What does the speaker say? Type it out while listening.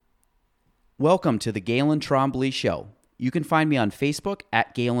Welcome to the Galen Trombley Show. You can find me on Facebook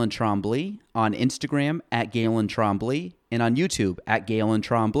at Galen Trombley, on Instagram at Galen Trombley, and on YouTube at Galen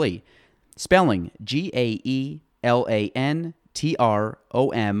Trombley. Spelling GaelanTrombley.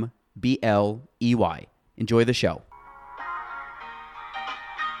 Enjoy the show.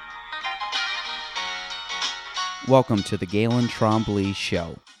 Welcome to the Galen Trombley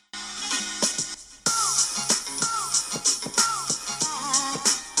Show.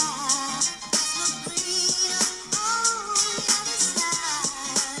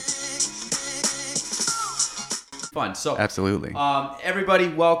 Fun. So, absolutely. Everybody,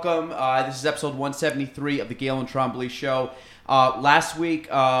 welcome. This is episode 173 of the Galen Trombley Show. Last week,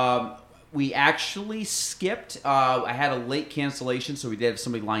 we actually skipped. I had a late cancellation, so we did have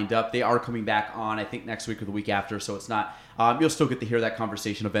somebody lined up. They are coming back on, I think, next week or the week after, so it's not... you'll still get to hear that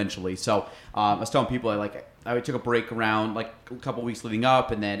conversation eventually. So I was telling people I took a break around like a couple weeks leading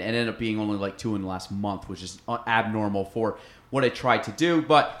up, and then it ended up being only like 2 in the last month, which is abnormal for what I tried to do.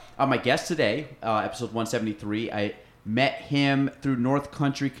 But my guest today, episode 173, I met him through North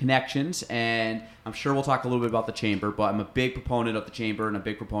Country Connections, and I'm sure we'll talk a little bit about the Chamber, but I'm a big proponent of the Chamber and a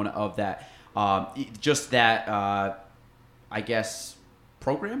big proponent of that, I guess,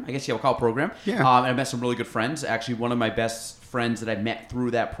 program. I guess you'll call it program. Yeah. And I met some really good friends. Actually, one of my best friends that I met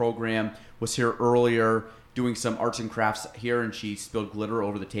through that program was here earlier doing some arts and crafts here, and she spilled glitter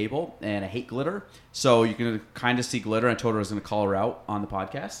over the table, and I hate glitter. So you can kind of see glitter. I told her I was going to call her out on the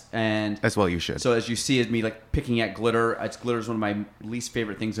podcast. And as well you should. So as you see me like picking at glitter, glitter is one of my least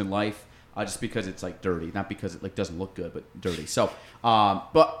favorite things in life. Just because it's like dirty, not because it like doesn't look good, but dirty. So,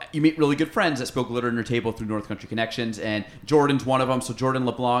 but you meet really good friends that spill glitter on your table through North Country Connections, and Jordon's one of them. So Jordon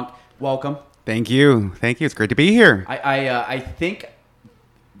LeBlanc, welcome. Thank you. It's great to be here. I think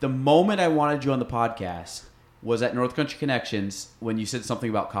the moment I wanted you on the podcast was at North Country Connections when you said something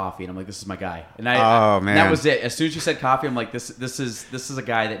about coffee, and I'm like, this is my guy. And man, that was it. As soon as you said coffee, I'm like, this is a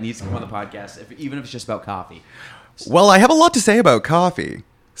guy that needs to come on the podcast, even if it's just about coffee. Well, I have a lot to say about coffee.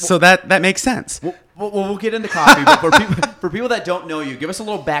 So that makes sense. We'll get into coffee, but for people that don't know you, give us a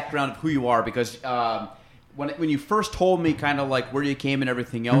little background of who you are, because when you first told me kind of like where you came and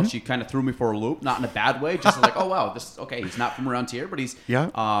everything else, you kind of threw me for a loop, not in a bad way, just like, oh wow, he's not from around here, but he's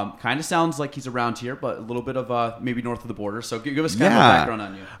kind of sounds like he's around here, but a little bit of maybe north of the border. So give us kind of a background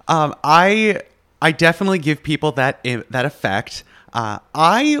on you. I definitely give people that effect.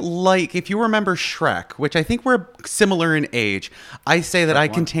 I like, if you remember Shrek, which I think we're similar in age, I say that I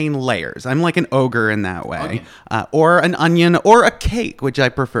contain layers. I'm like an ogre in that way, or an onion, or a cake, which I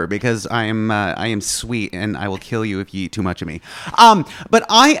prefer because I am sweet and I will kill you if you eat too much of me. But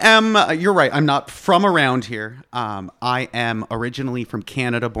I am, you're right, I'm not from around here. I am originally from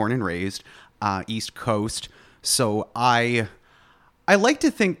Canada, born and raised, East Coast. So I like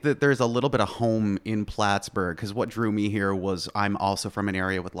to think that there's a little bit of home in Plattsburgh, because what drew me here was I'm also from an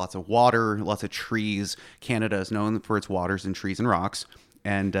area with lots of water, lots of trees. Canada is known for its waters and trees and rocks,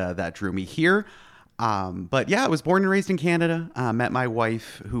 and that drew me here. But yeah, I was born and raised in Canada, met my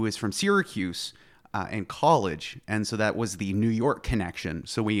wife, who is from Syracuse, in college, and so that was the New York connection.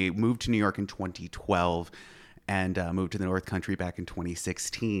 So we moved to New York in 2012 and moved to the North Country back in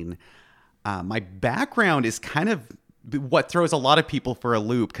 2016. My background is kind of what throws a lot of people for a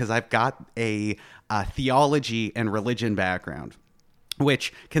loop, because I've got a theology and religion background,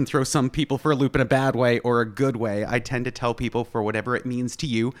 which can throw some people for a loop in a bad way or a good way. I tend to tell people, for whatever it means to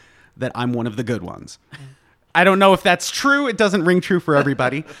you, that I'm one of the good ones. I don't know if that's true. It doesn't ring true for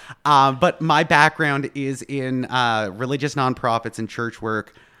everybody. But my background is in religious nonprofits and church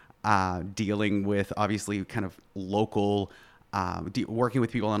work, dealing with obviously kind of local, working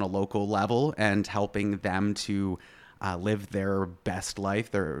with people on a local level and helping them to live their best life,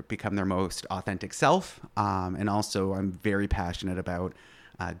 become their most authentic self. And also I'm very passionate about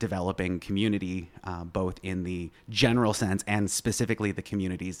developing community, both in the general sense and specifically the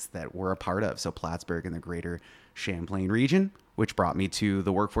communities that we're a part of. So Plattsburgh and the greater Champlain region, which brought me to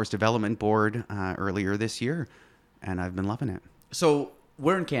the Workforce Development Board earlier this year. And I've been loving it. So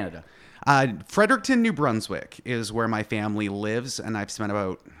where in Canada? Fredericton, New Brunswick is where my family lives, and I've spent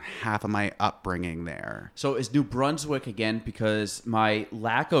about half of my upbringing there. So is New Brunswick, again, because my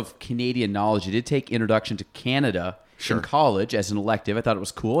lack of Canadian knowledge, I did take Introduction to Canada in college as an elective. I thought it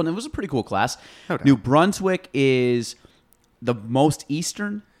was cool, and it was a pretty cool class. Okay. New Brunswick is the most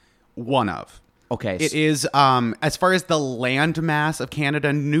eastern? One of. Okay. It is, as far as the land mass of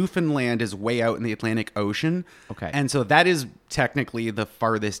Canada, Newfoundland is way out in the Atlantic Ocean. Okay. And so that is technically the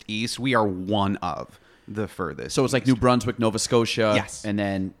farthest east. We are one of the furthest. So it's like New Brunswick, Nova Scotia. Yes. And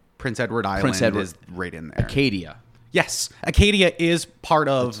then Prince Edward Island is right in there. Acadia. Yes, Acadia is part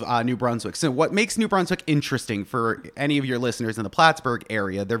of New Brunswick. So what makes New Brunswick interesting for any of your listeners in the Plattsburgh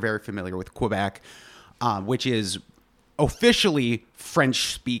area, they're very familiar with Quebec, which is officially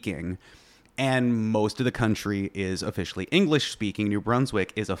French-speaking, and most of the country is officially English-speaking. New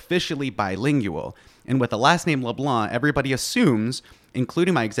Brunswick is officially bilingual. And with the last name LeBlanc, everybody assumes,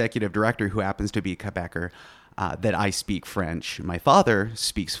 including my executive director, who happens to be Quebecer, that I speak French. My father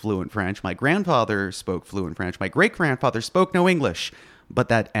speaks fluent French. My grandfather spoke fluent French. My great-grandfather spoke no English. But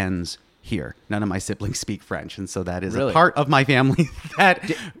that ends here. None of my siblings speak French. And so that is a part of my family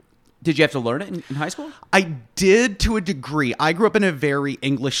that... Did you have to learn it in high school? I did to a degree. I grew up in a very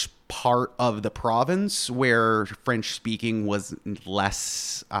English part of the province where French speaking was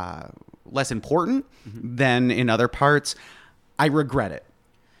less important than in other parts. I regret it.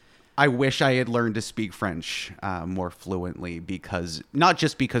 I wish I had learned to speak French more fluently because not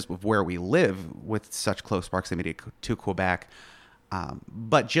just because of where we live with such close proximity to Quebec,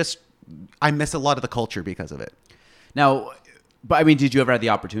 but just I miss a lot of the culture because of it. Now, but I mean, did you ever have the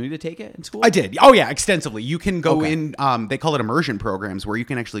opportunity to take it in school? I did. Oh yeah, extensively. You can go in. They call it immersion programs, where you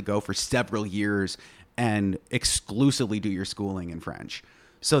can actually go for several years and exclusively do your schooling in French.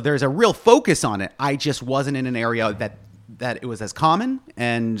 So there's a real focus on it. I just wasn't in an area that it was as common,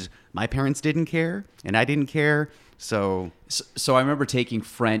 and my parents didn't care, and I didn't care. So I remember taking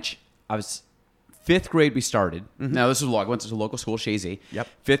French. I was 5th grade. We started. Now this was I went to a local school, Shazy. Yep.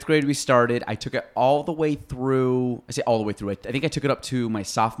 5th grade we started. I took it all the way through. I say all the way through. I think I took it up to my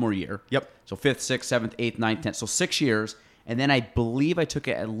sophomore year. Yep. So 5th, 6th, 7th, 8th, 9th, 10th. So 6 years. And then I believe I took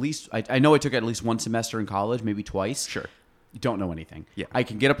it at least. I know I took it at least one semester in college, maybe twice. Sure. You don't know anything. Yeah. I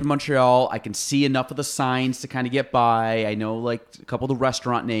can get up in Montreal. I can see enough of the signs to kind of get by. I know like a couple of the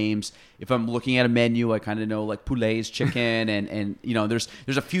restaurant names. If I'm looking at a menu, I kind of know like poulet's chicken and you know there's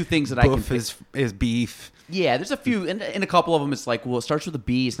a few things that I can pick. is beef. Yeah, there's a few, and a couple of them it's like, well, it starts with a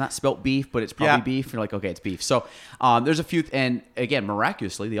B. It's not spelt beef, but it's probably beef. And you're like, okay, it's beef. So there's a few, and again,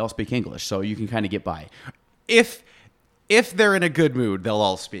 miraculously, they all speak English, so you can kind of get by. If they're in a good mood, they'll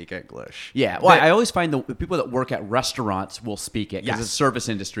all speak English. Yeah. Well, I always find the people that work at restaurants will speak it because it's a service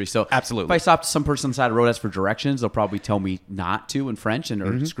industry. So absolutely. If I stop some person on the side of the road ask for directions, they'll probably tell me not to in French and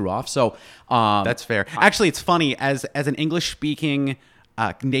or screw off. So that's fair. Actually, it's funny as an English-speaking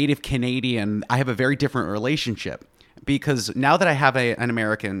native Canadian, I have a very different relationship. Because now that I have an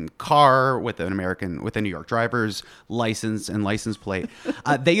American car with a New York driver's license and license plate,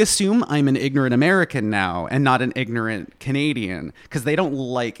 they assume I'm an ignorant American now and not an ignorant Canadian because they don't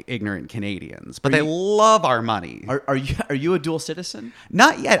like ignorant Canadians, but they love our money. Are you a dual citizen?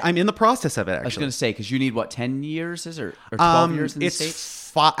 Not yet. I'm in the process of it. Actually. I was going to say because you need what 10 years or 12 years in the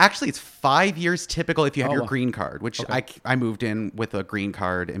States. Actually, it's 5 years typical if you have your green card, which I moved in with a green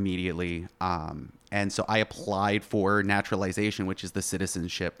card immediately. And so I applied for naturalization, which is the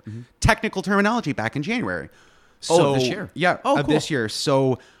citizenship technical terminology back in January. So, this year? Yeah, cool. This year.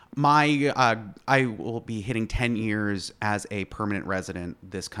 So I will be hitting 10 years as a permanent resident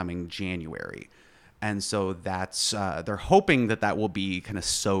this coming January. And so that's they're hoping that will be kind of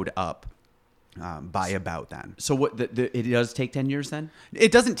sewed up by about then. So what? It does take 10 years then?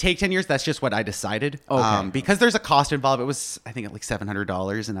 It doesn't take 10 years. That's just what I decided. Okay. Because there's a cost involved. It was, I think, like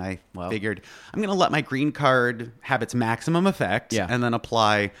 $700. And I figured I'm going to let my green card have its maximum effect and then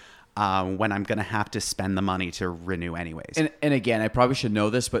apply when I'm going to have to spend the money to renew anyways. And again, I probably should know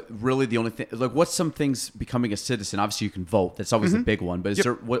this, but really the only thing, like what's some things becoming a citizen? Obviously you can vote. That's always the big one. But is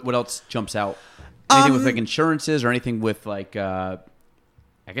there, what else jumps out? Anything with like insurances or anything with like...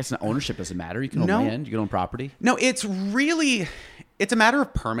 I guess ownership doesn't matter. You can own land. You can own property. No, it's a matter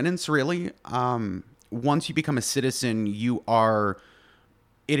of permanence, really. Once you become a citizen, it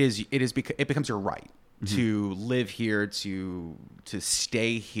becomes your right to live here, to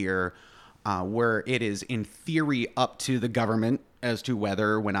stay here, where it is in theory up to the government as to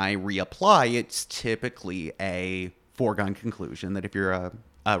whether when I reapply, it's typically a foregone conclusion that if you're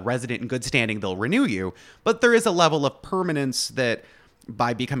a resident in good standing, they'll renew you. But there is a level of permanence that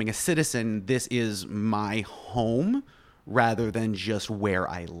by becoming a citizen, this is my home rather than just where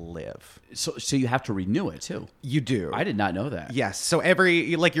I live. So you have to renew it too. You do. I did not know that. Yes. So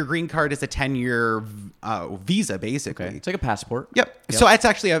your green card is a 10-year visa, basically. Okay. It's like a passport. Yep. So it's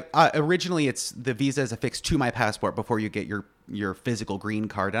actually originally the visa is affixed to my passport before you get your physical green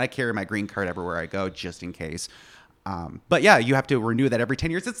card. And I carry my green card everywhere I go just in case. But yeah, you have to renew that every 10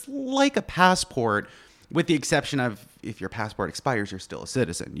 years. It's like a passport. With the exception of if your passport expires, you're still a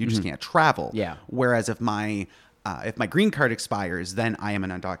citizen. You just can't travel. Yeah. Whereas if my green card expires, then I am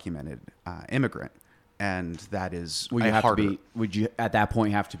an undocumented immigrant. and that is Would you at that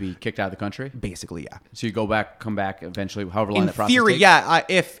point have to be kicked out of the country? Basically, yeah. So you come back eventually, however long In that process theory, takes? yeah.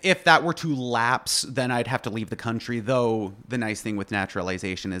 If that were to lapse, then I'd have to leave the country. Though the nice thing with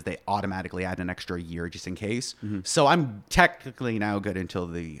naturalization is they automatically add an extra year just in case. So I'm technically now good until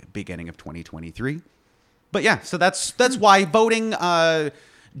the beginning of 2023. But yeah, so that's why voting,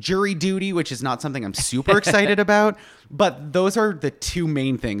 jury duty, which is not something I'm super excited about. But those are the two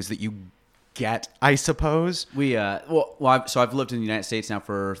main things that you get, I suppose. So I've lived in the United States now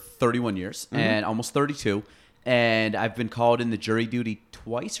for 31 years and almost 32, and I've been called in the jury duty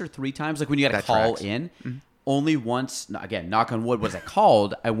twice or three times. Like when you got to call in, only once. Again, knock on wood. Was I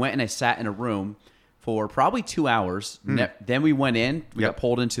called? I went and I sat in a room for probably 2 hours. Then we went in. We got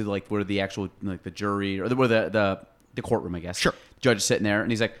pulled into like where the actual like the jury or where the courtroom, I guess. Sure. Judge is sitting there,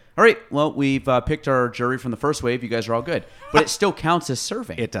 and he's like, all right, well, we've picked our jury from the first wave. You guys are all good. But it still counts as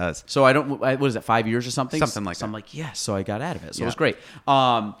serving. It does. So what is it, 5 years or something? Something like that. I'm like, yes. So I got out of it. So it was great.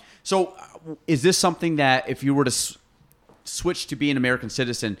 So is this something that if you were to switch to be an American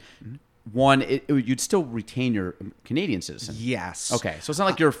citizen, you'd still retain your Canadian citizen? Yes. Okay. So it's not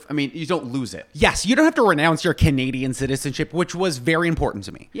like you don't lose it. Yes, you don't have to renounce your Canadian citizenship, which was very important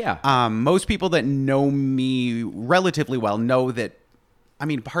to me. Yeah. Most people that know me relatively well know that,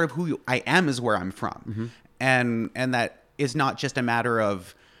 part of who I am is where I'm from. And that is not just a matter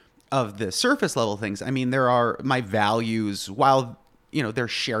of the surface level things. There are my values, while, they're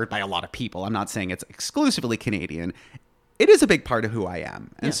shared by a lot of people. I'm not saying it's exclusively Canadian. It is a big part of who I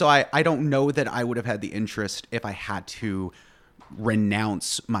am. And so I don't know that I would have had the interest if I had to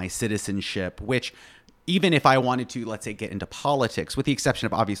renounce my citizenship, which even if I wanted to, let's say, get into politics, with the exception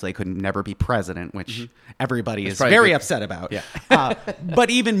of obviously I could never be president, which everybody is very upset about. Yeah.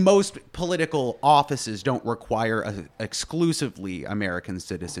 But even most political offices don't require exclusively American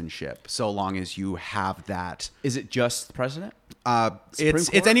citizenship, so long as you have that. Is it just the president?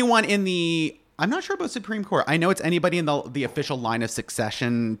 It's anyone in the... I'm not sure about Supreme Court. I know it's anybody in the official line of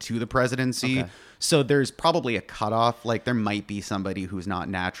succession to the presidency. Okay. So there's probably a cutoff. Like there might be somebody who's not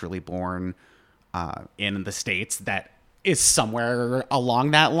naturally born in the States that is somewhere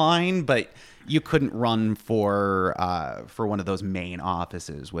along that line, but you couldn't run for one of those main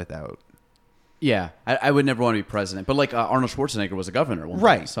offices without. Yeah, I would never want to be president, but like Arnold Schwarzenegger was a governor at one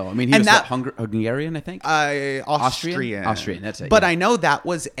right? Time. So he was Hungarian, I think. Austrian. That's it. But yeah. I know there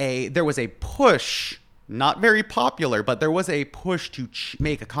was a push, not very popular, but there was a push to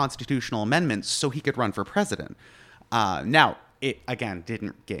make a constitutional amendment so he could run for president. Now it again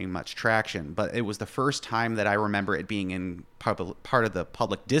didn't gain much traction, but it was the first time that I remember it being in part of the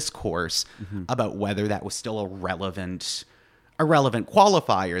public discourse about whether that was still a relevant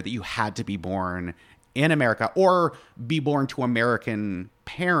qualifier, that you had to be born in America or be born to American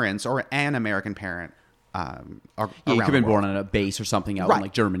parents or an American parent. You could have been born on a base or something out in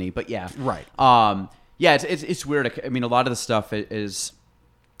like Germany, but yeah. Right. It's weird. A lot of the stuff is,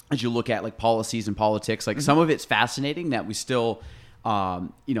 as you look at like policies and politics, like some of it's fascinating that we still,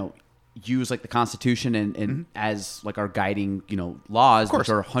 use like the Constitution and as like our guiding laws, which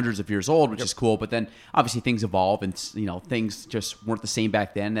are hundreds of years old, which is cool. But then obviously things evolve and things just weren't the same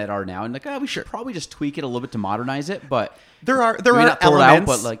back then that are now. And like we should probably just tweak it a little bit to modernize it. But there are elements, out,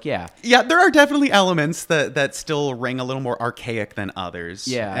 but like there are definitely elements that still ring a little more archaic than others.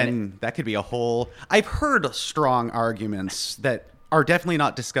 Yeah, and that could be a whole. I've heard strong arguments that are definitely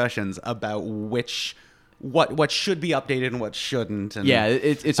not discussions about what should be updated and what shouldn't. And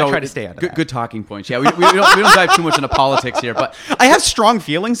it's I try to stay out of that. Good talking points. Yeah, we don't dive too much into politics here, but I have strong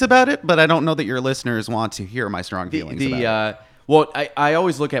feelings about it, but I don't know that your listeners want to hear my strong feelings about it. Well, I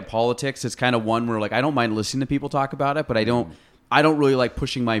always look at politics. It's kind of one where like I don't mind listening to people talk about it, but I don't really like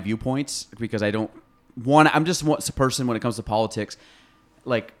pushing my viewpoints because I'm just a person when it comes to politics.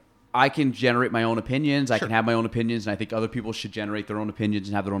 Like I can generate my own opinions. Sure. I can have my own opinions, and I think other people should generate their own opinions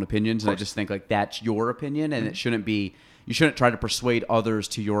and have their own opinions. And I just think like that's your opinion, and it shouldn't be. You shouldn't try to persuade others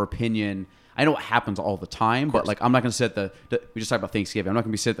to your opinion. I know it happens all the time, but like I'm not going to sit we just talked about Thanksgiving. I'm not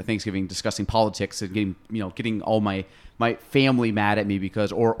going to be sitting at Thanksgiving discussing politics and getting all my family mad at me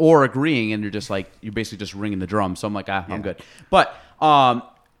because or agreeing, and you're basically just ringing the drum. So I'm like, I'm good. But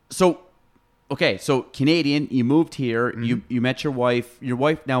so Canadian, you moved here, you met your wife. Your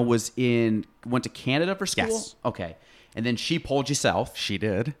wife now went to Canada for school? Yes. Okay. And then she pulled you south. She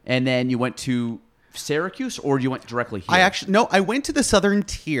did. And then you went to Syracuse, or you went directly here? I went to the southern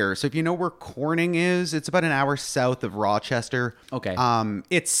tier. So if you know where Corning is, it's about an hour south of Rochester. Okay.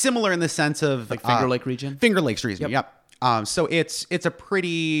 It's similar in the sense of like Finger Lake region? Finger Lakes region. Yep. So it's a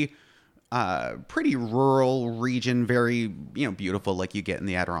pretty pretty rural region, very, beautiful like you get in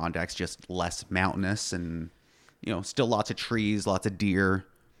the Adirondacks, just less mountainous and, still lots of trees, lots of deer,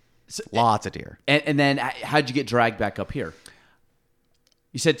 lots of deer. And then how'd you get dragged back up here?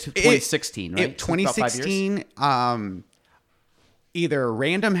 You said 2016, right? 2016, either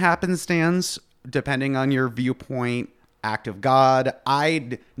random happenstance, depending on your viewpoint, act of God.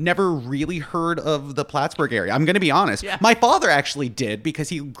 I'd never really heard of the Plattsburgh area. I'm going to be honest. Yeah. My father actually did, because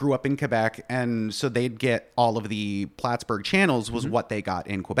he grew up in Quebec, and so they'd get all of the Plattsburgh channels was what they got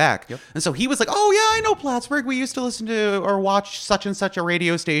in Quebec. Yep. And so he was like, oh yeah, I know Plattsburgh. We used to listen to or watch such and such a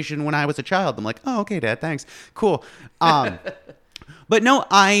radio station when I was a child. I'm like, oh, okay, Dad, thanks. Cool. But no,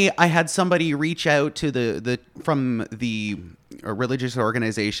 I had somebody reach out to from the religious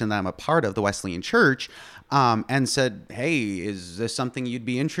organization that I'm a part of, the Wesleyan Church, and said, hey, is this something you'd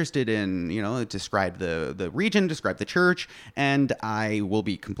be interested in? Describe the region, describe the church. And I will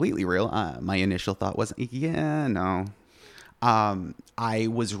be completely real. My initial thought was, yeah, no. I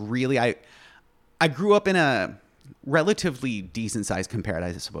grew up in a relatively decent size compared,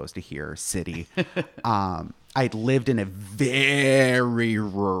 I suppose, to here, city. I'd lived in a very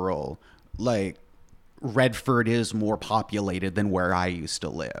rural, like Redford is more populated than where I used to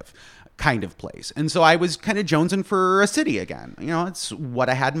live, kind of place. And so I was kind of jonesing for a city again. It's what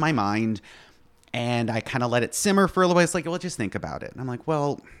I had in my mind. And I kind of let it simmer for a little bit. It's like, well, just think about it. And I'm like,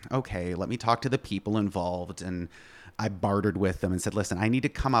 well, okay, let me talk to the people involved. And I bartered with them and said, listen, I need to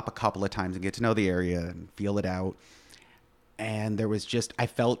come up a couple of times and get to know the area and feel it out. And there was I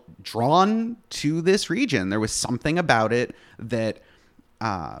felt drawn to this region. There was something about it that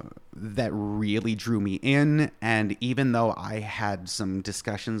really drew me in. And even though I had some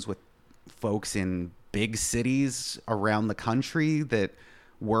discussions with folks in big cities around the country that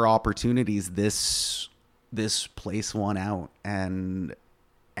were opportunities, this place won out. And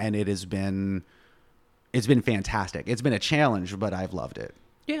it's been fantastic. It's been a challenge, but I've loved it.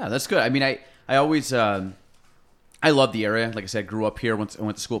 Yeah, that's good. I mean, I always, I love the area. Like I said, grew up here, went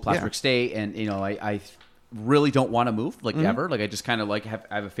to school at Plattsburgh State, and I really don't want to move ever. Like I just kind of I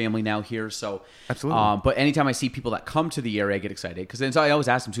have a family now here, so absolutely. But anytime I see people that come to the area, I get excited because then I always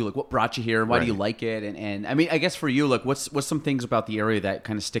ask them too, like, what brought you here? Why do you like it? And I mean, I guess for you, like, what's some things about the area that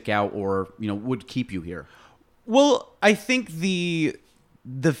kind of stick out or would keep you here? Well, I think the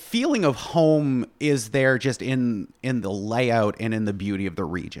feeling of home is there just in the layout and in the beauty of the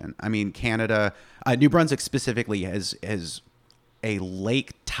region. I mean, Canada, New Brunswick specifically has a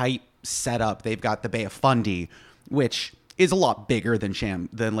lake type setup. They've got the Bay of Fundy, which is a lot bigger than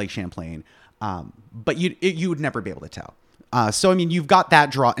Lake Champlain, but you would never be able to tell. So I mean, you've got that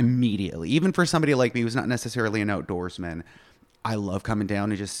draw immediately. Even for somebody like me who's not necessarily an outdoorsman, I love coming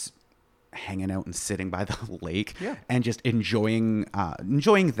down and just hanging out and sitting by the lake and just enjoying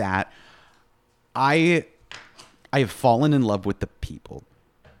that. I have fallen in love with the people,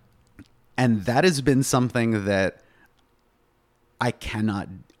 and that has been something that I cannot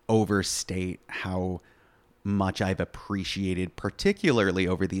overstate how much I've appreciated, particularly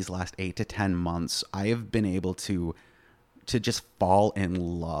over these last 8 to 10 months. I have been able to just fall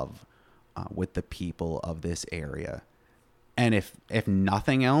in love with the people of this area. And if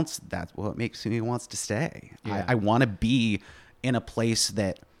nothing else, that's what makes me wants to stay. Yeah. I want to be in a place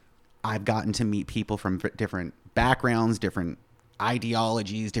that I've gotten to meet people from different backgrounds, different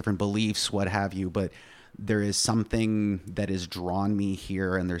ideologies, different beliefs, what have you. But there is something that has drawn me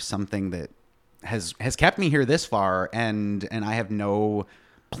here, and there's something that has kept me here this far, and I have no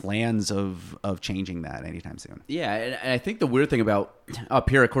plans of changing that anytime soon. Yeah, and I think the weird thing about up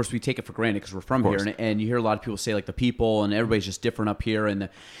here, of course, we take it for granted because we're from here, and you hear a lot of people say like the people and everybody's just different up here, and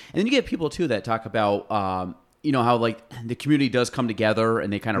then you get people too that talk about how like the community does come together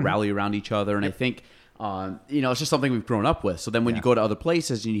and they kind of rally around each other, and I think it's just something we've grown up with. So then when you go to other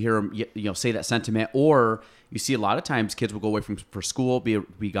places and you hear them say that sentiment, or you see a lot of times kids will go away for school,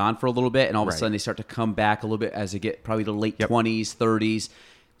 be gone for a little bit, and all of a sudden they start to come back a little bit as they get probably the late 20s, 30s.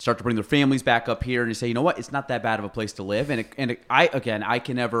 Start to bring their families back up here, and you say, you know what, it's not that bad of a place to live. That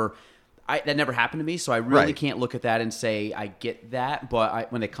never happened to me, so I really can't look at that and say I get that.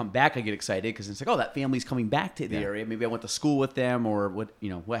 But when they come back, I get excited because it's like, oh, that family's coming back to the area. Maybe I went to school with them or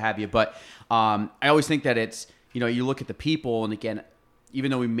what have you. But I always think that it's you look at the people, and again, even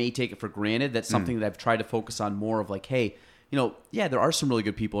though we may take it for granted, that's something that I've tried to focus on more of like, hey, there are some really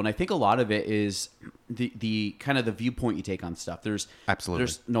good people, and I think a lot of it is the kind of the viewpoint you take on stuff. There's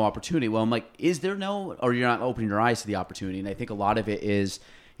no opportunity. Well, I'm like, is there no, or you're not opening your eyes to the opportunity? And I think a lot of it is,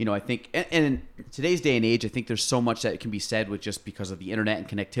 I think, and in today's day and age, I think there's so much that can be said with just because of the internet and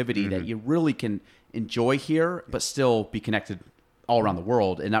connectivity that you really can enjoy here, but still be connected all around the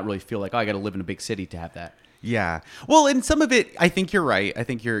world and not really feel like, oh, I got to live in a big city to have that. Yeah. Well, and some of it, I think you're right. I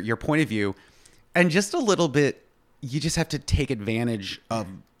think your point of view, and just a little bit, you just have to take advantage of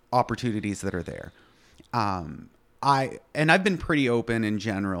opportunities that are there. I've been pretty open in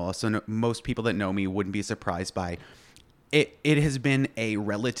general, so most people that know me wouldn't be surprised by it. It has been a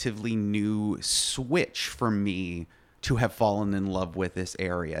relatively new switch for me to have fallen in love with this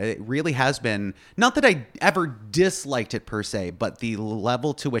area. It really has been, not that I ever disliked it per se, but the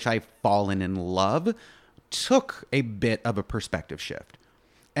level to which I've fallen in love took a bit of a perspective shift.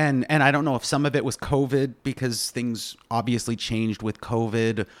 And I don't know if some of it was COVID, because things obviously changed with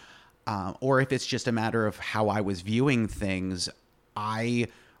COVID, or if it's just a matter of how I was viewing things. I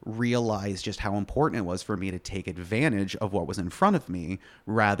realized just how important it was for me to take advantage of what was in front of me,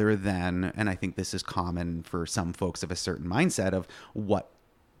 rather than, and I think this is common for some folks of a certain mindset, of what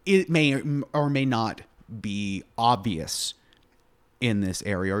it may or may not be obvious in this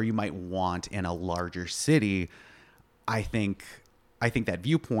area, or you might want in a larger city. I think that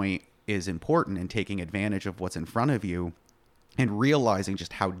viewpoint is important in taking advantage of what's in front of you and realizing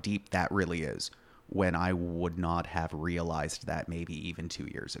just how deep that really is, when I would not have realized that maybe even 2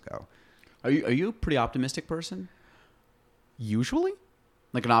 years ago. Are you a pretty optimistic person? Usually?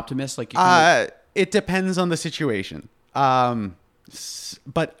 Like an optimist? Like it depends on the situation.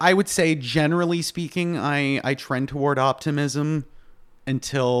 But I would say, generally speaking, I trend toward optimism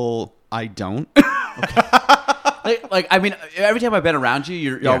until I don't. Like I mean, every time I've been around you,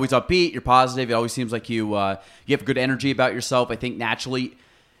 you're always upbeat, you're positive. It always seems like you have good energy about yourself. I think naturally,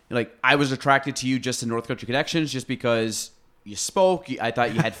 like, I was attracted to you just in North Country Connections just because you spoke. I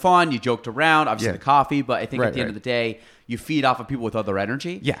thought you had fun. You joked around. Obviously, the coffee. But I think at the end of the day, you feed off of people with other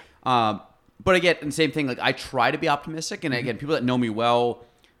energy. Yeah. But again, and same thing. Like, I try to be optimistic. And again, people that know me well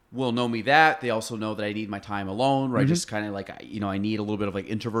will know me that. They also know that I need my time alone, where I just kind of like, I need a little bit of like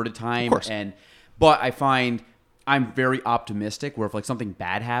introverted time. Of course. But I find I'm very optimistic, where if like something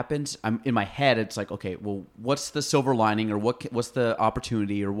bad happens, I'm in my head, it's like, okay, well, what's the silver lining, or what's the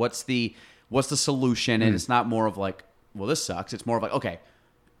opportunity, or what's the solution? And it's not more of like, well, this sucks. It's more of like, okay,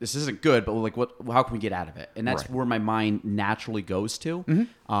 this isn't good, but like, how can we get out of it? And that's where my mind naturally goes to.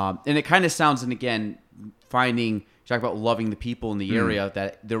 And it kind of sounds, and again, you talk about loving the people in the area,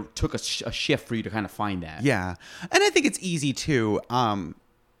 that there took a shift for you to kind of find that. Yeah. And I think it's easy too.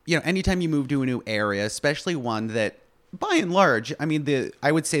 Anytime you move to a new area, especially one that, by and large, I mean,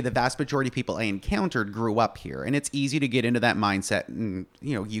 I would say the vast majority of people I encountered grew up here, and it's easy to get into that mindset. And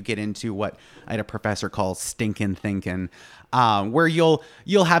you get into what I had a professor call stinking thinking, where you'll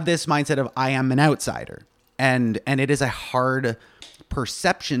have this mindset of, I am an outsider, and it is a hard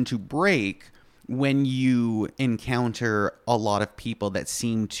perception to break when you encounter a lot of people that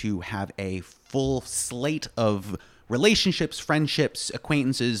seem to have a full slate of relationships, friendships,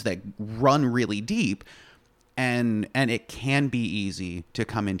 acquaintances that run really deep. And it can be easy to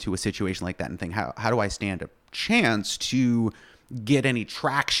come into a situation like that and think, how do I stand a chance to get any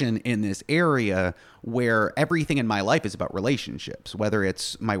traction in this area where everything in my life is about relationships, whether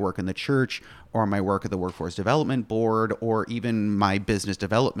it's my work in the church or my work at the Workforce Development Board or even my business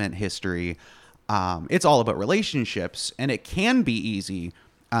development history. It's all about relationships, and it can be easy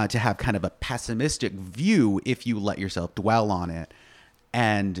to have kind of a pessimistic view if you let yourself dwell on it.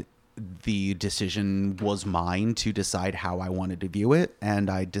 And the decision was mine to decide how I wanted to view it, and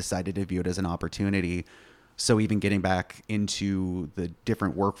I decided to view it as an opportunity. So even getting back into the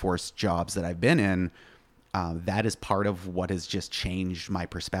different workforce jobs that I've been in, that is part of what has just changed my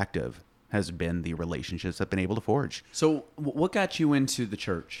perspective, has been the relationships I've been able to forge. So what got you into the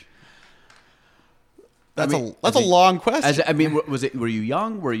church? That's a long question. Were you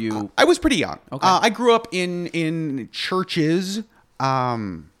young? Were you? I was pretty young. Okay. I grew up in churches,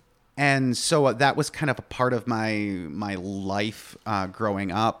 and so that was kind of a part of my life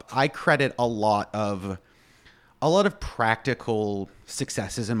growing up. I credit a lot of practical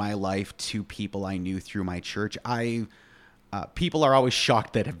successes in my life to people I knew through my church. People are always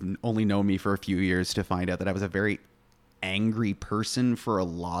shocked that have only known me for a few years to find out that I was a very angry person for a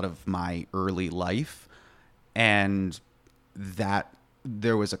lot of my early life. And that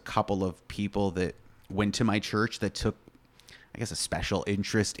there was a couple of people that went to my church that took, I guess, a special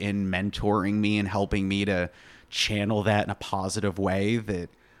interest in mentoring me and helping me to channel that in a positive way that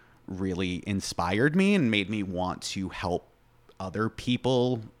really inspired me and made me want to help other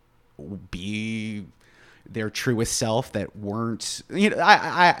people be their truest self that weren't,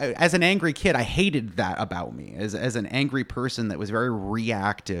 I as an angry kid, I hated that about me. As an angry person that was very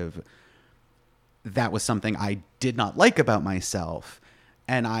reactive, that was something I did not like about myself.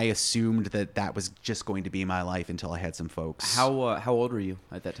 And I assumed that was just going to be my life until I had some folks. How old were you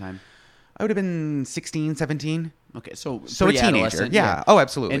at that time? I would have been 16, 17. Okay, so a teenager. Yeah. Oh,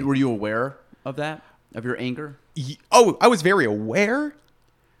 absolutely. And were you aware of that? Of your anger? Oh, I was very aware.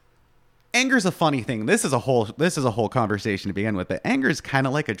 Anger's a funny thing. This is a whole conversation to begin with. But anger is kind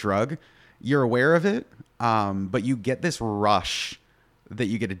of like a drug. You're aware of it, but you get this rush that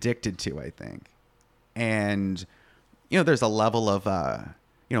you get addicted to, I think. And there's a level of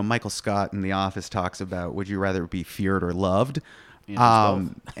Michael Scott in The Office talks about, would you rather be feared or loved?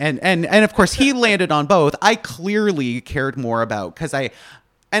 And of course he landed on both. I clearly cared more about, because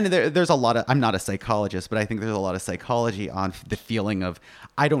there's a lot of, I'm not a psychologist, but I think there's a lot of psychology on the feeling of,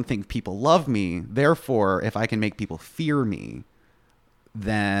 I don't think people love me. Therefore, if I can make people fear me,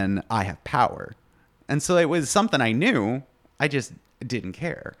 then I have power. And so it was something I knew. I just didn't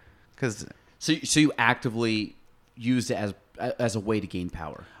care. So you actively used it as a way to gain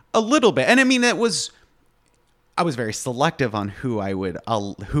power? A little bit. And I mean, I was very selective on who I would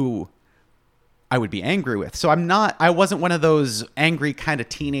be angry with. So I wasn't one of those angry kind of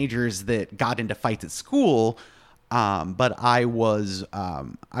teenagers that got into fights at school. But I was,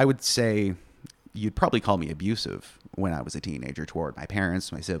 I would say you'd probably call me abusive when I was a teenager toward my parents,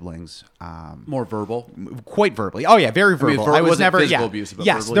 my siblings. More verbal? Quite verbally. Oh yeah, very verbal. I was never physical abuse, but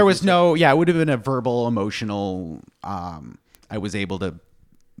yes, there was no, it would have been a verbal, emotional, I was able to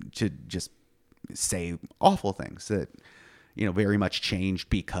just say awful things that, very much changed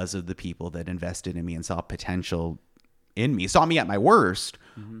because of the people that invested in me and saw potential in me, saw me at my worst,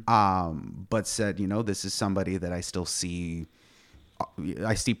 but said, this is somebody that I still see.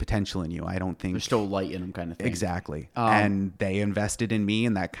 I see potential in you. I don't think there's still light in them, kind of thing. Exactly. And they invested in me,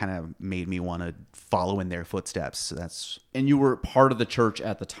 and that kind of made me want to follow in their footsteps. So and you were part of the church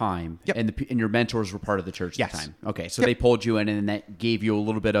at the time. Yep. And your mentors were part of the church at the Yes. time. Okay. So they pulled you in, and that gave you a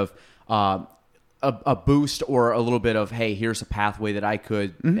little bit of a boost, or a little bit of, hey, here's a pathway that I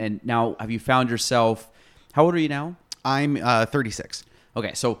could. And now, have you found yourself? How old are you now? I'm 36.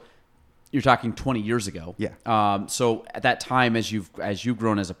 Okay, so you're talking 20 years ago. Yeah. So at that time, as you've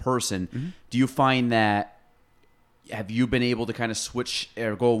grown as a person, do you find that, have you been able to kind of switch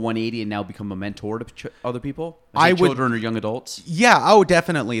or go 180 and now become a mentor to other people? Children or young adults? Yeah. Oh,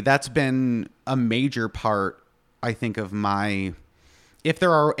 definitely. That's been a major part, I think, of my. If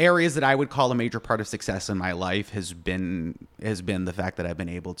there are areas that I would call a major part of success in my life, has been the fact that I've been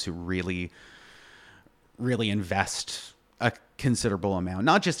able to really invest a considerable amount,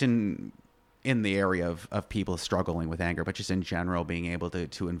 not just in the area of people struggling with anger, but just in general, being able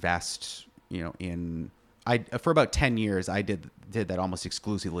to invest, for about 10 years, I did that almost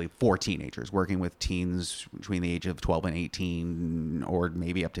exclusively for teenagers, working with teens between the age of 12 and 18, or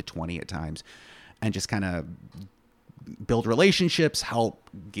maybe up to 20 at times, and just kind of build relationships, help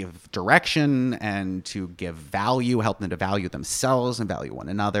give direction, and to give value, help them to value themselves and value one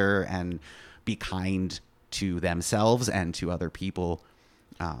another, and be kind to themselves and to other people.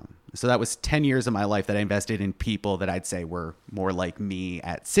 So that was 10 years of my life that I invested in people that I'd say were more like me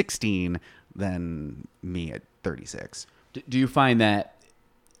at 16 than me at 36. Do you find that,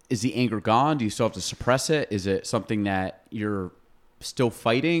 is the anger gone? Do you still have to suppress it? Is it something that you're still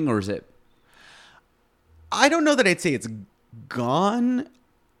fighting, or is it? I don't know that I'd say it's gone.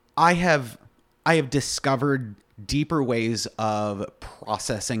 I have discovered deeper ways of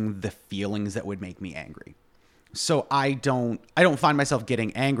processing the feelings that would make me angry. So I don't find myself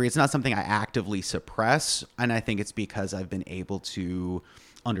getting angry. It's not something I actively suppress. And I think it's because I've been able to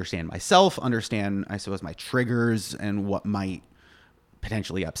understand myself, understand, I suppose, my triggers and what might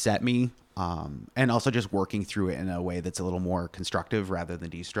potentially upset me. And also just working through it in a way that's a little more constructive rather than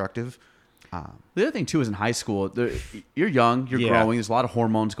destructive. The other thing too is, in high school, you're young, you're growing. There's a lot of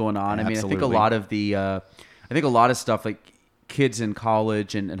hormones going on. Absolutely. I mean, I think a lot of stuff, like kids in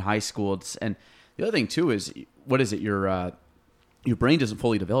college and high school. And the other thing too is, what is it? Your brain doesn't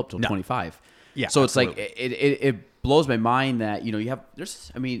fully develop till 25. Yeah. So absolutely. it's like it blows my mind that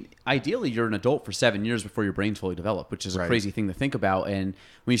ideally you're an adult for 7 years before your brain's fully developed, which is a crazy thing to think about. And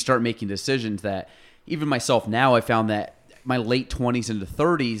when you start making decisions, that even myself now, I found that my late 20s into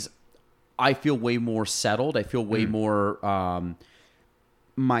 30s, I feel way more settled. I feel way more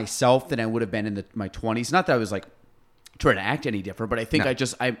myself than I would have been in my 20s. Not that I was like trying to act any different, but I think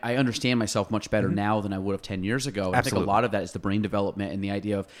I understand myself much better now than I would have 10 years ago. I think a lot of that is the brain development and the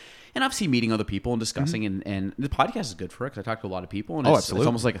idea of, and obviously meeting other people and discussing, and the podcast is good for it because I talk to a lot of people, and it's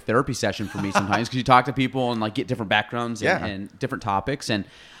almost like a therapy session for me sometimes, because you talk to people and like get different backgrounds and different topics. And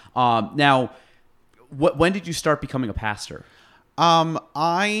now, when did you start becoming a pastor?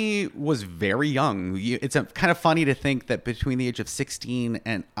 I was very young. It's kind of funny to think that between the age of 16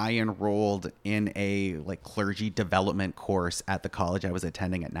 and I enrolled in a clergy development course at the college I was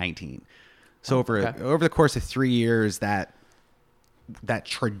attending at 19. So over the course of 3 years, that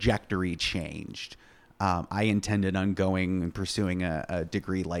trajectory changed. I intended on going and pursuing a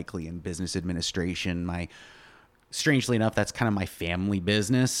degree likely in business administration. Strangely enough, that's kind of my family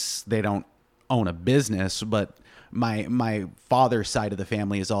business. They don't own a business, but my father's side of the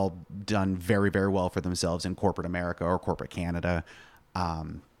family has all done very, very well for themselves in corporate America or corporate Canada.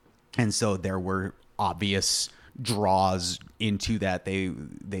 And so there were obvious draws into that.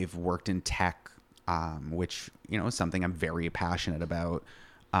 They've worked in tech, which, is something I'm very passionate about.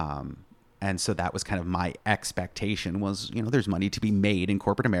 And so that was kind of my expectation was, there's money to be made in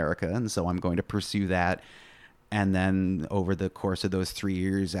corporate America. And so I'm going to pursue that. And then over the course of those 3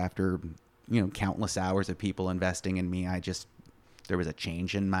 years, after, countless hours of people investing in me, there was a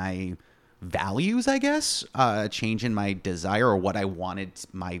change in my values, I guess, a change in my desire or what I wanted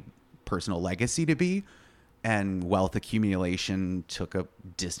my personal legacy to be. And wealth accumulation took a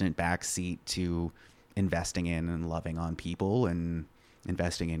distant backseat to investing in and loving on people and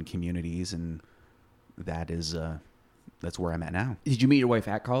investing in communities. And that's where I'm at now. Did you meet your wife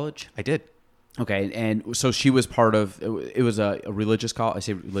at college? I did. Okay, and so she was part of it was a religious college. I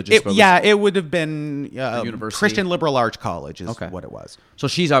say religious. It would have been university. Christian liberal arts college is what it was. So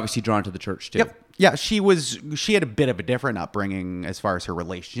she's obviously drawn to the church too. Yep. Yeah, she had a bit of a different upbringing as far as her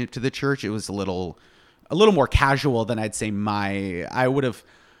relationship to the church. It was a little more casual than I'd say my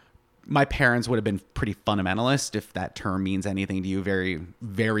parents would have been pretty fundamentalist, if that term means anything to you. Very,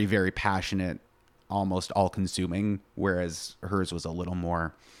 very, very passionate, almost all-consuming, whereas hers was a little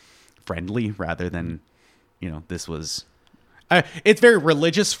more friendly rather than, this was... it's very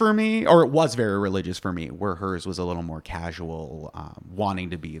religious for me, or it was very religious for me, where hers was a little more casual, wanting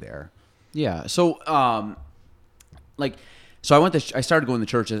to be there. Yeah. So, I started going to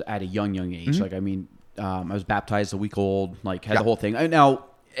church at a young age. Mm-hmm. I was baptized a week old, had the whole thing.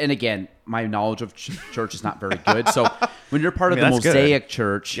 And again, my knowledge of church is not very good. So when you're part of the Mosaic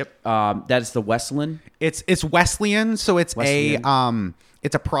church, that's the Wesleyan. It's Wesleyan, so it's Wesleyan.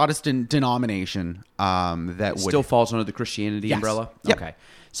 It's a Protestant denomination still falls under the Christianity umbrella. Yep. Okay,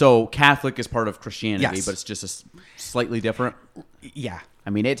 so Catholic is part of Christianity, but it's just slightly different. Yeah.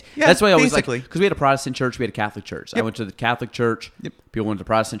 That's why I always because we had a Protestant church, we had a Catholic church. Yep. I went to the Catholic church. Yep. People went to the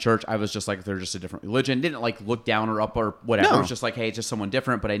Protestant church. I was just they're just a different religion. Didn't look down or up or whatever. No. It was just hey, it's just someone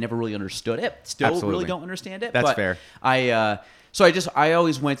different. But I never really understood it. Still really don't understand it. That's fair. I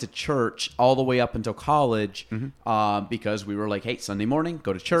always went to church all the way up until college, because we were hey, Sunday morning,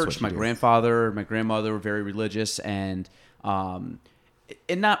 go to church. My grandfather, my grandmother were very religious and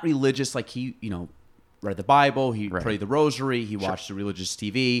not religious he read the Bible, he prayed the rosary, he watched the religious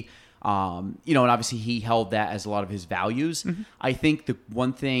TV, and obviously he held that as a lot of his values. Mm-hmm. I think the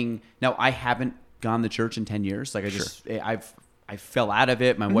one thing, now I haven't gone to church in 10 years. I fell out of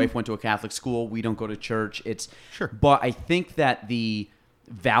it. My wife went to a Catholic school. We don't go to church. But I think that the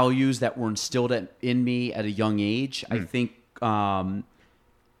values that were instilled in me at a young age, I think a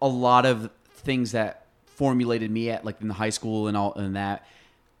lot of things that formulated me at in the high school and that,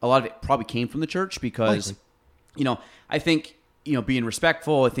 a lot of it probably came from the church because, I think, being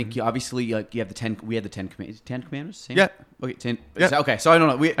respectful. I think obviously you have we had the 10 Commandments. Same? Yeah. Okay. 10. Yeah. Okay. So I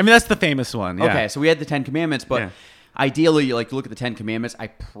don't know. That's the famous one. Yeah. Okay. So we had the 10 Commandments, but ideally, you look at the 10 Commandments. I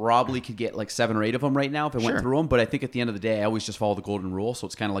probably could get 7 or 8 of them right now if I went through them. But I think at the end of the day, I always just follow the golden rule. So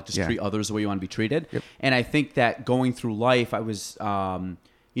it's kind of just treat others the way you want to be treated. Yep. And I think that going through life, I was, a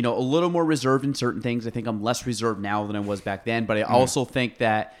little more reserved in certain things. I think I'm less reserved now than I was back then. But I also think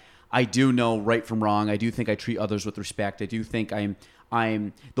that I do know right from wrong. I do think I treat others with respect. I do think I'm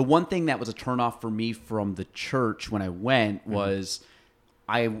the one thing that was a turnoff for me from the church when I went was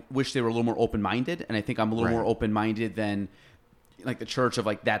I wish they were a little more open-minded. And I think I'm a little more open-minded than the church of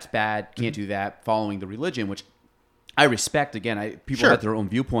that's bad, can't do that, following the religion, which I respect. Again, people have their own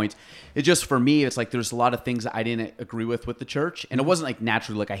viewpoints. It just, for me, it's there's a lot of things that I didn't agree with the church. And it wasn't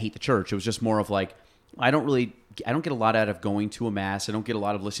naturally I hate the church. It was just more of I don't get a lot out of going to a mass. I don't get a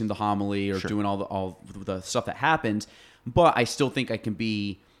lot of listening to the homily or doing all the stuff that happens. But I still think I can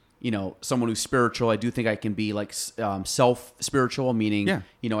be, someone who's spiritual. I do think I can be self-spiritual, meaning,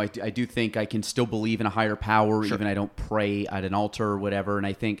 I do think I can still believe in a higher power, even I don't pray at an altar or whatever. And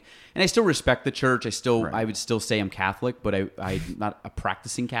I still respect the church. I would still say I'm Catholic, but I'm not a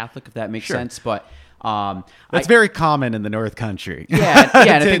practicing Catholic, if that makes sense. But that's very common in the North Country. Yeah,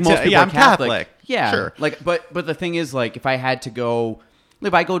 and I think most people are I'm Catholic. Yeah, sure. But the thing is, if I had to go,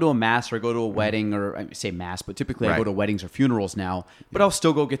 if I go to a mass or I go to a wedding, or I say mass, but typically I go to weddings or funerals now, but I'll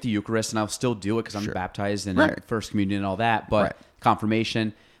still go get the Eucharist and I'll still do it because I'm baptized and First Communion and all that, but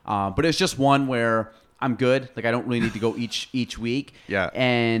confirmation. But it's just one where I'm good. Like, I don't really need to go each week. Yeah.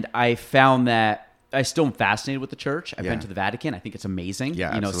 And I found that I still am fascinated with the church. I've been to the Vatican. I think it's amazing. Yeah,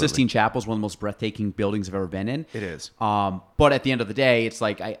 absolutely. Sistine Chapel is one of the most breathtaking buildings I've ever been in. It is. But at the end of the day, it's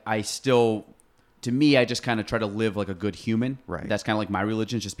like I still, to me, I just kind of try to live like a good human. Right. That's kind of like my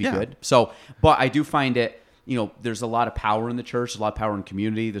religion, is just be good. So, but I do find it, there's a lot of power in the church. There's a lot of power in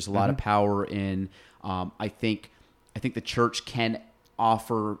community. There's a lot of power in, I think the church can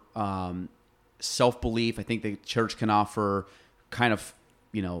offer self-belief. I think the church can offer kind of,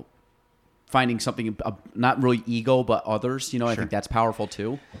 finding something, not really ego, but others, I think that's powerful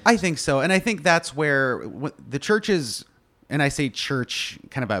too. I think so. And I think that's where the church is, and I say church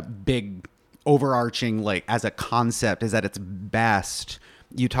kind of a big overarching, like as a concept, is at its best.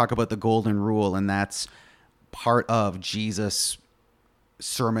 You talk about the golden rule, and that's part of Jesus'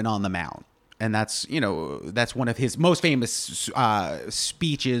 Sermon on the Mount. And that's, that's one of his most famous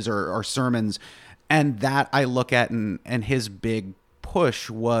speeches or sermons. And that I look at, and his big push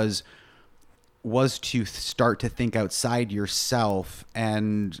was to start to think outside yourself,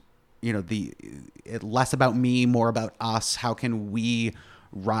 and less about me, more about us. How can we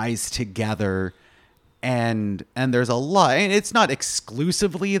rise together? And there's a lot, and it's not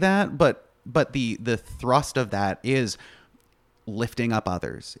exclusively that, but the thrust of that is lifting up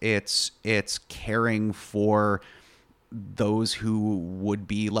others. It's caring for those who would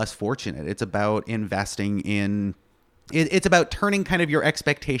be less fortunate. It's about investing in. It's about turning kind of your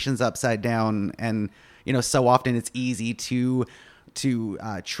expectations upside down. And, so often it's easy to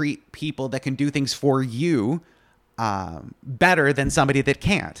treat people that can do things for you better than somebody that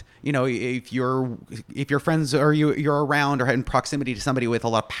can't. If your friends or you're around or in proximity to somebody with a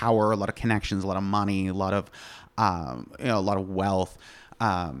lot of power, a lot of connections, a lot of money, a lot of wealth,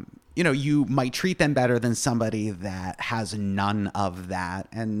 you might treat them better than somebody that has none of that.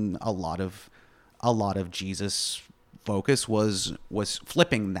 And a lot of Jesus' focus was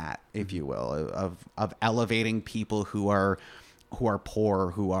flipping that, if you will, of elevating people who are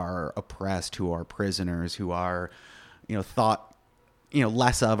poor, who are oppressed, who are prisoners, who are, thought,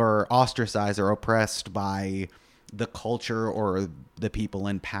 less of, or ostracized or oppressed by the culture or the people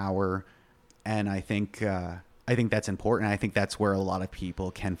in power. And I think that's important. I think that's where a lot of people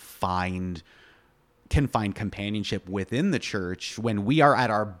can find companionship within the church. When we are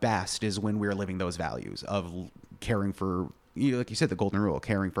at our best is when we're living those values of caring for, like you said, the golden rule,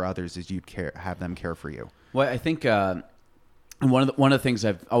 caring for others as you'd have them care for you. Well, I think one of the things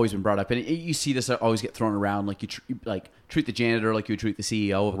I've always been brought up, and you see this always get thrown around, like you treat the janitor like you would treat the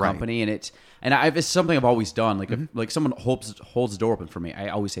CEO of a company, and it's something I've always done. Like like someone holds the door open for me, I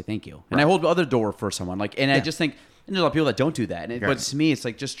always say thank you, and I hold the other door for someone. I just think, and there's a lot of people that don't do that, but to me, it's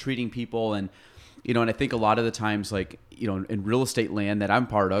like just treating people. And and I think a lot of the times, like, in real estate land that I'm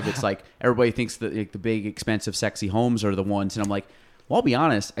part of, it's like everybody thinks that like, the big, expensive, sexy homes are the ones. And I'm like, well, I'll be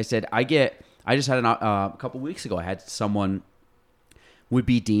honest. I said, I just had a couple of weeks ago, I had someone would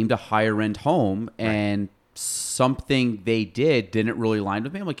be deemed a higher end home, and something they didn't really align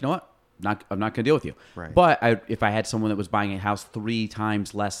with me. I'm like, you know what? I'm not going to deal with you. Right. But if I had someone that was buying a house 3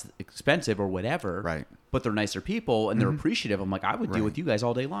 times less expensive or whatever, but they're nicer people and they're appreciative, I'm like, I would deal with you guys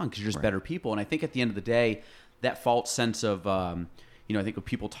all day long because you're just better people. And I think at the end of the day, that false sense of, I think when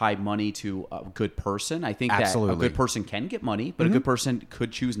people tie money to a good person, I think that a good person can get money, but a good person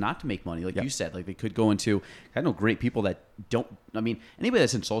could choose not to make money. Like you said, like they could go into, I know great people that don't, anybody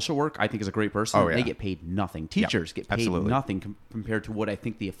that's in social work, I think is a great person. They get paid nothing. Teachers get paid nothing compared to what I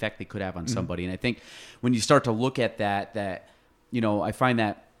think the effect they could have on somebody. And I think when you start to look at that, I find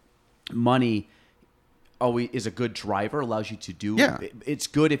that money always is a good driver, allows you to do, it's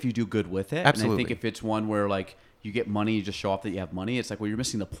good if you do good with it. Absolutely. And I think if it's one where like, you get money, you just show off that you have money. It's like, well, you're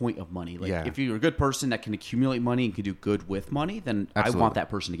missing the point of money. Like, if you're a good person that can accumulate money and can do good with money, then I want that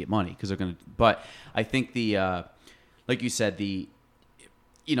person to get money because they're going to. But I think like you said, I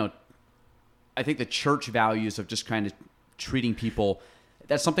think the church values of just kind of treating people,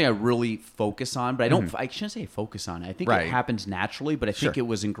 that's something I really focus on. But I don't. I shouldn't say focus on it. I think it happens naturally, but I think it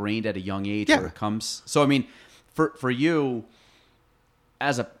was ingrained at a young age where it comes. So for you,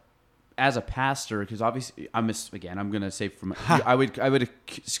 as a pastor, because obviously I'm going to say from I would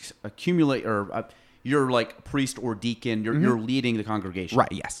accumulate, or you're like priest or deacon, you're leading the congregation,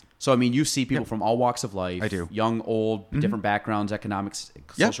 right? Yes. So you see people from all walks of life. I do. Young, old, different backgrounds, economics,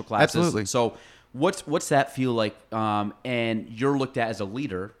 social classes. Absolutely. So what's that feel like? And you're looked at as a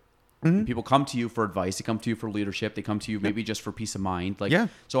leader, People come to you for advice. They come to you for leadership. They come to you maybe just for peace of mind. Like,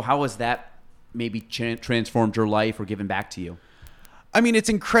 so how has that maybe transformed your life or given back to you? I mean, it's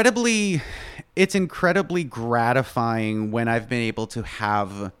incredibly gratifying when I've been able to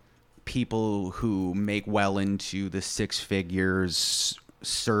have people who make well into the six figures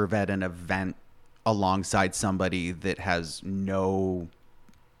serve at an event alongside somebody that has no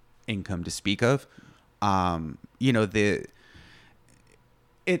income to speak of. You know,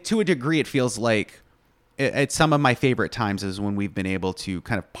 to a degree, it feels like it's some of my favorite times is when we've been able to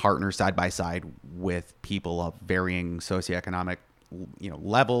kind of partner side by side with people of varying socioeconomic,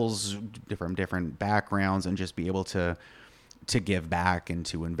 levels, different backgrounds, and just be able to give back and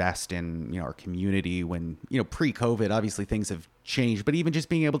to invest in, our community when, pre-COVID, obviously things have changed, but even just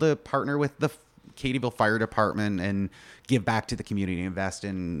being able to partner with the Cadyville Fire Department and give back to the community, invest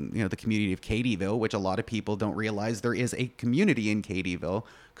in, the community of Cadyville, which a lot of people don't realize there is a community in Cadyville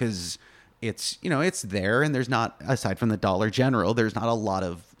because it's, it's there and there's not, aside from the Dollar General, there's not a lot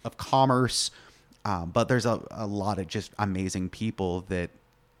of commerce, but there's a lot of just amazing people that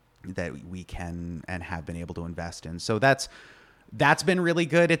we can and have been able to invest in. So that's been really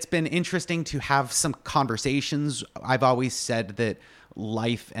good. It's been interesting to have some conversations. I've always said that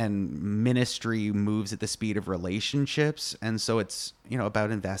life and ministry moves at the speed of relationships. And so it's,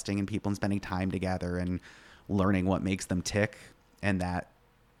 about investing in people and spending time together and learning what makes them tick. And that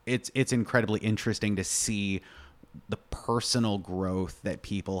it's incredibly interesting to see the personal growth that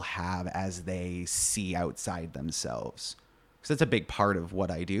people have as they see outside themselves. Because that's a big part of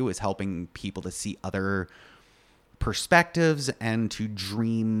what I do, is helping people to see other perspectives and to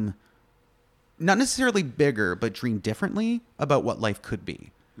dream, not necessarily bigger, but dream differently about what life could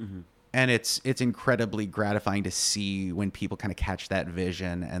be. Mm-hmm. And it's incredibly gratifying to see when people kind of catch that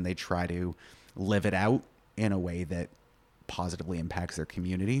vision and they try to live it out in a way that positively impacts their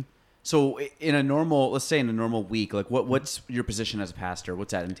community. So let's say in a normal week, like what's your position as a pastor?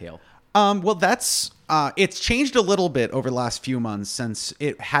 What's that entail? Well, it's changed a little bit over the last few months since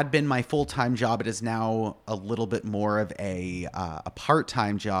it had been my full-time job. It is now a little bit more of a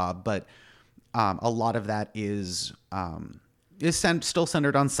part-time job, but a lot of that is still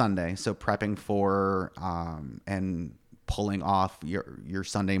centered on Sunday. So prepping for and pulling off your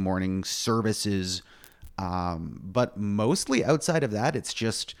Sunday morning services. But mostly outside of that, it's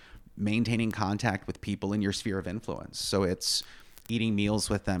just maintaining contact with people in your sphere of influence. So it's eating meals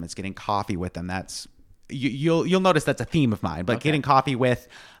with them. It's getting coffee with them. That's you'll notice that's a theme of mine. But getting coffee with,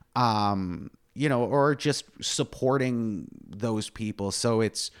 or just supporting those people. So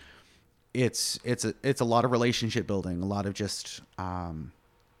it's a lot of relationship building, a lot of just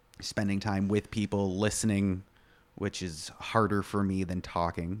spending time with people, listening, which is harder for me than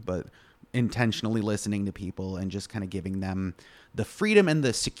talking, but intentionally listening to people and just kind of giving them the freedom and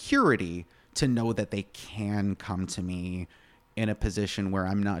the security to know that they can come to me in a position where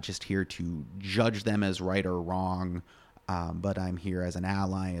I'm not just here to judge them as right or wrong, but I'm here as an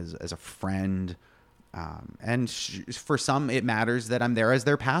ally, as a friend. And for some, it matters that I'm there as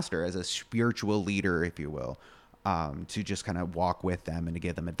their pastor, as a spiritual leader, if you will, to just kind of walk with them and to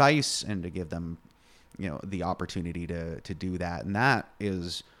give them advice and to give them, the opportunity to do that. And that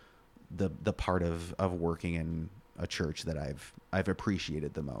is the part of working in a church that I've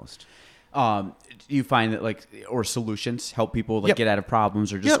appreciated the most. Do you find that or solutions help people get out of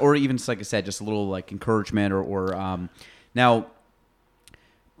problems or just, or even like I said, just a little encouragement or now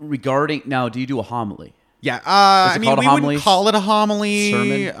do you do a homily? Yeah. I mean, we wouldn't call it a homily.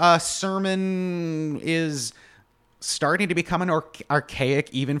 Sermon? Sermon is starting to become an archaic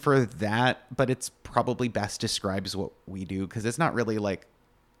even for that, but it's probably best describes what we do. 'Cause it's not really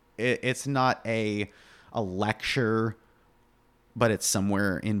it's not a lecture, but it's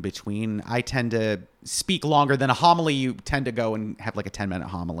somewhere in between. I tend to speak longer than a homily. You tend to go and have a 10-minute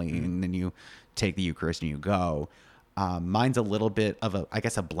homily, and then you take the Eucharist and you go. Mine's a little bit of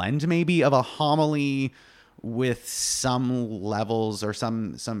a blend maybe of a homily with some levels or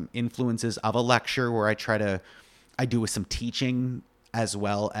some influences of a lecture where I do with some teaching as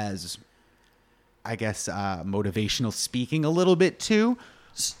well as, motivational speaking a little bit too.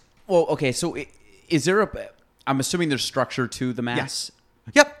 Well, okay. So is there I'm assuming there's structure to the Mass? Yes.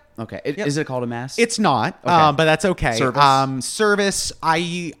 Yep. Okay. Is it called a Mass? It's not, okay. But that's okay. Service? Service, I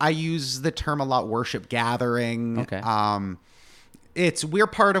use the term a lot, worship gathering. Okay. We're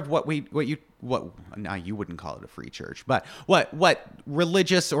part of what now you wouldn't call it a free church, but what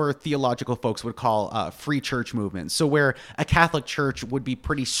religious or theological folks would call a free church movement. So where a Catholic church would be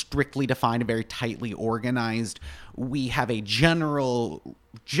pretty strictly defined and very tightly organized, we have a general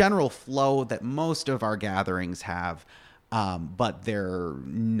flow that most of our gatherings have. but they're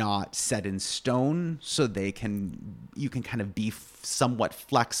not set in stone, so you can kind of be somewhat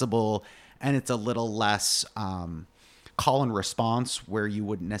flexible, and it's a little less call and response, where you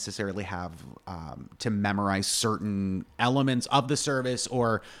wouldn't necessarily have to memorize certain elements of the service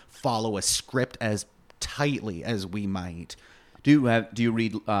or follow a script as tightly as we might. Do you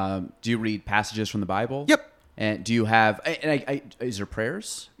read passages from the Bible? Yep. And do you have? Is there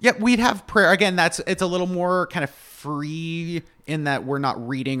prayers? Yep, we'd have prayer. Again, it's a little more kind of free in that we're not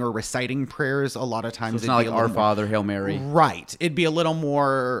reading or reciting prayers. A lot of times, So it's not like Our Father, Hail Mary. Right. It'd be a little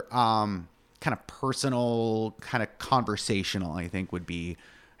more kind of personal, kind of conversational, I think would be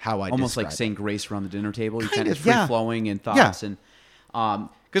how I almost like describe saying grace around the dinner table. You Kind kind of of, free yeah. flowing in thoughts. And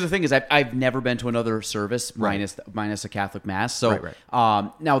because the thing is, I've never been to another service Right. minus a Catholic mass. So Right.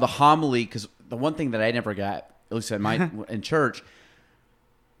 now the homily, because the one thing that I never got, at least in church.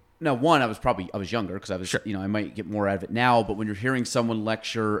 Now, one, I was younger because I was, I might get more out of it now. But when you're hearing someone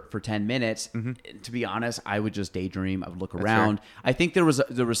lecture for 10 minutes, to be honest, I would just daydream. I would look around. fair. I think there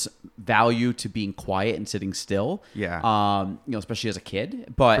was value to being quiet and sitting still. Yeah. Especially as a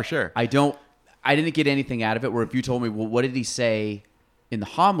kid. But For sure. I didn't get anything out of it. Where if you told me, well, what did he say in the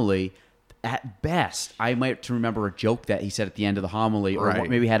homily? At best, I might remember a joke that he said at the end of the homily, or Right.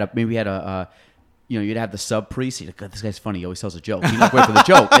 maybe had a. You'd have the sub priest. You'd like, God, this guy's funny. He always tells a joke. You'd like wait for the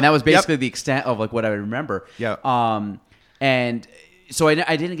joke, and that was basically the extent of like what I remember. Yeah. And so I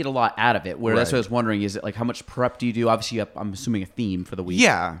didn't get a lot out of it. Where that's what I Right. was wondering: is it like how much prep do you do? Obviously, I'm assuming a theme for the week.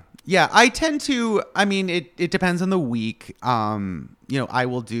 Yeah. Yeah. I tend to, I mean, it depends on the week. I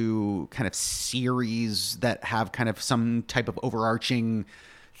will do kind of series that have kind of some type of overarching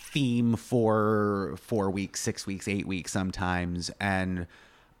theme for 4 weeks, 6 weeks, 8 weeks sometimes. And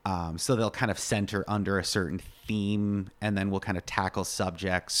so they'll kind of center under a certain theme, and then we'll kind of tackle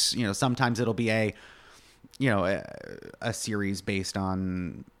subjects. Sometimes it'll be a series based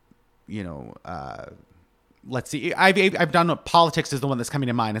on, let's see. I've done politics is the one that's coming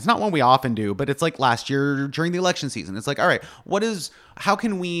to mind. It's not one we often do, but it's like last year during the election season. It's like, all right, how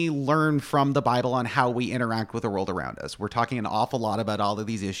can we learn from the Bible on how we interact with the world around us? We're talking an awful lot about all of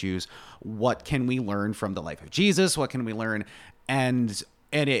these issues. What can we learn from the life of Jesus? What can we learn? And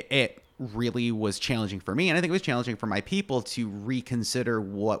it really was challenging for me, and I think it was challenging for my people to reconsider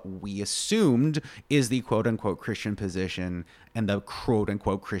what we assumed is the quote-unquote Christian position and the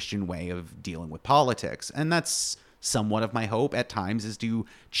quote-unquote Christian way of dealing with politics. And that's somewhat of my hope at times, is to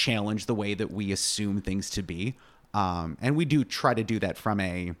challenge the way that we assume things to be. And we do try to do that from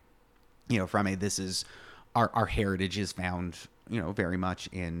a this is our heritage is found very much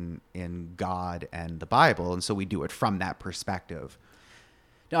in God and the Bible, and so we do it from that perspective.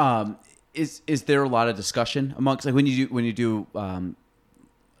 Is there a lot of discussion amongst, like when you do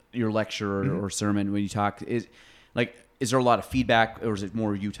your lecture or sermon, when you talk, is there a lot of feedback, or is it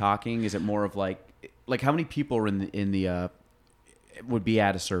more you talking? Is it more of like how many people are in the would be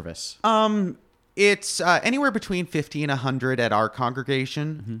at a service? It's anywhere between 50 and 100 at our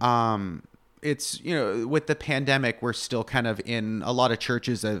congregation. It's, with the pandemic, we're still kind of in, a lot of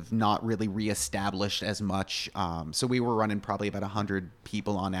churches have not really reestablished as much. So we were running probably about 100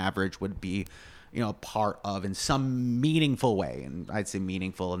 people on average would be, part of in some meaningful way. And I'd say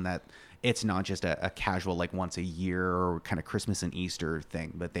meaningful in that it's not just a casual, like once a year or kind of Christmas and Easter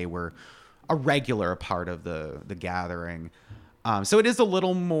thing, but they were a regular part of the gathering. So it is a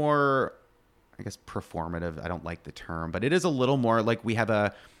little more, I guess, performative. I don't like the term, but it is a little more like we have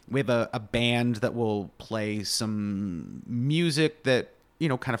a band that will play some music that,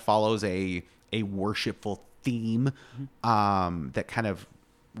 kind of follows a worshipful theme, that kind of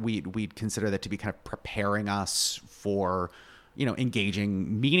we'd consider that to be kind of preparing us for,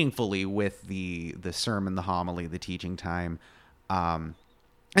 engaging meaningfully with the sermon, the homily, the teaching time. And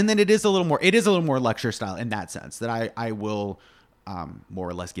then it is a little more lecture style in that sense, that I will more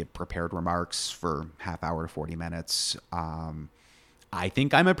or less give prepared remarks for half hour to 40 minutes. I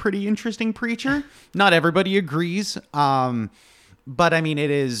think I'm a pretty interesting preacher. Not everybody agrees. But I mean, it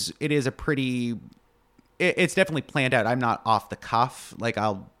is a pretty, it's definitely planned out. I'm not off the cuff. Like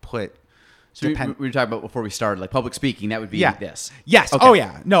I'll put. So we were talking about before we started, like public speaking, that would be this. Yes. Okay. Oh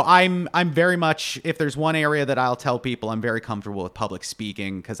yeah. No, I'm very much, if there's one area that I'll tell people I'm very comfortable with public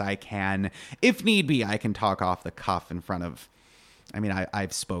speaking, because I can, if need be, I can talk off the cuff in front of, I mean,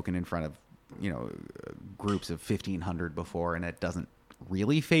 I've spoken in front of, groups of 1,500 before, and it doesn't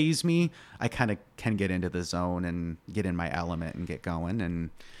really faze me. I kind of can get into the zone and get in my element and get going. And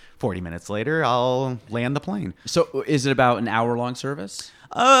 40 minutes later, I'll land the plane. So is it about an hour-long service?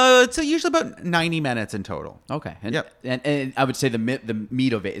 It's usually about 90 minutes in total. Okay. And, Yep. and I would say the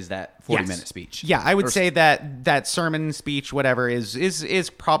meat of it is that 40-minute speech. Yeah, I would say that sermon speech, whatever,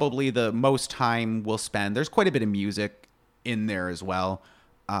 is probably the most time we'll spend. There's quite a bit of music in there as well.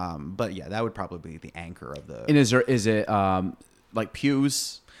 But yeah, that would probably be the anchor of the... And is it like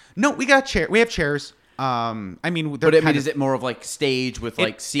pews? No, we have chairs. Is it more of like stage with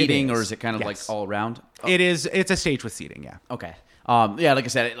like seating, or is it kind of like all around? Oh. It's a stage with seating, yeah. Okay. Yeah, like I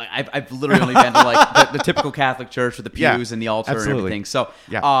said, I've literally only been to like the typical Catholic church with the pews and the altar and everything. So,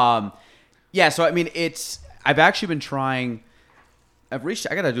 so I mean, I've actually been trying. I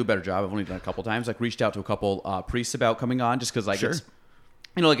got to do a better job. I've only done it a couple times. Like reached out to a couple priests about coming on, just because it's,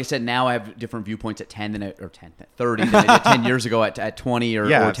 like I said, now I have different viewpoints at 30 than I did 10 years ago at 20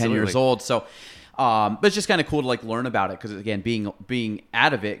 or 10 years old. So, but it's just kind of cool to like learn about it, because again, being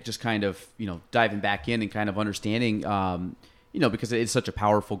out of it, just kind of diving back in and kind of understanding. Because it's such a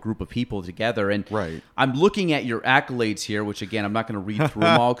powerful group of people together. And I'm looking at your accolades here, which again, I'm not going to read through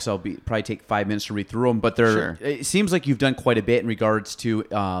them all, because probably take 5 minutes to read through them. But it seems like you've done quite a bit in regards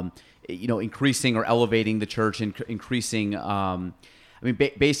to, increasing or elevating the church and increasing.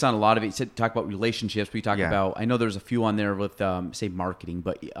 Based on a lot of it, you said talk about relationships. We talk about. I know there's a few on there with say marketing,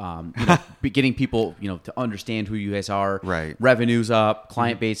 but getting people to understand who you guys are. Right. Revenues up,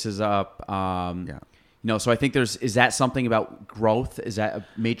 client base is up. So I think is that something about growth? Is that a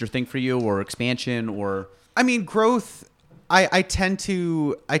major thing for you, or expansion, or? I mean, growth. I tend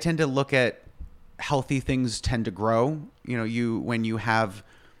to look at healthy things tend to grow. When you have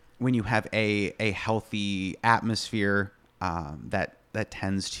a healthy atmosphere, that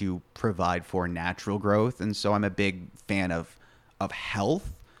tends to provide for natural growth. And so I'm a big fan of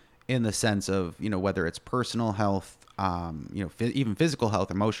health, in the sense of, whether it's personal health, even physical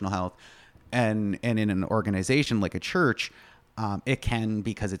health, emotional health. And in an organization like a church, it can,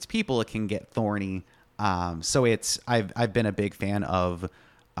 because it's people, it can get thorny. So I've been a big fan of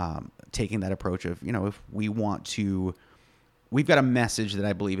taking that approach of, if we've got a message that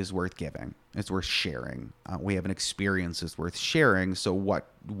I believe is worth giving, it's worth sharing. We have an experience that's worth sharing. So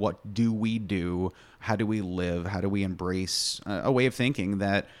what do we do? How do we live? How do we embrace a way of thinking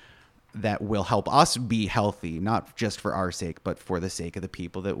that will help us be healthy, not just for our sake, but for the sake of the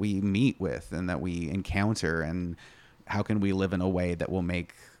people that we meet with and that we encounter? And how can we live in a way that will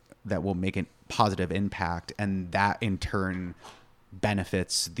make a positive impact, and that in turn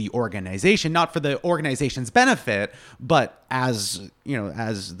benefits the organization, not for the organization's benefit, but as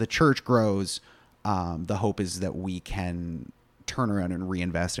the church grows, the hope is that we can turn around and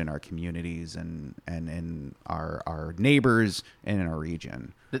reinvest in our communities and in our neighbors and in our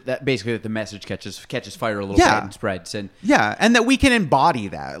region. That basically the message catches fire a little bit and spreads, and and that we can embody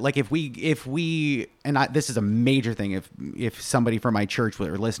that. Like if we this is a major thing. If somebody from my church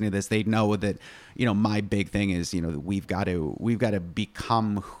were listening to this, they'd know that my big thing is we've got to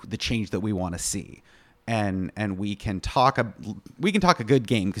become the change that we want to see. And we can talk a good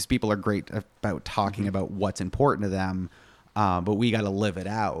game, because people are great about talking about what's important to them. But we got to live it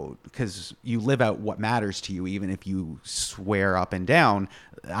out, because you live out what matters to you, even if you swear up and down.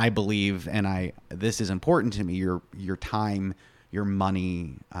 I believe, and this is important to me. Your time, your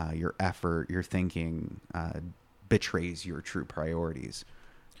money, your effort, your thinking betrays your true priorities.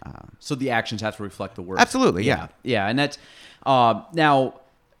 So the actions have to reflect the words. Absolutely, yeah, and that's now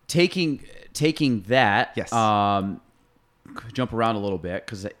taking that. Yes. Jump around a little bit,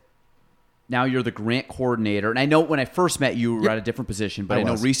 because now you're the grant coordinator. And I know when I first met you were at a different position, but I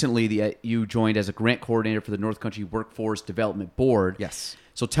know recently you joined as a grant coordinator for the North Country Workforce Development Board. Yes.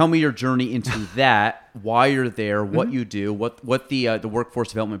 So tell me your journey into that, why you're there, what you do, what the Workforce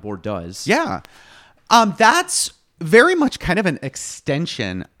Development Board does. Yeah. That's very much kind of an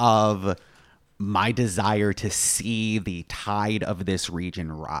extension of my desire to see the tide of this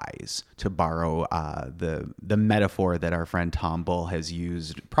region rise, to borrow the metaphor that our friend Tom Bull has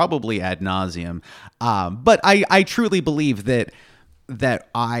used probably ad nauseum. But I truly believe that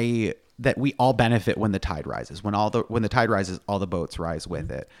we all benefit when the tide rises. When the tide rises, all the boats rise with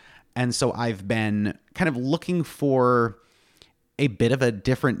it. And so I've been kind of looking for a bit of a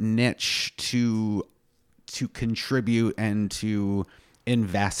different niche to contribute and to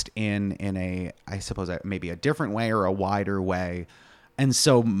invest in a, I suppose, maybe a different way or a wider way. And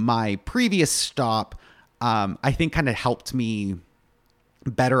so my previous stop, I think, kind of helped me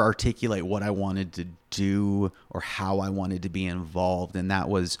better articulate what I wanted to do or how I wanted to be involved. And that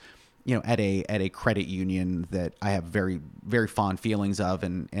was at a credit union that I have very, very fond feelings of,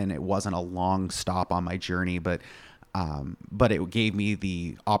 and it wasn't a long stop on my journey, but it gave me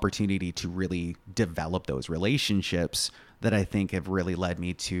the opportunity to really develop those relationships that I think have really led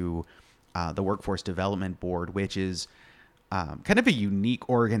me to the Workforce Development Board, which is kind of a unique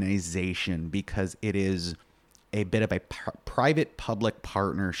organization because it is a bit of a private-public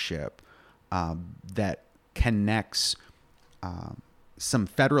partnership that connects some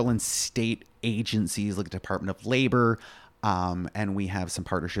federal and state agencies like the Department of Labor, and we have some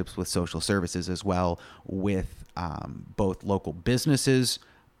partnerships with social services as well, with both local businesses,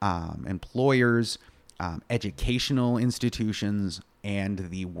 employers, educational institutions, and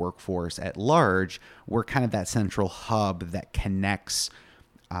the workforce at large. We're kind of that central hub that connects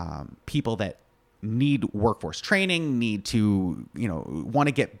people that need workforce training, need to, want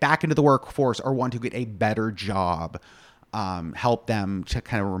to get back into the workforce or want to get a better job, help them to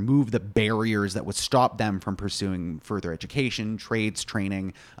kind of remove the barriers that would stop them from pursuing further education, trades,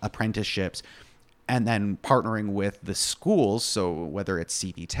 training, apprenticeships, and then partnering with the schools. So whether it's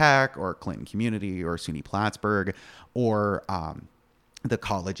CV Tech or Clinton Community or SUNY Plattsburgh or the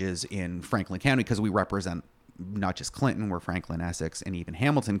colleges in Franklin County, because we represent not just Clinton, we're Franklin, Essex, and even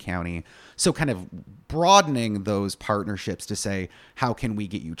Hamilton County. So kind of broadening those partnerships to say, how can we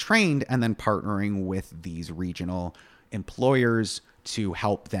get you trained? And then partnering with these regional employers to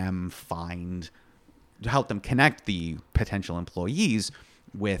help them connect the potential employees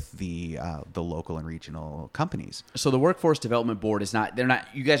with the local and regional companies. So the Workforce Development Board is not,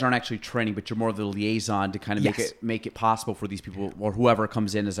 you guys aren't actually training, but you're more of the liaison to kind of make it possible for these people or whoever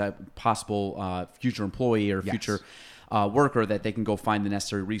comes in as a possible future employee or future worker, that they can go find the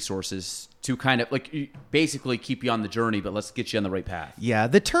necessary resources to kind of basically keep you on the journey, but let's get you on the right path. Yeah,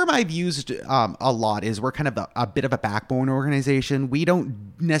 the term I've used a lot is we're kind of a bit of a backbone organization. We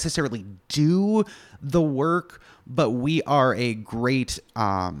don't necessarily do the work, but we are a great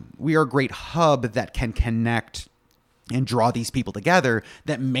hub that can connect and draw these people together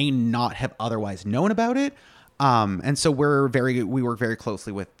that may not have otherwise known about it. And so we work very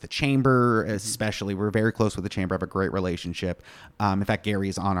closely with the chamber, especially. We're very close with the chamber, have a great relationship. In fact, Gary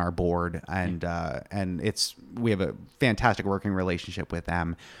is on our board, and we have a fantastic working relationship with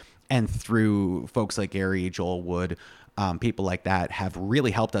them. And through folks like Gary, Joel Wood, people like that have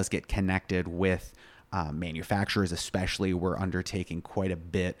really helped us get connected with manufacturers. Especially, we're undertaking quite a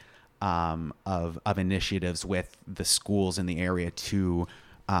bit of initiatives with the schools in the area to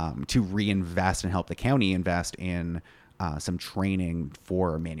reinvest and help the county invest in some training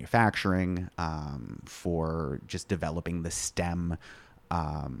for manufacturing, for just developing the STEM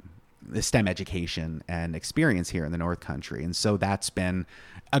education and experience here in the North Country. And so that's been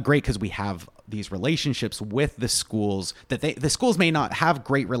great because we have these relationships with the schools that the schools may not have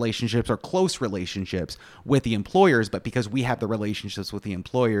great relationships or close relationships with the employers, but because we have the relationships with the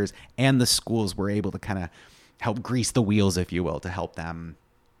employers and the schools, we're able to kind of help grease the wheels, if you will, to help them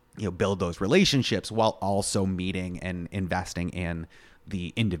build those relationships while also meeting and investing in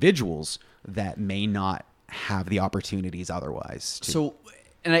the individuals that may not have the opportunities otherwise. So,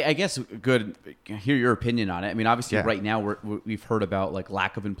 and I guess hear your opinion on it. I mean, obviously right now we've heard about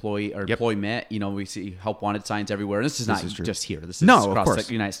lack of employee or employment. We see help wanted signs everywhere. And this is not just here. This is across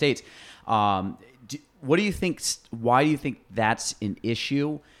the United States. What do you think? Why do you think that's an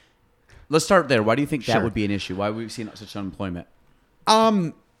issue? Let's start there. Why do you think that would be an issue? Why have we seen such unemployment?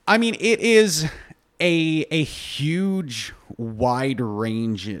 I mean, it is a huge, wide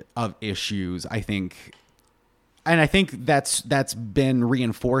range of issues, I think. And I think that's been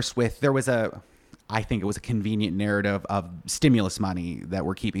reinforced with, I think it was a convenient narrative of stimulus money that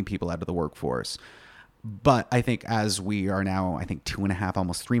we're keeping people out of the workforce. But I think as we are now, 2.5,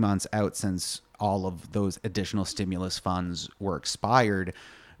 almost 3 months out since all of those additional stimulus funds were expired,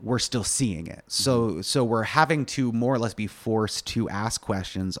 we're still seeing it. So we're having to more or less be forced to ask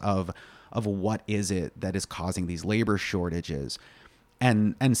questions of what is it that is causing these labor shortages.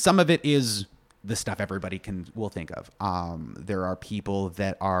 And some of it is the stuff everybody will think of. There are people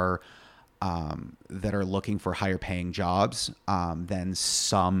that are looking for higher paying jobs than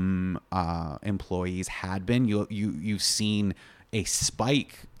some employees had been. You've seen a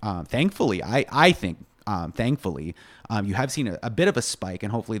spike. Thankfully, I think. Thankfully, you have seen a bit of a spike,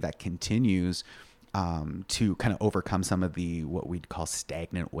 and hopefully that continues to kind of overcome some of what we'd call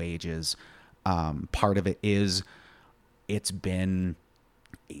stagnant wages. Part of it is it's been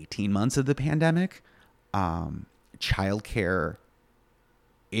 18 months of the pandemic. Childcare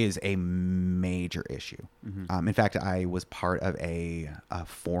is a major issue. In fact, I was part of a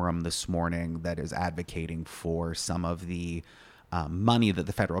forum this morning that is advocating for some of the money that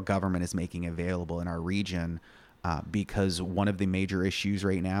the federal government is making available in our region, because one of the major issues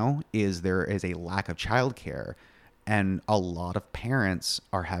right now is there is a lack of childcare, and a lot of parents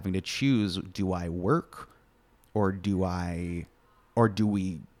are having to choose: do I work, or do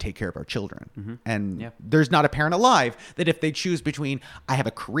we take care of our children? And there's not a parent alive that if they choose between I have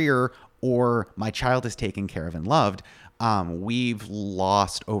a career or my child is taken care of and loved. We've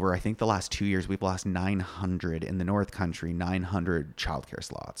lost over, I think the last 2 years, we've lost 900 in the North Country, 900 childcare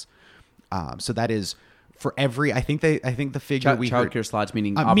slots. So that is for every, I think the figure childcare slots,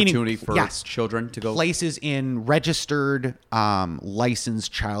 meaning opportunity for children to go. Places in registered,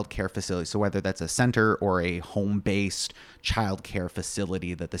 licensed childcare facilities. So whether that's a center or a home-based childcare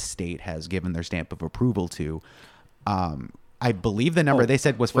facility that the state has given their stamp of approval to, I believe the number they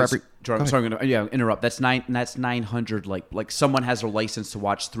said was for every. I'm sorry, I'm going to interrupt. That's 900. Like someone has a license to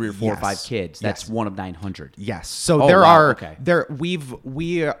watch 3 or 4 or 5 kids. That's one of 900. Yes. So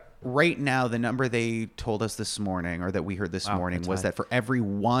right now, the number they told us this morning, or that we heard this morning, was that for every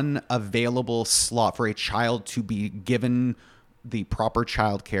one available slot for a child to be given the proper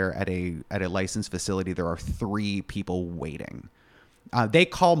childcare at a licensed facility, there are 3 people waiting. They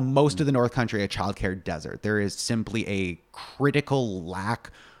call most of the North Country a childcare desert. There is simply a critical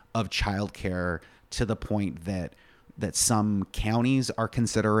lack of childcare to the point that some counties are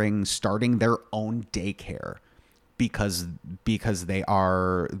considering starting their own daycare because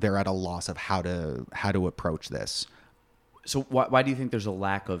they're at a loss of how to approach this. So why do you think there's a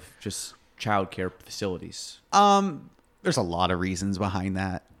lack of just childcare facilities? There's a lot of reasons behind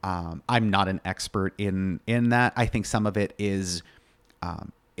that. I'm not an expert in that. I think some of it is.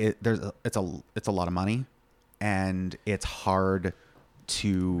 It's a lot of money, and it's hard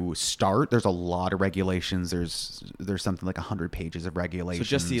to start. There's a lot of regulations. There's something like 100 pages of regulations. So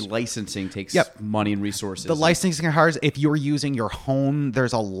just the licensing takes money and resources. The licensing are hard. If you're using your home,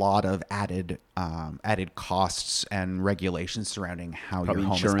 there's a lot of added costs and regulations surrounding how your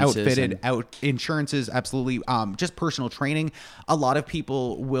home is outfitted. Insurances, absolutely. Just personal training. A lot of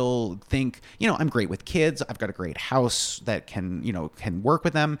people will think, I'm great with kids. I've got a great house that can work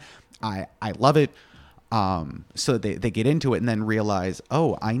with them. I love it. So they get into it and then realize,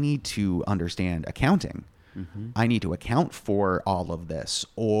 I need to understand accounting. I need to account for all of this,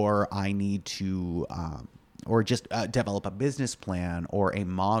 or I need to, or just develop a business plan or a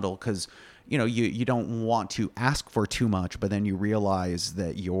model. Cause you don't want to ask for too much, but then you realize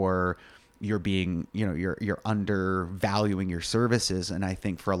that you're being, you're undervaluing your services. And I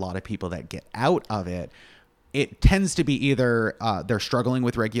think for a lot of people that get out of it, it tends to be either they're struggling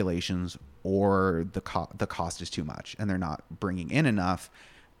with regulations, or the cost is too much and they're not bringing in enough,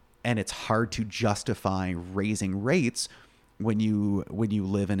 and it's hard to justify raising rates when you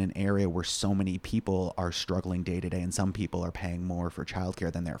live in an area where so many people are struggling day to day, and some people are paying more for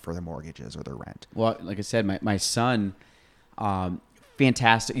childcare than they're for their mortgages or their rent. Well, like I said, my son,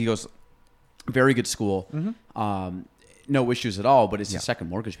 fantastic. He goes very good school. No issues at all, but it's the second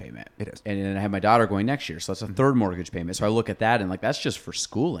mortgage payment. It is. And then I have my daughter going next year, so that's a third mortgage payment. So I look at that and that's just for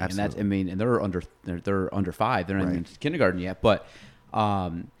schooling. Absolutely. And they're under 5. They're not even in kindergarten yet. But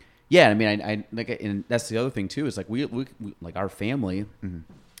I like, and that's the other thing too, is like we like our family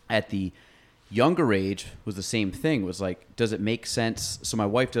at the younger age was the same thing. It was like, does it make sense? So my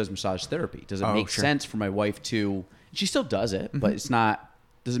wife does massage therapy. Does it make sense for my wife to, she still does it, but it's not,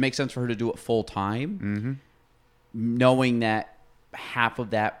 does it make sense for her to do it full time? Knowing that half of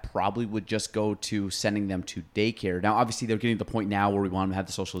that probably would just go to sending them to daycare. Now, obviously, they're getting to the point now where we want them to have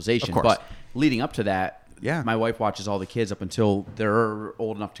the socialization. But leading up to that, my wife watches all the kids up until they're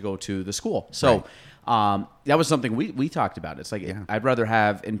old enough to go to the school. So that was something we talked about. It's like, I'd rather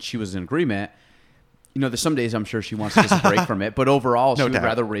have, and she was in agreement, there's some days I'm sure she wants to just break from it. But overall, she would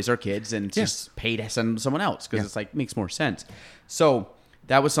rather raise our kids and just pay to send them to someone else because it's like, makes more sense. So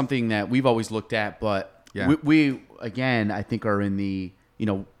that was something that we've always looked at, but we again, I think are in the,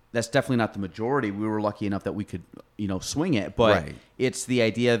 that's definitely not the majority. We were lucky enough that we could, swing it, but it's the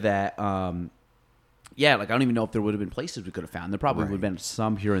idea that, like, I don't even know if there would have been places we could have found. There probably would have been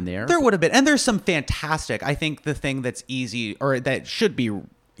some here and there. There would have been, and there's some fantastic, I think the thing that's easy, or that should be,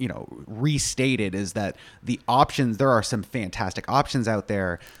 restated, is that there are some fantastic options out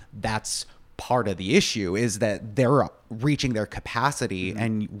there. That's part of the issue, is that they're reaching their capacity,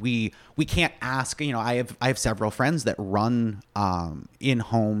 and we can't ask. I have several friends that run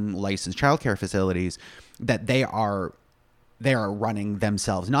in-home licensed childcare facilities that they are running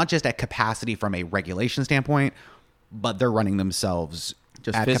themselves, not just at capacity from a regulation standpoint, but they're running themselves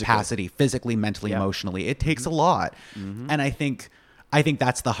just at capacity, physically, mentally, emotionally. It takes a lot, and I think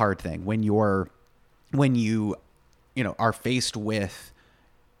that's the hard thing when you are faced with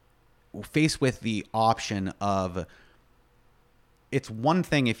the option of, it's one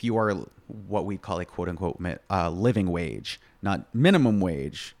thing if you are what we call a quote unquote living wage, not minimum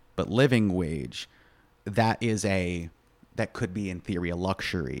wage, but living wage. That could be in theory a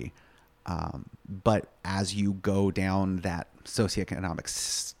luxury. But as you go down that socioeconomic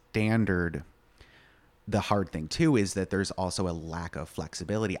standard, the hard thing too is that there's also a lack of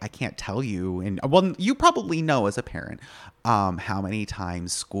flexibility. I can't tell you, and well, you probably know as a parent, how many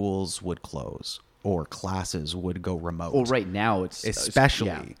times schools would close or classes would go remote. Well, right now it's especially,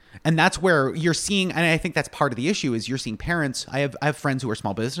 yeah. And that's where you're seeing, and I think that's part of the issue is you're seeing parents. I have friends who are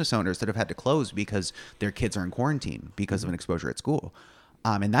small business owners that have had to close because their kids are in quarantine because of an exposure at school,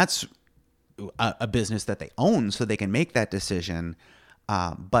 and that's a business that they own, so they can make that decision.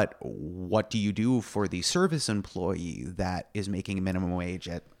 But what do you do for the service employee that is making minimum wage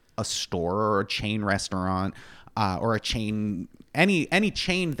at a store or a chain restaurant, or a chain, any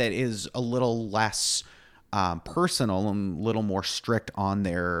chain that is a little less personal and a little more strict on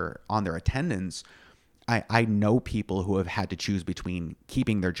their attendance? I know people who have had to choose between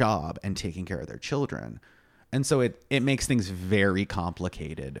keeping their job and taking care of their children. And so it makes things very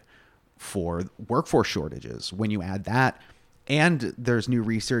complicated for workforce shortages when you add that. And there's new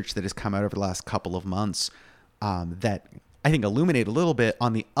research that has come out over the last couple of months that I think illuminate a little bit.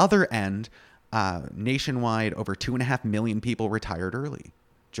 On the other end, nationwide, over 2.5 million people retired early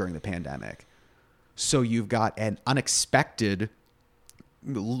during the pandemic. So you've got an unexpected,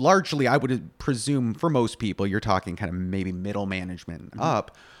 largely, I would presume for most people, you're talking kind of maybe middle management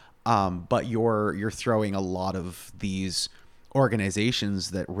up, but you're throwing a lot of these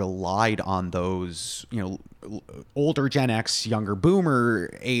organizations that relied on those, older Gen X, younger boomer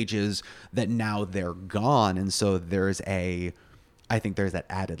ages that now they're gone. And so I think there's that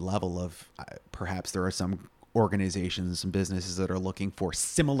added level of perhaps there are some organizations and businesses that are looking for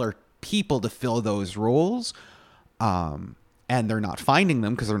similar people to fill those roles. And they're not finding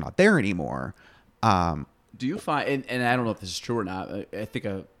them because they're not there anymore. Do you find, and I don't know if this is true or not, I think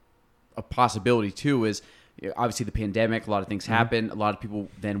a possibility too is, obviously the pandemic, a lot of things happened. A lot of people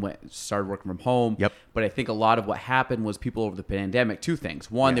then started working from home. Yep. But I think a lot of what happened was people over the pandemic, two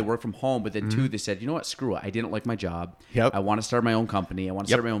things. One, they worked from home, but then two, they said, you know what, screw it. I didn't like my job. Yep. I want to start my own company. I want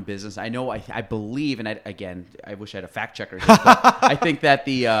to start my own business. I know, I believe, and I wish I had a fact checker here, but I think that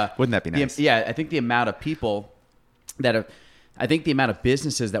wouldn't that be nice? I think the amount of people that have, I think the amount of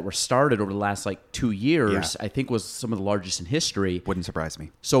businesses that were started over the last 2 years, I think was some of the largest in history. Wouldn't surprise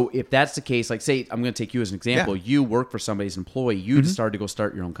me. So if that's the case, say, I'm going to take you as an example. Yeah. You work for somebody's employee. You decided to go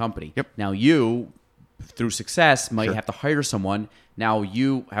start your own company. Yep. Now you, through success, might have to hire someone. Now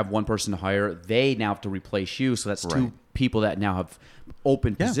you have one person to hire. They now have to replace you. So that's two people that now have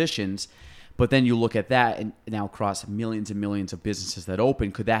open positions. But then you look at that and now across millions and millions of businesses that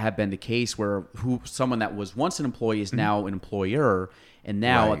open, could that have been the case where someone that was once an employee is now an employer, and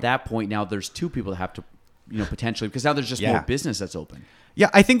now at that point now there's two people that have to, potentially, because now there's just more business that's open. Yeah,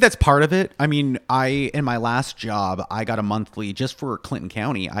 I think that's part of it. I mean, in my last job, I got a monthly, just for Clinton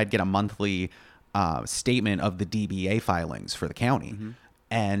County, I'd get a monthly statement of the DBA filings for the county.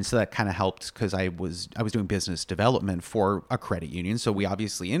 And so that kind of helped because I was doing business development for a credit union. So we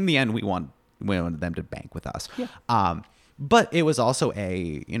obviously, in the end, we wanted them to bank with us. Yeah. But it was also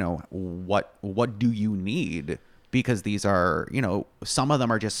what do you need? Because these are, some of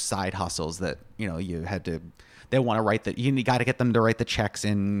them are just side hustles that, they want to write you got to get them to write the checks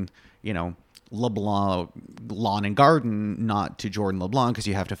in, LeBlanc Lawn and Garden, not to Jordon LeBlanc, because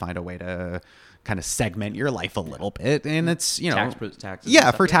you have to find a way to kind of segment your life a little bit. And it's, taxes. Yeah,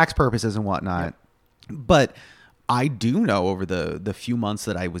 for tax purposes and whatnot. Yeah. But I do know over the few months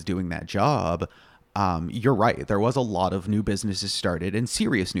that I was doing that job, you're right. There was a lot of new businesses started and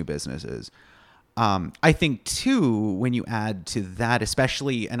serious new businesses. I think, too, when you add to that,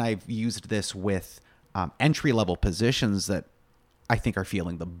 especially, and I've used this with entry-level positions that I think are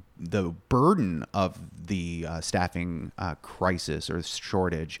feeling the burden of the staffing crisis or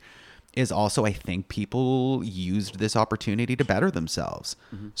shortage, is also, I think, people used this opportunity to better themselves.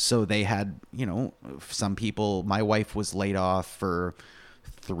 So they had, some people, my wife was laid off for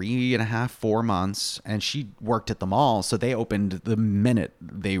 3.5, 4 months, and she worked at the mall. So they opened the minute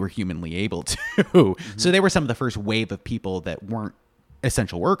they were humanly able to. So they were some of the first wave of people that weren't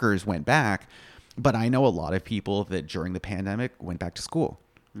essential workers went back. But I know a lot of people that during the pandemic went back to school,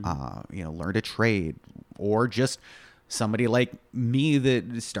 learned a trade, or just somebody like me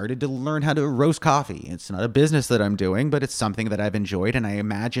that started to learn how to roast coffee. It's not a business that I'm doing, but it's something that I've enjoyed. And I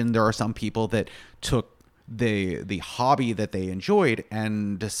imagine there are some people that took the hobby that they enjoyed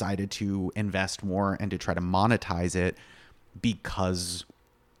and decided to invest more and to try to monetize it because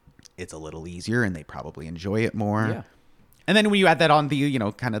it's a little easier and they probably enjoy it more. Yeah. And then when you add that on the,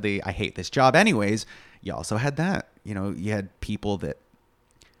 kind of the I hate this job anyways, you also had that. You had people that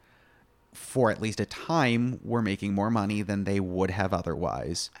for at least a time were making more money than they would have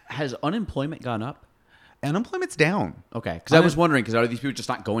otherwise. Has unemployment gone up? Unemployment's down. Okay, because I was wondering, are these people just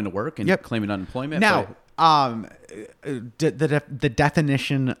not going to work and claiming unemployment? Now, the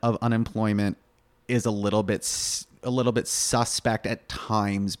definition of unemployment is a little bit suspect at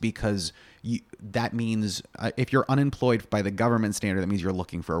times because that means if you're unemployed by the government standard, that means you're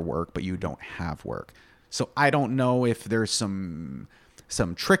looking for work, but you don't have work. So I don't know if there's some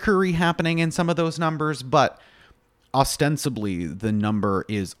trickery happening in some of those numbers, but ostensibly the number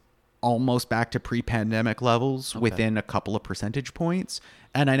is almost back to pre-pandemic levels within a couple of percentage points.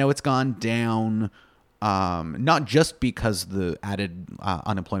 And I know it's gone down, not just because the added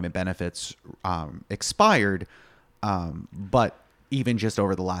unemployment benefits expired, but even just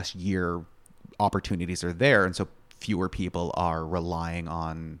over the last year, opportunities are there. And so fewer people are relying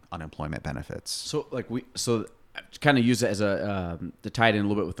on unemployment benefits. So kind of use it as to tie it in a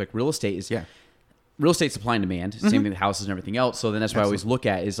little bit with like real estate is real estate supply and demand, same thing with houses and everything else. So then that's what I always look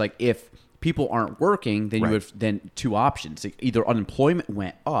at is like if people aren't working, then you have then two options. Like either unemployment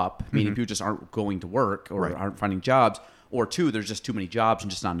went up, meaning people just aren't going to work or aren't finding jobs, or two, there's just too many jobs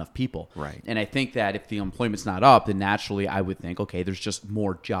and just not enough people. Right. And I think that if the employment's not up, then naturally I would think, okay, there's just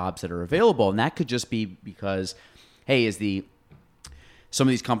more jobs that are available. And that could just be because, hey, some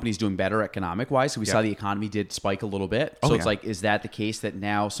of these companies doing better economic-wise. So we saw the economy did spike a little bit. So it's like, is that the case that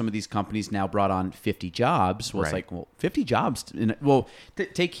now some of these companies now brought on 50 jobs? Well, it's like, 50 jobs.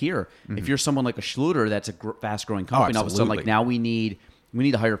 Take here. If you're someone like a Schluter, that's a fast-growing company. All of a sudden, like now we need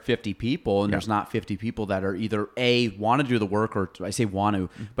to hire 50 people, and there's not 50 people that are either A, want to do the work, or I say want to,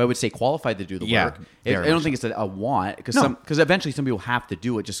 but I would say qualified to do the work. I don't think it's a want, because eventually some people have to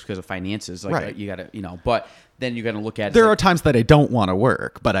do it just because of finances. Like you got to, but then you got to look at it. There are times that I don't want to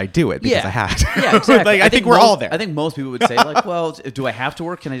work, but I do it because I have to. Yeah, exactly. Like, I think we're all there. I think most people would say like, well, do I have to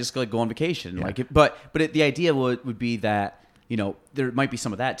work? Can I just go on vacation? But the idea would be that, there might be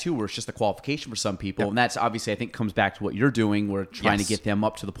some of that too, where it's just a qualification for some people. And that's obviously, I think, comes back to what you're doing. We're trying to get them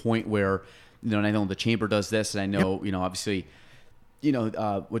up to the point where, and I know the chamber does this, and I know, obviously,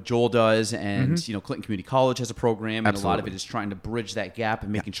 what Joel does, and, Clinton Community College has a program, and a lot of it is trying to bridge that gap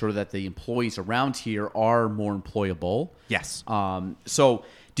and making sure that the employees around here are more employable. Yes. So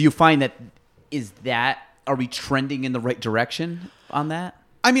do you find are we trending in the right direction on that?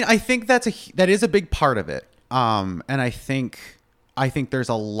 I mean, I think that is a big part of it. And I think there's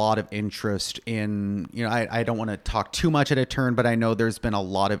a lot of interest in, I don't want to talk too much at a turn, but I know there's been a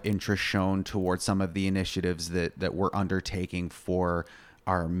lot of interest shown towards some of the initiatives that we're undertaking for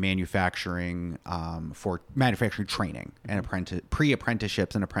our manufacturing, training and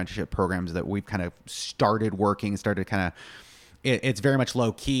pre-apprenticeships and apprenticeship programs that we've kind of started it's very much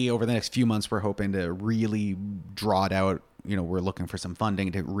low key. Over the next few months, we're hoping to really draw it out. We're looking for some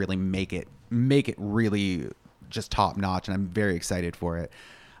funding to really make it really just top notch, and I'm very excited for it.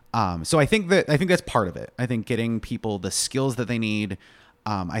 So I think that's part of it. I think getting people the skills that they need.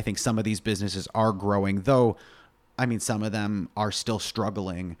 I think some of these businesses are growing, though. I mean, some of them are still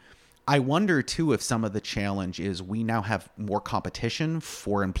struggling. I wonder too if some of the challenge is we now have more competition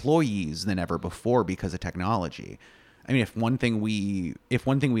for employees than ever before because of technology. I mean, if one thing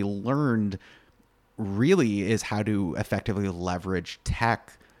we learned really is how to effectively leverage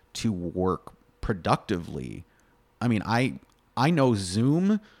tech to work productively. I mean, I know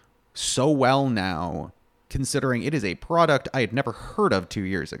Zoom so well now, considering it is a product I had never heard of 2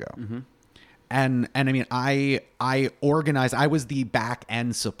 years ago. Mm-hmm. And I mean, I organized, I was the back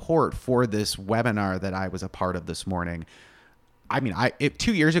end support for this webinar that I was a part of this morning. I mean,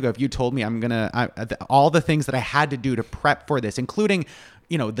 2 years ago, if you told me all the things that I had to do to prep for this, including,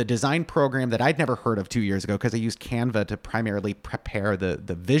 the design program that I'd never heard of 2 years ago, because I used Canva to primarily prepare the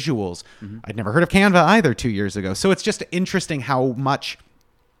visuals. Mm-hmm. I'd never heard of Canva either 2 years ago. So it's just interesting how much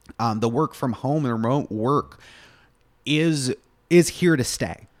the work from home and remote work is here to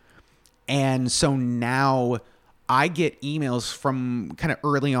stay. And so now I get emails from kind of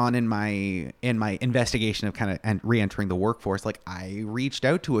early on in my investigation of kind of re-entering the workforce. Like, I reached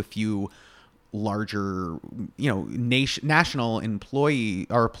out to a few larger, national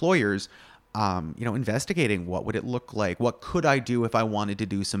employers, investigating what would it look like? What could I do if I wanted to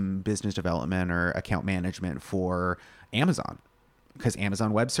do some business development or account management for Amazon? Because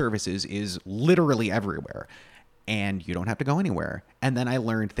Amazon Web Services is literally everywhere and you don't have to go anywhere. And then I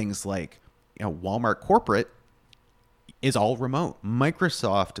learned things like Walmart corporate is all remote.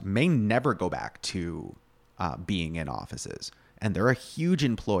 Microsoft may never go back to being in offices, and they're a huge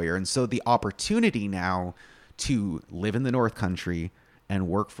employer. And so the opportunity now to live in the North Country and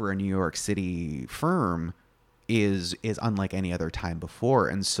work for a New York City firm is unlike any other time before.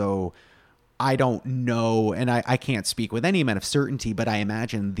 And so I don't know, and I can't speak with any amount of certainty, but I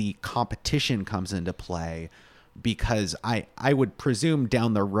imagine the competition comes into play, because I would presume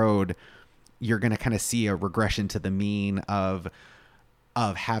down the road you're going to kind of see a regression to the mean of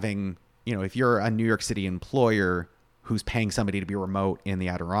having, if you're a New York City employer who's paying somebody to be remote in the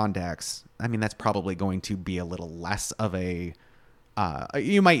Adirondacks, I mean, that's probably going to be a little less of a,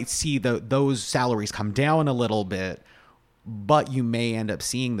 you might see those salaries come down a little bit, but you may end up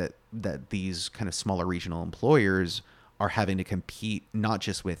seeing that these kind of smaller regional employers are having to compete not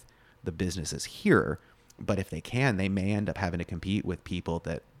just with the businesses here, but if they can, they may end up having to compete with people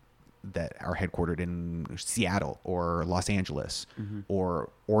that are headquartered in Seattle or Los Angeles or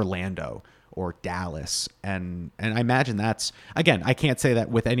Orlando or Dallas. And I imagine that's, again, I can't say that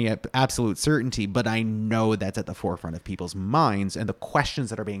with any absolute certainty, but I know that's at the forefront of people's minds. And the questions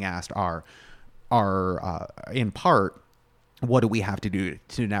that are being asked are in part, what do we have to do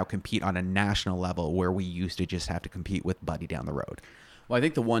to now compete on a national level where we used to just have to compete with Buddy down the road? Well, I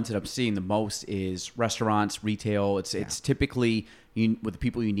think the ones that I'm seeing the most is restaurants, retail. It's typically with the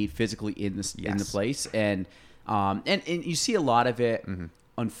people you need physically in the place, and you see a lot of it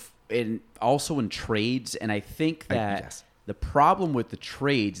and also in trades. And I think that the problem with the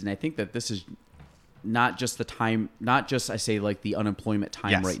trades, and I think that this is not just the time, not just I say like the unemployment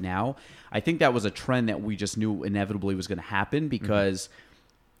time right now. I think that was a trend that we just knew inevitably was going to happen because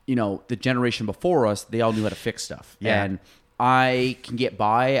the generation before us, they all knew how to fix stuff. And I can get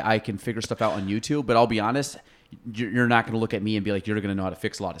by. I can figure stuff out on YouTube, but I'll be honest, you're not going to look at me and be like, you're going to know how to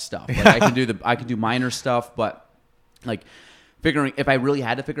fix a lot of stuff. Like I can do minor stuff, but like figuring, if I really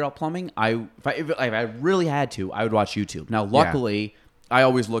had to figure out plumbing, if I really had to, I would watch YouTube. Now, luckily, I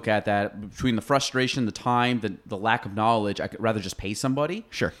always look at that between the frustration, the time, the lack of knowledge. I could rather just pay somebody.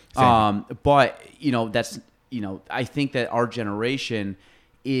 Sure. But that's I think that our generation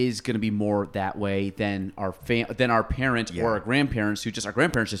is going to be more that way than our parents or our grandparents our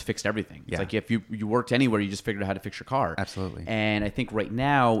grandparents just fixed everything. It's like if you worked anywhere, you just figured out how to fix your car. Absolutely. And I think right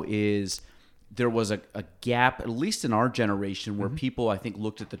now there was a gap, at least in our generation, where people, I think,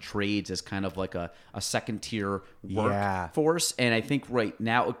 looked at the trades as kind of like a second tier workforce. And I think right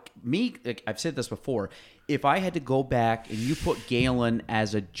now, like I've said this before, if I had to go back and you put Galen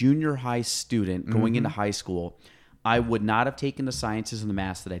as a junior high student going into high school, I would not have taken the sciences and the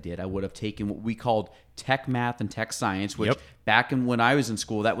maths that I did. I would have taken what we called tech math and tech science, which back when I was in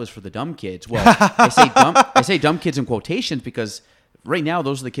school, that was for the dumb kids. Well, I say dumb kids in quotations because right now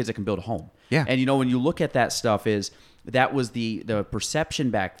those are the kids that can build a home. Yeah. And when you look at that stuff, that was the perception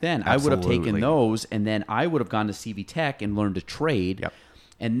back then. Absolutely. I would have taken those, and then I would have gone to CV Tech and learned a trade. Yep.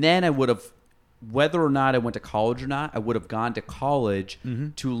 And then I would have, whether or not I went to college or not, I would have gone to college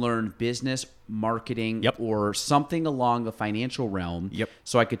to learn business, marketing, or something along the financial realm. Yep.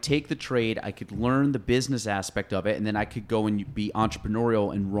 So I could take the trade, I could learn the business aspect of it, and then I could go and be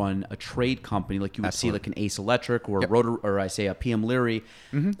entrepreneurial and run a trade company like you would see like an Ace Electric or a PM Leary,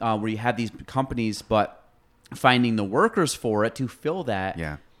 where you have these companies, but finding the workers for it to fill that.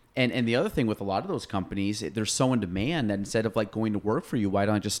 Yeah. And the other thing with a lot of those companies, they're so in demand that instead of like going to work for you, why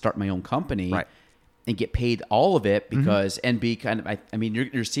don't I just start my own company and get paid all of it because and be kind of I mean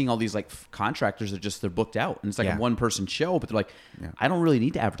you're seeing all these like contractors that they're booked out and it's like a one person show, but they're like I don't really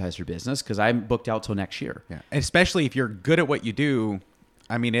need to advertise your business because I'm booked out till next year. Yeah, especially if you're good at what you do.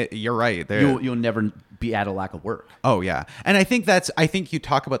 I mean, you're right. You'll never be at a lack of work. Oh yeah, and I think you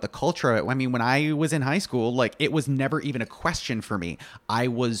talk about the culture. I mean, when I was in high school, like it was never even a question for me. I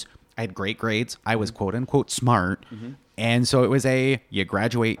had great grades. I was quote unquote smart, and so it was you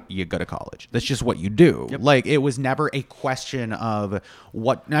graduate, you go to college. That's just what you do. Yep. Like it was never a question of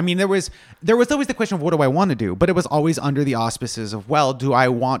what. I mean, there was always the question of what do I want to do, but it was always under the auspices of, well, do I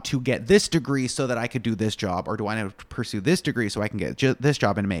want to get this degree so that I could do this job, or do I want to pursue this degree so I can get this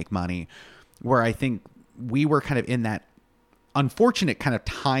job and make money? Where I think we were kind of in that unfortunate kind of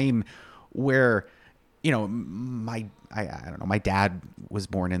time where, my dad was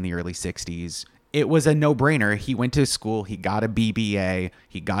born in the early 60s. It was a no-brainer. He went to school, he got a BBA,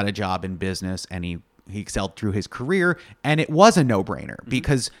 he got a job in business, and he excelled through his career. And it was a no-brainer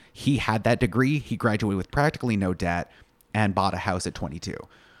because he had that degree. He graduated with practically no debt and bought a house at 22.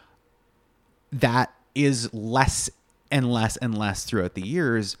 That is less and less and less throughout the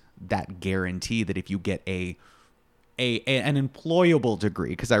years, that guarantee that if you get a an employable degree,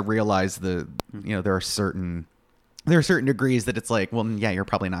 because I realize there are certain degrees that it's like, well, yeah, you're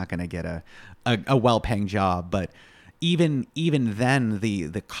probably not going to get a well-paying job, but even then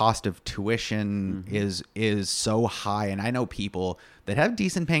the cost of tuition is so high. And I know people that have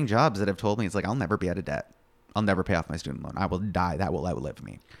decent paying jobs that have told me, it's like, I'll never be out of debt. I'll never pay off my student loan. I will die. That will outlive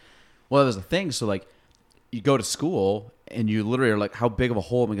me. Well, that was the thing. So like, you go to school and you literally are like, how big of a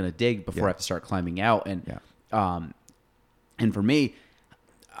hole am I going to dig before I have to start climbing out? And for me,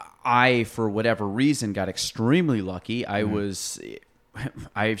 I, for whatever reason, got extremely lucky. I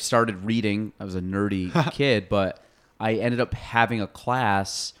started reading. I was a nerdy kid, but I ended up having a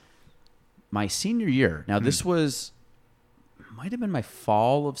class my senior year. Now, this might have been my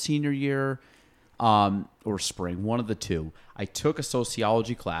fall of senior year or spring, one of the two. I took a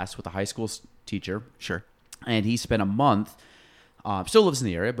sociology class with a high school teacher. Sure. And he spent a month, still lives in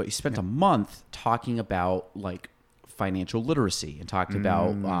the area, but he spent a month talking about like financial literacy and talked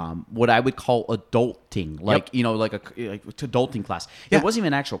about what I would call adulting, like adulting class. Yeah. It wasn't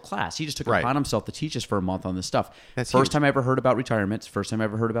even an actual class. He just took it upon himself to teach us for a month on this stuff. That's first time I ever heard about retirements. First time I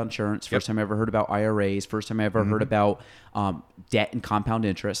ever heard about insurance. First time I ever heard about IRAs. First time I ever heard about debt and compound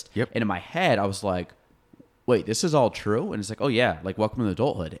interest. And in my head, I was like, wait, this is all true? And it's like, oh yeah, like welcome to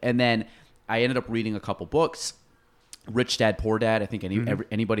adulthood. And then I ended up reading a couple books. Rich Dad, Poor Dad. I think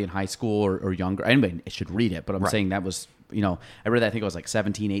anybody in high school or younger, anybody should read it. But I'm saying that was, I read that, I think I was like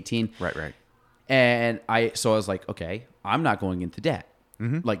 17, 18. Right. And I was like, okay, I'm not going into debt.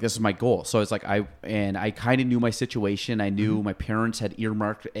 Like, this is my goal. So it's like, I kind of knew my situation. I knew my parents had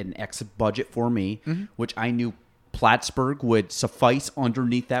earmarked an exit budget for me, which I knew Plattsburgh would suffice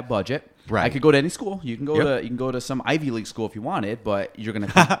underneath that budget. Right. I could go to any school. You can go to some Ivy League school if you wanted, but you're going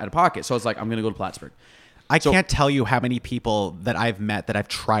to come out of pocket. So it's like, I'm going to go to Plattsburgh. I can't tell you how many people that I've met that I've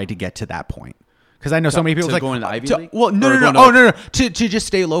tried to get to that point. Because I know so many people like going to the Ivy League. Well, no. To just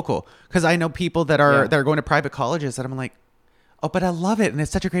stay local. Because I know people that are going to private colleges that I'm like, oh, but I love it and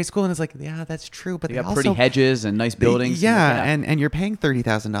it's such a great school. And it's like, yeah, that's true. But they got pretty hedges and nice buildings. Yeah, and you're paying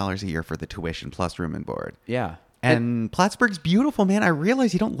 $30,000 a year for the tuition plus room and board. Yeah. And Plattsburgh's beautiful, man. I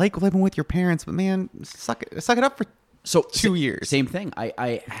realize you don't like living with your parents, but man, suck it up for 2 years. Same thing.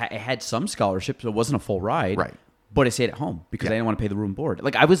 I had some scholarships. It wasn't a full ride. Right. But I stayed at home because I didn't want to pay the room and board.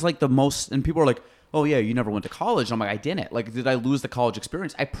 Like, I was like the most, and people were like, oh yeah, you never went to college. And I'm like, I didn't. Like, did I lose the college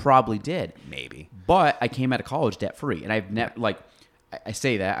experience? I probably did. Maybe. But I came out of college debt free. And I've never, like, I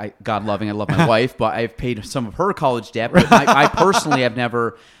say that, God loving, I love my wife, but I've paid some of her college debt. But I personally have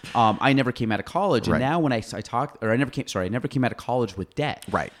never, I never came out of college. And now when I never came out of college with debt.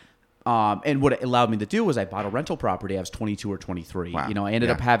 Right. And what it allowed me to do was I bought a rental property. I was 22 or 23. Wow. I ended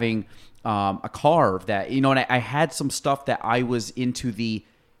up having a car that, and I had some stuff that I was into the,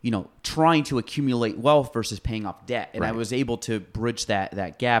 trying to accumulate wealth versus paying off debt. And I was able to bridge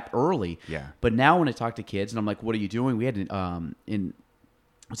that gap early. Yeah. But now when I talk to kids and I'm like, what are you doing? We had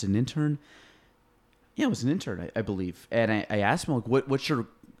was it an intern? Yeah, it was an intern, I believe. And I asked them, like, you're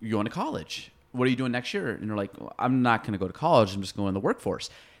going to college? What are you doing next year? And they're like, well, I'm not going to go to college. I'm just going to the workforce.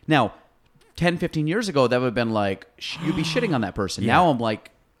 Now, 10, 15 years ago, that would have been like, you'd be shitting on that person. Now I'm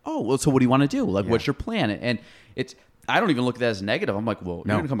like, oh, well, so what do you want to do? Like, what's your plan? And I don't even look at that as negative. I'm like, well,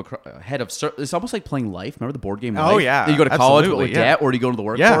 you're going to come ahead of, it's almost like playing life. Remember the board game Life? Oh, yeah. You go to college with debt, or do you go to the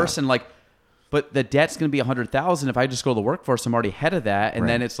workforce? And like, but the debt's going to be $100,000. If I just go to the workforce, I'm already ahead of that. And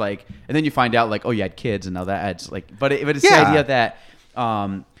then it's like, and then you find out like, oh, you had kids, and now that adds like, but it's the idea that,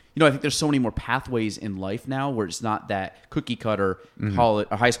 I think there's so many more pathways in life now where it's not that cookie cutter college,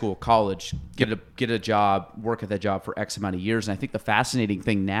 high school, college, get a job, work at that job for X amount of years. And I think the fascinating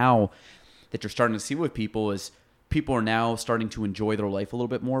thing now that you're starting to see with people is people are now starting to enjoy their life a little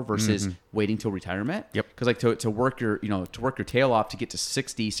bit more versus waiting till retirement. Yep. Because like to work your tail off to get to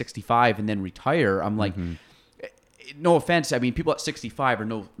 60, 65 and then retire. I'm like, no offense. I mean, people at 65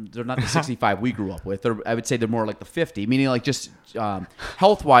 they're not the 65 we grew up with. I would say they're more like the 50, meaning like just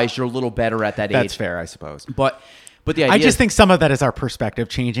health-wise, you're a little better at that age. That's fair, I suppose. But the idea I just think some of that is our perspective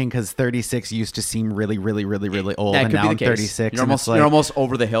changing because 36 used to seem really, really, really, really old, and now I'm 36. You're almost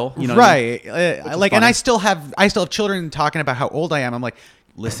over the hill, right? And I still have children talking about how old I am. I'm like,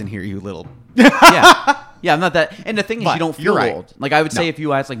 listen here, you little. Yeah, I'm not that. And the thing is, you don't feel old. Like I would say, if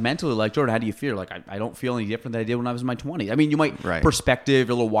you ask like mentally, like Jordan, how do you feel? Like I don't feel any different than I did when I was in my 20s. I mean, you might perspective,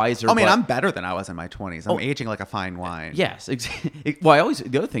 a little wiser. I mean, I'm better than I was in my 20s. I'm aging like a fine wine. Yes. Well,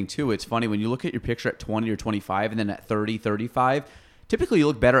 the other thing too, it's funny when you look at your picture at 20 or 25 and then at 30, 35, typically you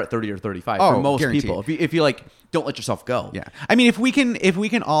look better at 30 or 35 Oh, for most guaranteed. people. If you like, don't let yourself go. Yeah. I mean, if we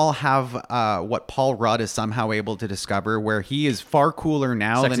can all have what Paul Rudd is somehow able to discover, where he is far cooler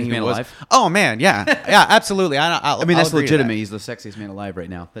now Sexiest than he man was. alive. Oh man, yeah, yeah, absolutely. I mean, that's legitimate. He's the sexiest man alive right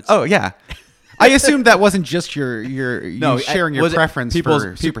now. That's, Oh yeah. I assumed that wasn't just your sharing your preference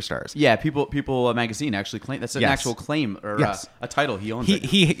for superstars. Yeah, People magazine actually claim that's an actual claim or Yes. a title he owns.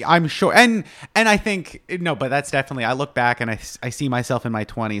 I'm sure, and I think no, but that's definitely. I look back and I see myself in my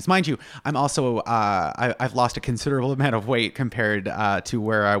 20s. Mind you, I'm also I've lost a considerable amount of weight compared to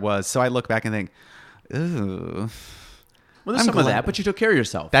where I was. So I look back and think, ooh. Well, there's some of that, but you took care of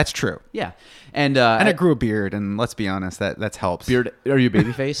yourself. That's true. Yeah, and I grew a beard, and let's be honest, that helps. Beard? Are you a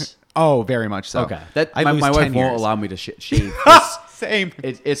baby face? Oh, very much so. Okay, my wife won't allow me to shave. Same.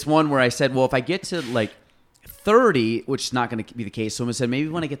 It's one where I said, well, if I get to like 30, which is not going to be the case, someone said maybe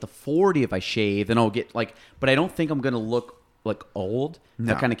when I get to 40, if I shave, then I'll get like. But I don't think I'm going to look like old.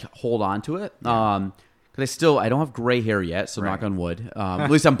 No. I kind of hold on to it. Because I don't have gray hair yet, so knock on wood. At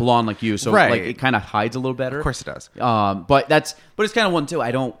least I'm blonde like you, so like it kind of hides a little better. Of course it does. But it's kind of one too.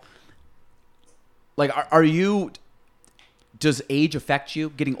 I don't like. Are you? Does age affect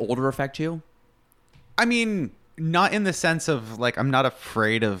you? Getting older affect you? I mean, not in the sense of like I'm not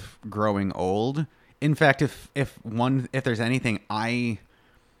afraid of growing old. In fact, if there's anything, I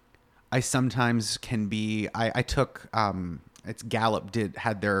sometimes can be. I took it's Gallup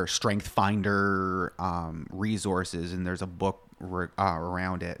had their Strength Finder resources, and there's a book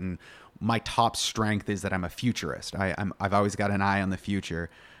around it. And my top strength is that I'm a futurist. I've always got an eye on the future.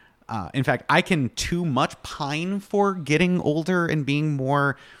 In fact, I can too much pine for getting older and being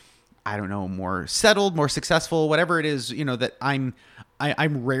more, I don't know, more settled, more successful, whatever it is, that I'm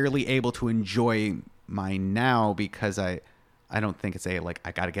rarely able to enjoy my now because I don't think it's I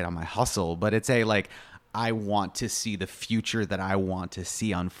got to get on my hustle, but it's I want to see the future that I want to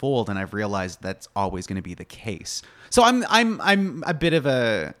see unfold, and I've realized that's always going to be the case. So I'm a bit of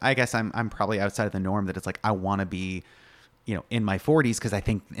I guess I'm probably outside of the norm that it's I want to be in my 40s, because I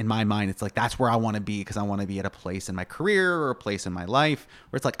think in my mind, it's that's where I want to be, because I want to be at a place in my career or a place in my life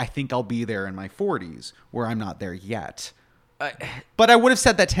where it's I think I'll be there in my 40s, where I'm not there yet. But I would have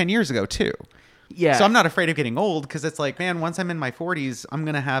said that 10 years ago too. Yeah. So I'm not afraid of getting old, because it's man, once I'm in my 40s, I'm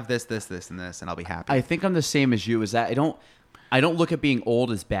going to have this, and this, and I'll be happy. I think I'm the same as you, is that I don't look at being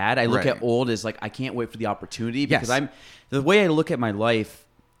old as bad. I look at old as I can't wait for the opportunity, because the way I look at my life,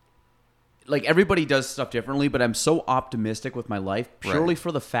 everybody does stuff differently, but I'm so optimistic with my life purely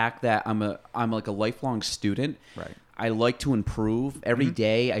for the fact that I'm a lifelong student. Right. I like to improve every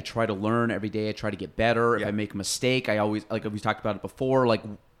day. I try to learn every day. I try to get better. If I make a mistake, I always we talked about it before.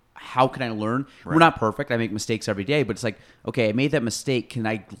 How can I learn? Right. We're not perfect. I make mistakes every day, but it's okay, I made that mistake. Can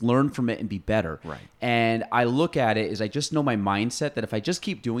I learn from it and be better? Right. And I look at it as I just know my mindset that if I just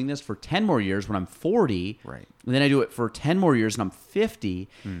keep doing this for 10 more years when I'm 40, right, and then I do it for 10 more years and I'm 50,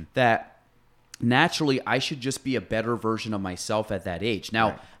 that naturally I should just be a better version of myself at that age.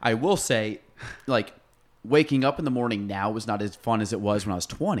 Now, I will say, waking up in the morning now is not as fun as it was when I was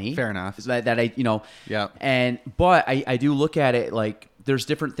 20. Fair enough. That I, yeah. But I do look at it there's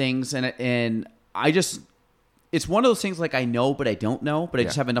different things, and I just, it's one of those things I know, but I don't know, but I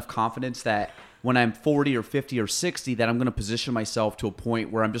just have enough confidence that when I'm 40 or 50 or 60, that I'm going to position myself to a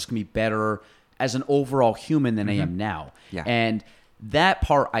point where I'm just going to be better as an overall human than I am now. Yeah. And that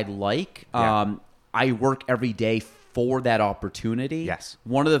part I like. Yeah. I work every day for that opportunity. Yes.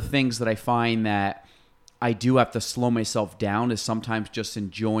 One of the things that I find that I do have to slow myself down is sometimes just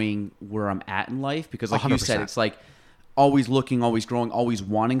enjoying where I'm at in life, because you 100%. said, it's always looking, always growing, always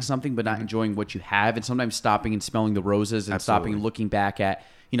wanting something, but not enjoying what you have. And sometimes stopping and smelling the roses and stopping and looking back at,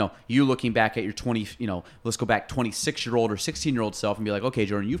 you looking back at your 20, let's go back 26-year-old or 16-year-old self and be okay,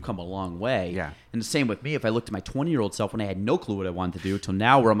 Jordan, you've come a long way. Yeah. And the same with me. If I looked at my 20-year-old self when I had no clue what I wanted to do till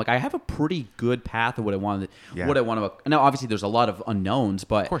now, where I'm I have a pretty good path of what I wanted, what I want to. Now, obviously, there's a lot of unknowns,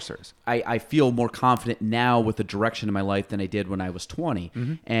 but of course there is. I feel more confident now with the direction of my life than I did when I was 20.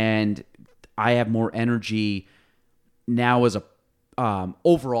 And I have more energy now as a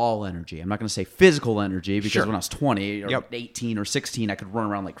overall energy. I'm not going to say physical energy, because when I was 20 or 18 or 16, I could run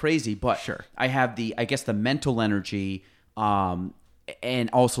around like crazy. But I have the mental energy and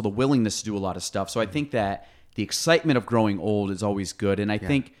also the willingness to do a lot of stuff. So I think that the excitement of growing old is always good. And I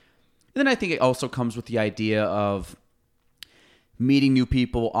think it also comes with the idea of meeting new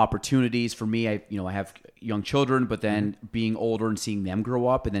people, opportunities. For me, I have young children, but then being older and seeing them grow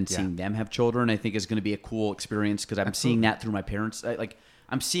up and then seeing them have children, I think is going to be a cool experience, because I'm seeing that through my parents.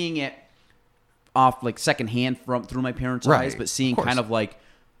 I'm seeing it off secondhand through my parents' eyes, but seeing kind of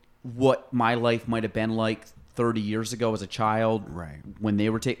what my life might have been 30 30 years ago as a child, Right. when they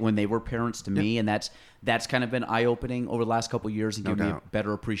were parents to me, and that's kind of been eye-opening over the last couple of years and given me a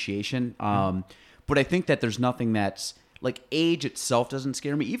better appreciation. But I think that there's nothing that's like age itself doesn't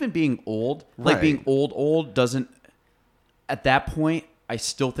scare me. Even being old, like being old doesn't. At that point, I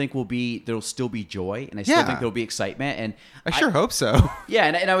still think there'll still be joy, and I still think there'll be excitement, and I sure hope so. Yeah,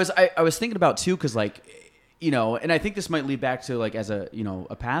 and I was thinking about too, because like, and I think this might lead back to like as a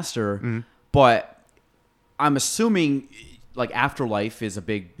a pastor, but I'm assuming like afterlife is a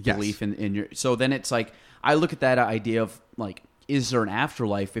big belief in your. So then it's like I look at that idea of like, is there an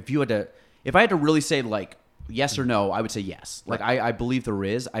afterlife? If I had to really say like yes or no, I would say yes. Like I believe there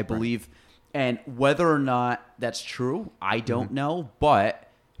is. I believe. And whether or not that's true, I don't know. But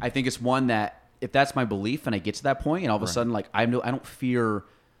I think it's one that if that's my belief and I get to that point and all of a sudden, like, I don't fear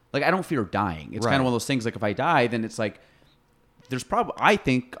dying. It's kind of one of those things, like, if I die, then it's like, there's probably, I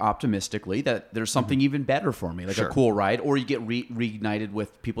think optimistically that there's something even better for me, like a cool ride, or you get reignited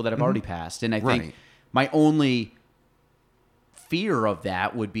with people that have already passed. And I think my only fear of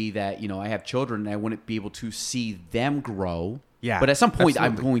that would be that, I have children and I wouldn't be able to see them grow. Yeah, but at some point, I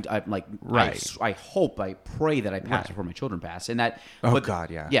pray that I pass before my children pass, and that.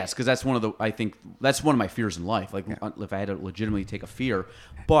 Yes, because that's I think that's one of my fears in life. Like if I had to legitimately take a fear,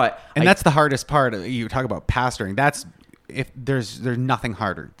 that's the hardest part. You talk about pastoring. That's if there's nothing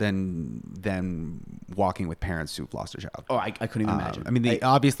harder than walking with parents who've lost a child. Oh, I couldn't even imagine. I mean,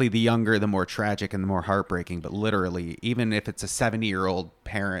 obviously the younger, the more tragic and the more heartbreaking. But literally, even if it's a 70-year-old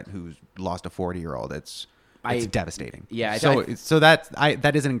parent who's lost a 40-year-old, it's devastating. Yeah. So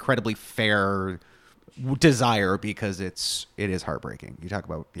that is an incredibly fair desire because it is heartbreaking. You talk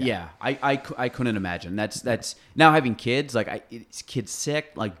about I couldn't imagine. That's now having kids, like kids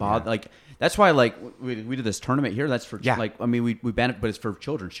sick, like like that's why like we did this tournament here. That's for like, I mean, we banned it, but it's for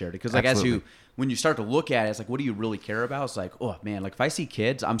children's charity because like when you start to look at it, it's like, what do you really care about? It's like, oh man, like if I see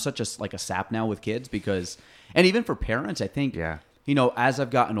kids, I'm such a sap now with kids because, and even for parents, I think as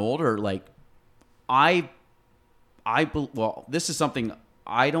I've gotten older, like well, this is something,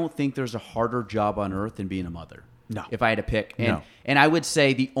 I don't think there's a harder job on earth than being a mother. No. If I had to pick. And I would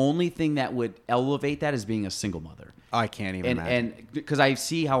say the only thing that would elevate that is being a single mother. I can't even imagine. And because I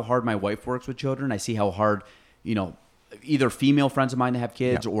see how hard my wife works with children. I see how hard, either female friends of mine that have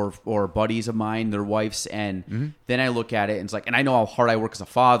kids or buddies of mine, their wives. And then I look at it and it's like, and I know how hard I work as a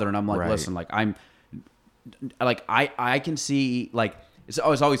father. And I'm like, listen, like I can see like, it's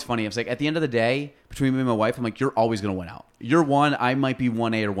always funny. It's like at the end of the day, between me and my wife, I'm like, you're always going to win out. You're one, I might be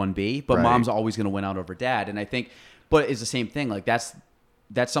 1A or 1B, but mom's always going to win out over dad. And I think, but it's the same thing. Like that's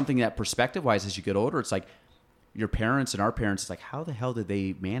something that perspective-wise, as you get older, it's like your parents and our parents, it's like, how the hell did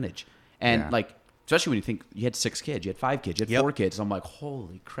they manage? And like, especially when you think you had 6 kids, you had 5 kids, you had 4 kids. I'm like,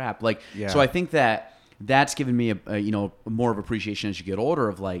 holy crap. Like, so I think that's given me a more of appreciation as you get older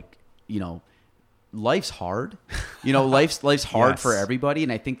of like, life's hard, life's hard for everybody.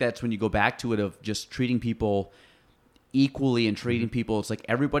 And I think that's when you go back to it of just treating people equally and treating people. It's like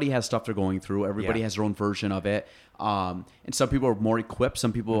everybody has stuff they're going through. Everybody has their own version of it. And some people are more equipped.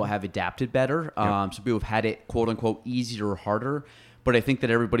 Some people have adapted better. Some people have had it quote unquote easier or harder. But I think that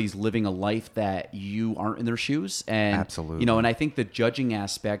everybody's living a life that you aren't in their shoes. And, absolutely. And I think the judging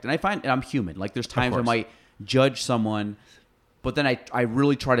aspect, and I find, and I'm human. Like there's times I might judge someone, but then I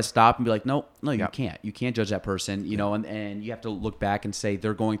really try to stop and be like, no, you can't. You can't judge that person, and you have to look back and say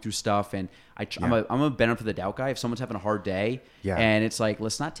they're going through stuff. And I'm a benefit of the doubt guy. If someone's having a hard day and it's like,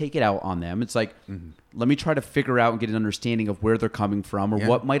 let's not take it out on them. It's like, let me try to figure out and get an understanding of where they're coming from or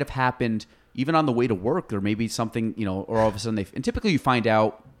what might have happened even on the way to work. There may be something, or all of a sudden and typically you find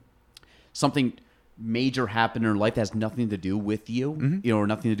out something major happened in their life that has nothing to do with you, or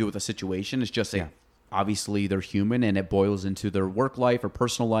nothing to do with the situation. It's just like, obviously they're human and it boils into their work life or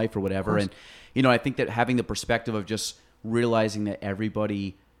personal life or whatever. And, I think that having the perspective of just realizing that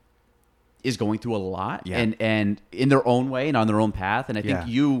everybody is going through a lot and in their own way and on their own path. And I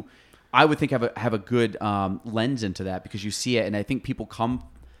think I would think have a good lens into that because you see it. And I think people come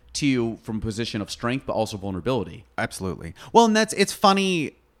to you from a position of strength, but also vulnerability. Absolutely. Well, and it's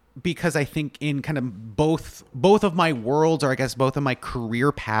funny because I think in kind of both of my worlds, or I guess both of my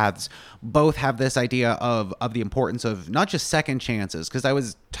career paths, both have this idea of the importance of not just second chances. Because I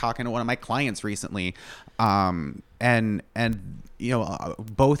was talking to one of my clients recently, and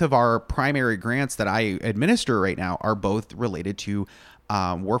both of our primary grants that I administer right now are both related to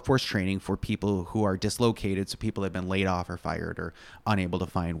workforce training for people who are dislocated, so people have been laid off or fired or unable to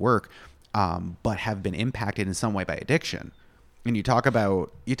find work, but have been impacted in some way by addiction. and you talk about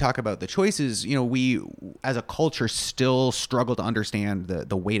the choices, we as a culture still struggle to understand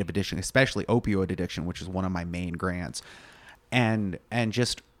the weight of addiction, especially opioid addiction, which is one of my main grants, and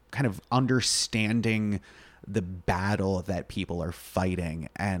just kind of understanding the battle that people are fighting.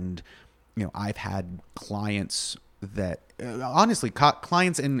 And I've had clients that honestly,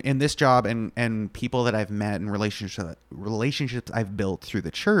 clients in this job and people that I've met and relationships I've built through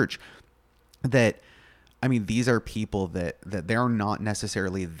the church, that these are people that they're not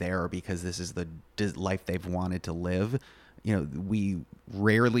necessarily there because this is the life they've wanted to live. We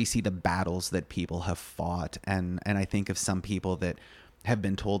rarely see the battles that people have fought. And I think of some people that have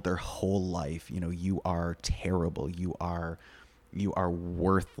been told their whole life, you are terrible, you are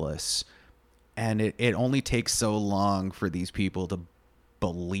worthless. And it only takes so long for these people to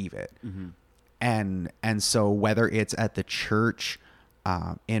believe it. Mm-hmm. And so whether it's at the church,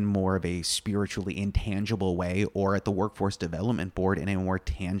 in more of a spiritually intangible way, or at the Workforce Development Board in a more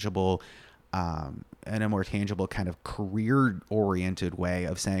tangible kind of career-oriented way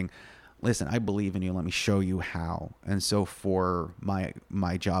of saying, listen, I believe in you. Let me show you how. And so for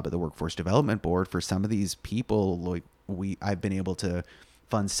my job at the Workforce Development Board, for some of these people, like I've been able to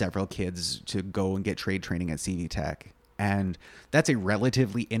fund several kids to go and get trade training at CV Tech. And that's a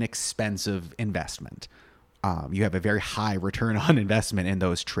relatively inexpensive investment. You have a very high return on investment in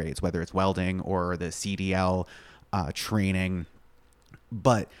those trades, whether it's welding or the CDL training.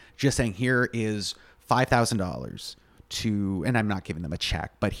 But just saying, here is $5,000 to, and I'm not giving them a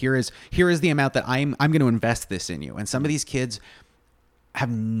check, but here is the amount that I'm going to invest this in you. And some of these kids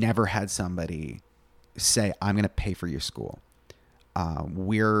have never had somebody say, I'm going to pay for your school.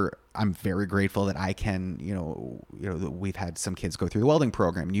 I'm very grateful that I can, we've had some kids go through the welding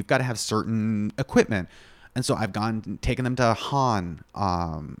program, and you've got to have certain equipment. And so I've taken them to Han,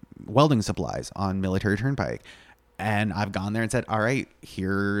 welding supplies on Military Turnpike. And I've gone there and said, all right,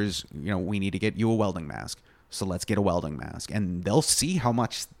 here's, we need to get you a welding mask. So let's get a welding mask. And they'll see how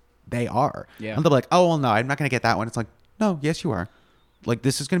much they are. Yeah. And they'll be like, oh, well, no, I'm not going to get that one. It's like, no, yes, you are. Like,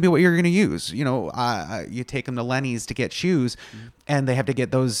 this is going to be what you're going to use. You take them to Lenny's to get shoes, and they have to get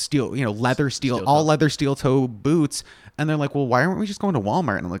those steel, leather steel toe boots. And they're like, well, why aren't we just going to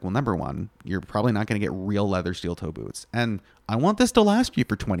Walmart? And I'm like, well, number one, you're probably not going to get real leather steel toe boots. And I want this to last you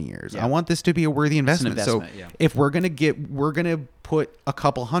for 20 years. Yeah. I want this to be a worthy investment. So if we're going to put a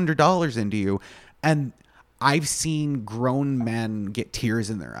couple $100 into you. And I've seen grown men get tears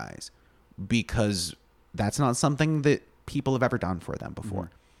in their eyes because that's not something that people have ever done for them before.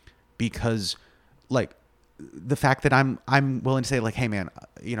 Mm-hmm. Because like the fact that I'm willing to say, like, hey man,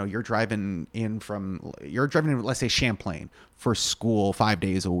 you're driving in, let's say Champlain for school 5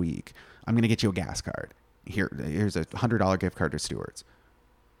 days a week. I'm going to get you a gas card. Here's a $100 gift card to Stewart's.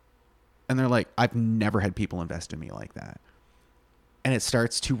 And they're like, I've never had people invest in me like that. And it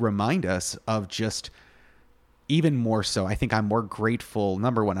starts to remind us of just even more so. I think I'm more grateful.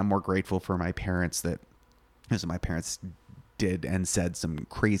 Number one, I'm more grateful for my parents because my parents did and said some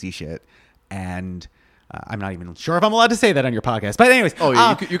crazy shit. And I'm not even sure if I'm allowed to say that on your podcast. But anyways. Oh,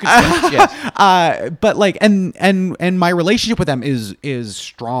 yeah, you can say yes. But like, and my relationship with them is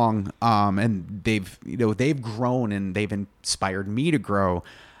strong. And they've grown and they've inspired me to grow.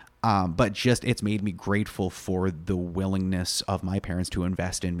 But just, it's made me grateful for the willingness of my parents to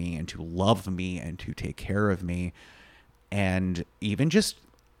invest in me and to love me and to take care of me. And even just,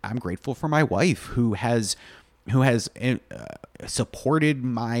 I'm grateful for my wife who has supported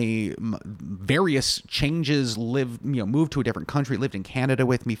my various changes, moved to a different country, lived in Canada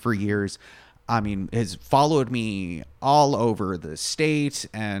with me for years. Has followed me all over the state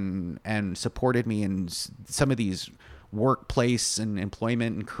and supported me in some of these workplace and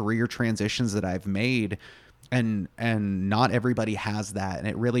employment and career transitions that I've made. And not everybody has that. And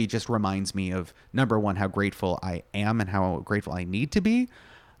it really just reminds me of, number one, how grateful I am and how grateful I need to be.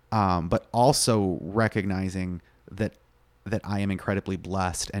 But also recognizing that I am incredibly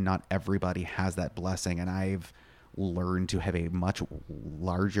blessed and not everybody has that blessing. And I've learned to have a much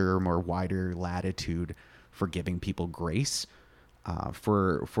larger, more wider latitude for giving people grace,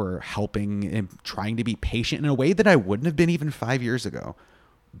 for helping and trying to be patient in a way that I wouldn't have been even 5 years ago.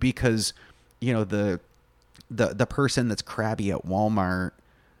 Because, the person that's crabby at Walmart,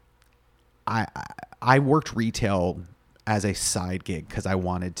 I worked retail as a side gig because I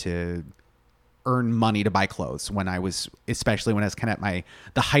wanted to earn money to buy clothes especially when I was kind of at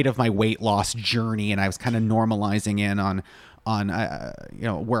the height of my weight loss journey, and I was kind of normalizing in on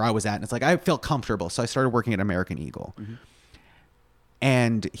where I was at. And it's like, I felt comfortable. So I started working at American Eagle. Mm-hmm.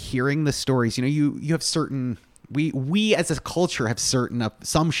 And hearing the stories, you have certain We as a culture have certain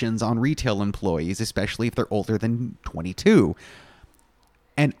assumptions on retail employees, especially if they're older than 22.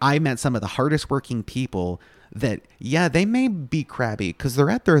 And I met some of the hardest working people that, yeah, they may be crabby because they're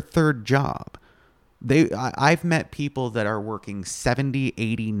at their third job. I've met people that are working 70,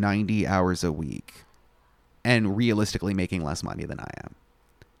 80, 90 hours a week and realistically making less money than I am.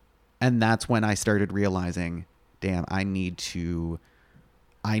 And that's when I started realizing, damn, I need to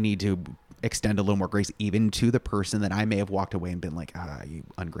extend a little more grace even to the person that I may have walked away and been like, you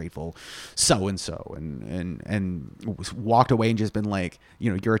ungrateful so-and-so, and walked away and just been like,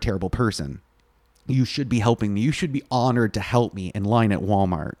 you're a terrible person. You should be helping me. You should be honored to help me in line at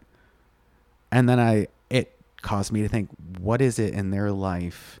Walmart. And then it caused me to think, what is it in their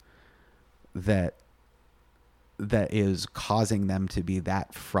life that is causing them to be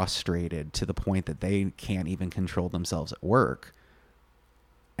that frustrated to the point that they can't even control themselves at work?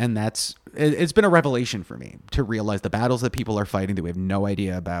 And it's been a revelation for me to realize the battles that people are fighting that we have no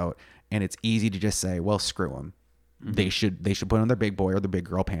idea about. And it's easy to just say, well, screw them. Mm-hmm. They should put on their big boy or their big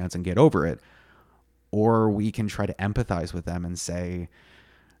girl pants and get over it. Or we can try to empathize with them and say,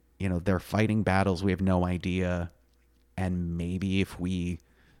 they're fighting battles we have no idea. And maybe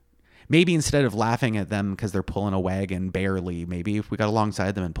instead of laughing at them because they're pulling a wagon barely, maybe if we got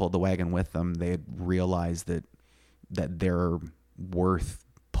alongside them and pulled the wagon with them, they'd realize that they're worth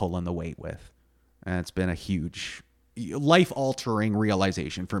pulling the weight with. And it's been a huge life-altering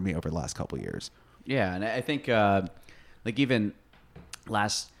realization for me over the last couple of years. Yeah, and I think even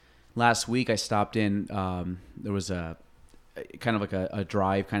last week I stopped in. There was a kind of like a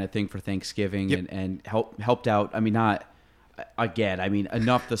drive kind of thing for Thanksgiving. Yep. and helped out. I mean, not again. I mean,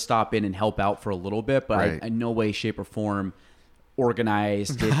 enough to stop in and help out for a little bit, but right. I in no way, shape, or form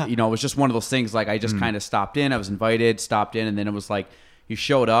organized it. It was just one of those things. Like I just kind of stopped in. I was invited, stopped in, and then it was like you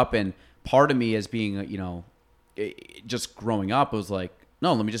showed up. And part of me, as being just growing up, was like,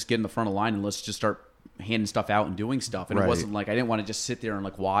 no, let me just get in the front of the line and let's just start handing stuff out and doing stuff. And It wasn't like I didn't want to just sit there and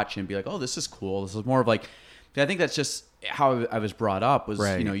like watch and be like, oh, this is cool. This is more of like, I think that's just how I was brought up. Was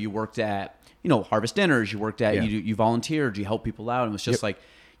right. You worked at harvest dinners, you worked at you volunteered, you helped people out, and it was just like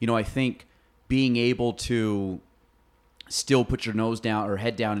I think being able to still put your nose down or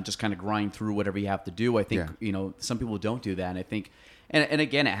head down and just kind of grind through whatever you have to do. I think some people don't do that, and I think and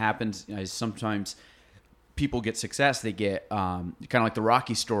again it happens. Sometimes people get success, they get kind of like the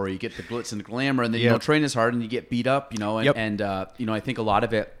Rocky story. You get the glitz and the glamour, and then train as hard and you get beat up. And I think a lot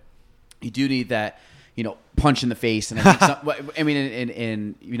of it, you do need that punch in the face. And I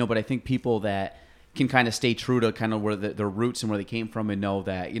think but I think people that can kind of stay true to kind of where their roots and where they came from, and know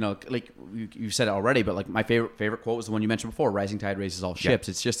that like you said it already, but like my favorite quote was the one you mentioned before: "Rising tide raises all ships."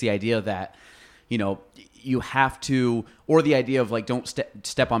 It's just the idea that you have to, or the idea of like don't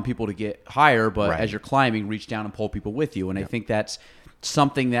step on people to get higher, but as you're climbing, reach down and pull people with you. And I think that's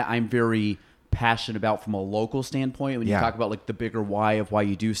something that I'm very passionate about from a local standpoint. When you talk about like the bigger why of why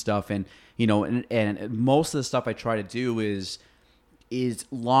you do stuff, and and most of the stuff I try to do is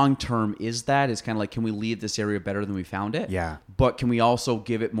long term. Is kind of like, can we leave this area better than we found it? Yeah. But can we also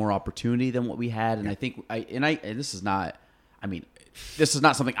give it more opportunity than what we had? And I think this is not. I mean, this is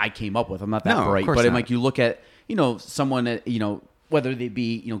not something I came up with. I'm not that bright. But like you look at someone that whether they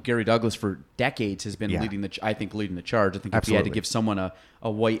be Gary Douglas for decades has been leading the charge. I think if you had to give someone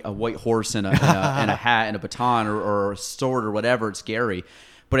a white horse and a hat and a baton or a sword or whatever, it's Gary.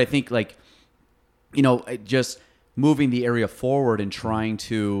 But I think like just moving the area forward and trying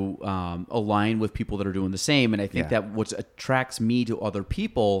to align with people that are doing the same. And I think that what attracts me to other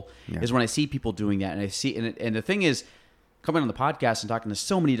people is when I see people doing that, and I see and the thing is, coming on the podcast and talking to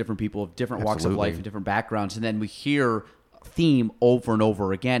so many different people of different walks of life and different backgrounds, and then we hear a theme over and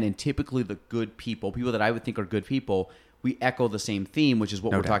over again, and typically the good people that I would think are good people, we echo the same theme, which is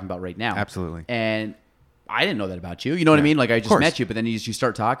what we're talking about right now. Absolutely. And I didn't know that about you. You know what I mean? Like I just met you, but then you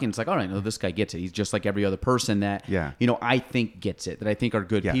start talking, it's like, oh, I know this guy gets it. He's just like every other person that I think gets it, that I think are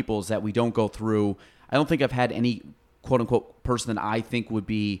good people, is that we don't go through. I don't think I've had any quote unquote person that I think would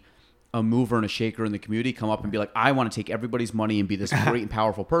be a mover and a shaker in the community come up and be like, I want to take everybody's money and be this great and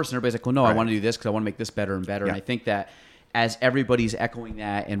powerful person. Everybody's like, well, no, I want to do this because I want to make this better and better. And I think that as everybody's echoing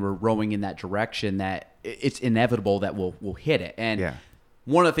that and we're rowing in that direction, that it's inevitable that we'll hit it. And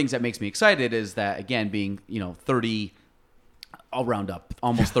one of the things that makes me excited is that, again, being 30, I'll round up,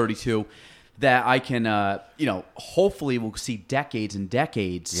 almost 32, that I can hopefully we'll see decades and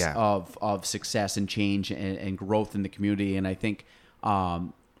decades of success and change and growth in the community. And I think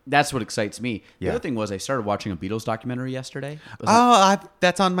that's what excites me. The other thing was I started watching a Beatles documentary yesterday.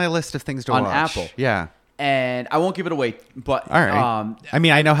 That's on my list of things to watch. On Apple. Yeah. and I won't give it away, but all right. I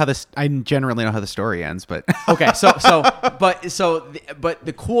mean, I generally know how the story ends, but okay. But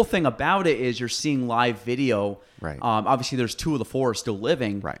the cool thing about it is you're seeing live video. Right. Obviously, there's 2 of the 4 still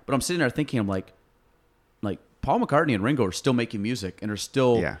living. Right. But I'm sitting there thinking, I'm like Paul McCartney and Ringo are still making music and are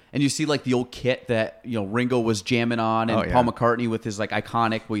still. Yeah. And you see like the old kit that Ringo was jamming on, and Paul McCartney with his like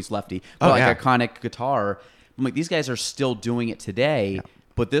iconic. Well, he's lefty, but iconic guitar. I'm like, these guys are still doing it today. Yeah.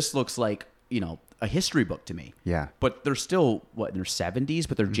 But this looks like a history book to me. Yeah. But they're still in their 70s,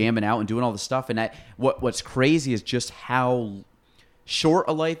 but they're jamming out and doing all this stuff. And what's crazy is just how short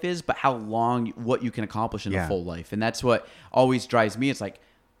a life is, but how long what you can accomplish in a full life. And that's what always drives me. It's like,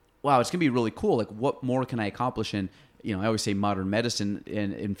 wow, it's gonna be really cool. Like, what more can I accomplish in? I always say modern medicine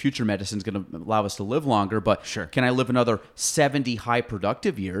and future medicine is going to allow us to live longer, but can I live another 70 high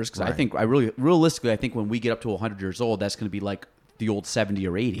productive years? Because I think realistically, I think when we get up to 100 years old, that's going to be like the old 70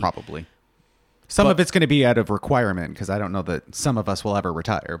 or 80. Probably. Some of it's going to be out of requirement because I don't know that some of us will ever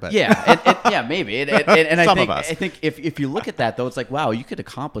retire. But yeah, maybe. And I think if you look at that though, it's like, wow, you could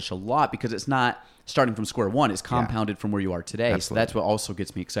accomplish a lot because it's not starting from square one. It's compounded from where you are today. Absolutely. So that's what also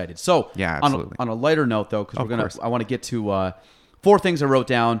gets me excited. So on a lighter note though, because I want to get to 4 things I wrote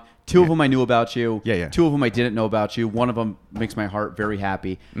down. 2 of them I knew about you. 2 of them I didn't know about you. One of them makes my heart very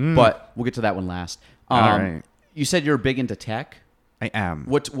happy. But we'll get to that one last. All right. You said you're big into tech. I am.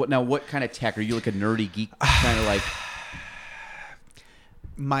 What kind of tech? Are you like a nerdy geek kind of like?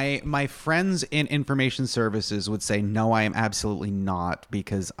 My friends in information services would say no, I am absolutely not,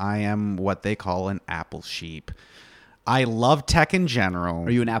 because I am what they call an Apple sheep. I love tech in general.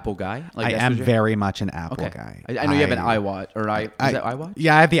 Are you an Apple guy? I am very much an Apple guy. I know you have an iWatch or is that iWatch?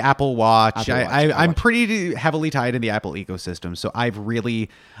 Yeah, I have the Apple Watch. I'm Watch. pretty heavily tied in the Apple ecosystem, so I've really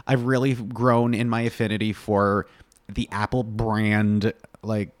grown in my affinity for the Apple brand.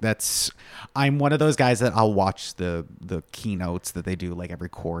 Like I'm one of those guys that I'll watch the keynotes that they do like every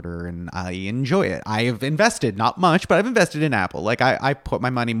quarter, and I enjoy it. I have invested, not much, but I've invested in Apple. Like I put my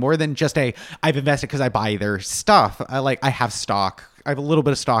money more than just I've invested because I buy their stuff. I have stock. I have a little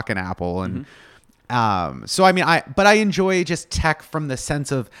bit of stock in Apple, and so I mean I enjoy just tech from the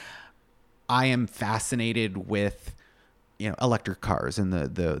sense of I am fascinated with electric cars and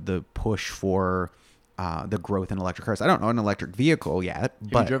the push for the growth in electric cars. I don't own an electric vehicle yet.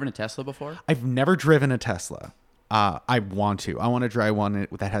 Have you driven a Tesla before? I've never driven a Tesla. I want to. I want to drive one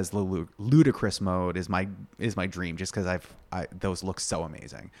that has the ludicrous mode. Is my dream, just because those look so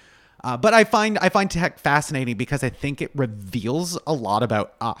amazing. But I find tech fascinating because I think it reveals a lot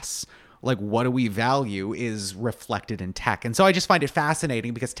about us. Like, what do we value is reflected in tech, and so I just find it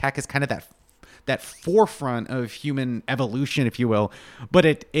fascinating because tech is kind of that forefront of human evolution, if you will. But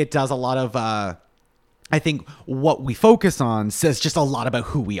it does a lot of I think what we focus on says just a lot about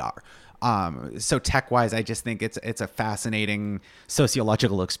who we are. So tech-wise, I just think it's a fascinating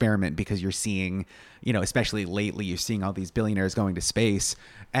sociological experiment because you're seeing, especially lately, you're seeing all these billionaires going to space,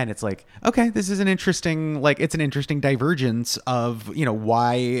 and it's like, okay, this is an interesting divergence of,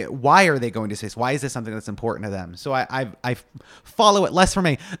 why are they going to space? Why is this something that's important to them? So I follow it less from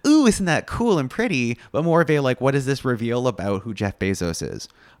ooh, isn't that cool and pretty, but more of a what does this reveal about who Jeff Bezos is?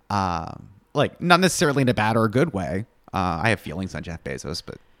 Not necessarily in a bad or a good way. I have feelings on Jeff Bezos,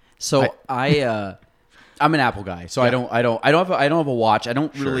 but I'm an Apple guy, so I don't have a watch. I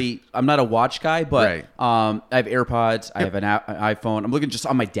don't really. I'm not a watch guy, but I have AirPods. I have an iPhone. I'm looking just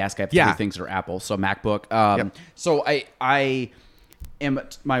on my desk. I have 3 things that are Apple. So MacBook. So I am.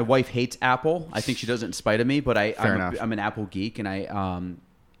 My wife hates Apple. I think she does it in spite of me, but I'm an Apple geek, and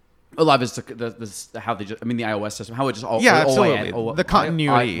a lot of it's how they just, the iOS system, how it just all absolutely the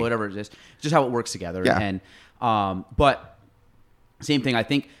continuity, whatever it is, just how it works together. Yeah. And but same thing. I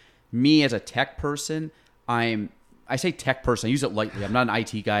think me as a tech person, I say tech person. I use it lightly. I'm not an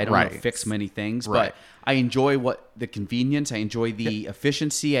IT guy. I don't know how to fix many things, but I enjoy the convenience. I enjoy the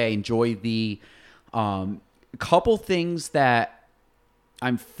efficiency. I enjoy the couple things that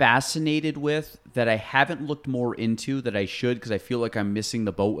I'm fascinated with that I haven't looked more into that I should, because I feel like I'm missing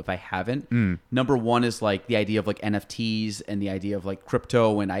the boat if I haven't. Number one is the idea of NFTs and the idea of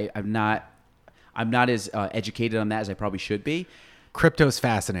crypto, and I'm not as educated on that as I probably should be. Crypto's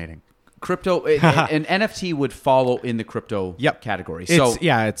fascinating. Crypto and NFT would follow in the crypto category. So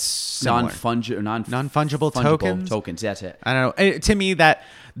it's non-fungible tokens. That's it. I don't know. To me, that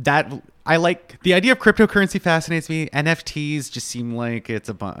I like the idea of cryptocurrency. Fascinates me. NFTs just seem like it's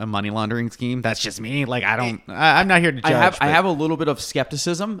a money laundering scheme. That's just me. I'm not here to judge. I have a little bit of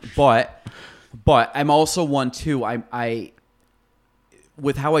skepticism, but I'm also one too. I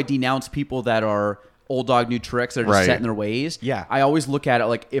with how I denounce people that are old dog new tricks that are just set in their ways. Yeah. I always look at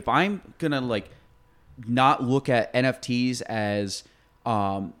it if I'm gonna not look at NFTs as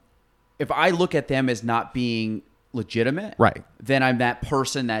if I look at them as not being legitimate, right, then I'm that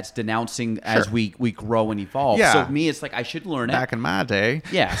person that's denouncing as we grow and evolve. Yeah. So me, it's like I should learn it. Back in my day.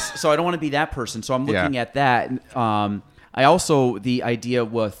 Yes. So I don't want to be that person. So I'm looking at that. I also, the idea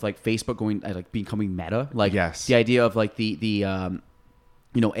with like Facebook going, like becoming meta, like the idea of like the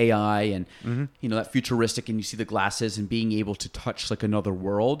AI and, that futuristic, and you see the glasses and being able to touch like another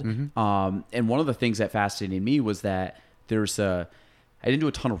world. And one of the things that fascinated me was that I didn't do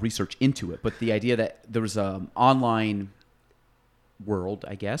a ton of research into it, but the idea that there was an online world,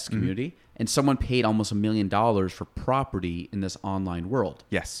 I guess, community, and someone paid almost $1 million for property in this online world.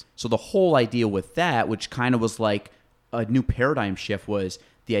 Yes. So the whole idea with that, which kind of was like a new paradigm shift, was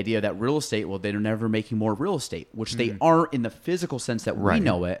the idea that real estate, well, they're never making more real estate, which they aren't in the physical sense that we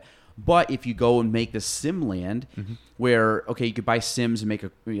know it. But if you go and make this sim land where, okay, you could buy Sims and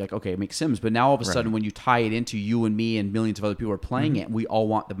make Sims. But now all of a sudden when you tie it into you and me and millions of other people are playing it, we all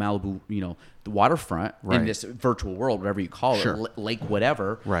want the Malibu, the waterfront in this virtual world, whatever you call it, lake,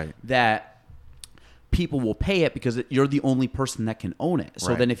 whatever, that people will pay it because you're the only person that can own it.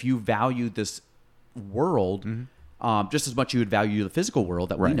 So then if you value this world just as much you would value the physical world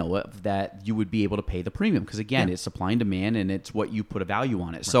that we know of, that you would be able to pay the premium because again, it's supply and demand, and it's what you put a value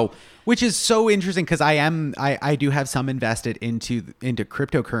on it. So, which is so interesting because I do have some invested into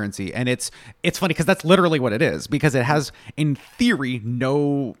cryptocurrency, and it's funny because that's literally what it is, because it has in theory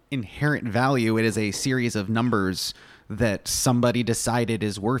no inherent value. It is a series of numbers that somebody decided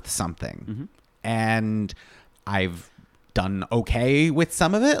is worth something, and I've done okay with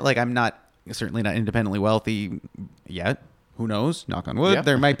some of it. Like I'm certainly not independently wealthy yet. Who knows? Knock on wood.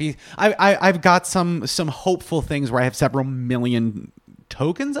 There might be. I've got some hopeful things where I have several million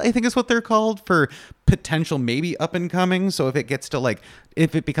tokens, I think is what they're called, for potential maybe up and coming. So if it gets to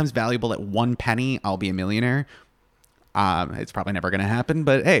if it becomes valuable at 1 penny, I'll be a millionaire. It's probably never going to happen,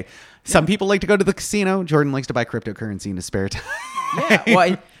 but hey, some people like to go to the casino. Jordan likes to buy cryptocurrency in his spare time.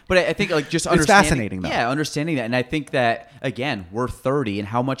 But I think just understanding, it's fascinating though. Yeah, understanding that, and I think that again, we're 30, and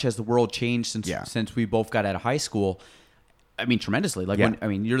how much has the world changed since we both got out of high school? I mean, tremendously.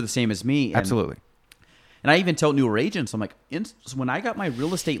 You're the same as me. Absolutely. And I even tell newer agents, I'm like, so when I got my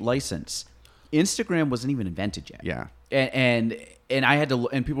real estate license, Instagram wasn't even invented yet. Yeah. And I had to,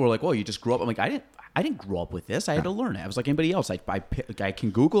 and people were like, "Well, you just grew up." I'm like, I didn't grow up with this. I had to learn it. I was like anybody else. I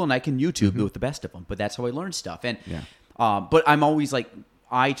can Google and I can YouTube with the best of them, but that's how I learned stuff. And but I'm always like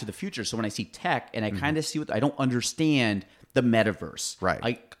eye to the future. So when I see tech and I kind of see I don't understand the metaverse.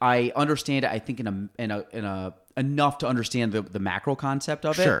 Right. I understand it. I think in a enough to understand the macro concept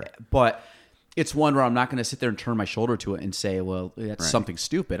of it. But it's one where I'm not going to sit there and turn my shoulder to it and say, well, that's something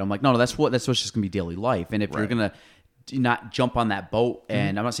stupid. I'm like, no, that's what's just going to be daily life. And if you're going to not jump on that boat,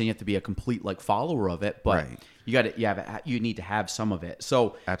 and I'm not saying you have to be a complete follower of it, but you need to have some of it.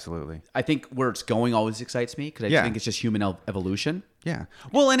 So absolutely, I think where it's going always excites me because I think it's just human evolution. Yeah.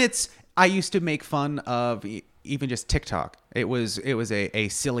 Well, and I used to make fun of even just TikTok. It was a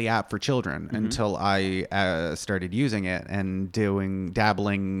silly app for children until I started using it and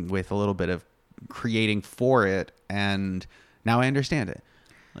dabbling with a little bit of creating for it, and now I understand it.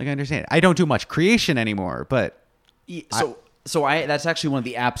 I don't do much creation anymore, but so that's actually one of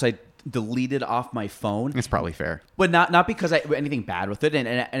the apps I deleted off my phone. It's probably fair, but not because I anything bad with it,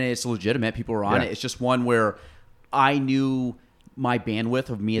 and it's legitimate. People are on it. It's just one where I knew my bandwidth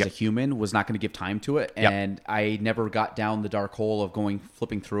of me as a human was not going to give time to it, and I never got down the dark hole of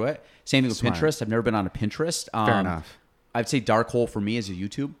flipping through it. Same thing with Pinterest. I've never been on a Pinterest. Fair enough. I'd say dark hole for me is a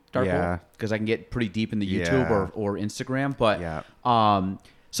YouTube dark hole because I can get pretty deep in the YouTube or Instagram. But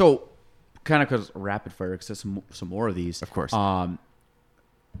so kind of because rapid fire, because there's some more of these. Of course.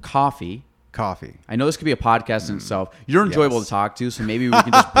 Coffee. I know this could be a podcast in itself. You're enjoyable to talk to, so maybe we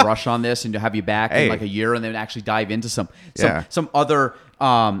can just brush on this and have you back in a year, and then actually dive into some other.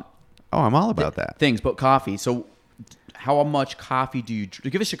 I'm all about that things, but coffee. So, how much coffee do you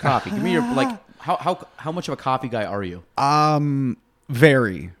give us your coffee? Give me your how much of a coffee guy are you?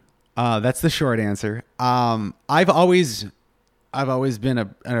 Very. That's the short answer. I've always been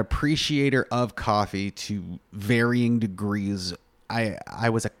an appreciator of coffee to varying degrees. I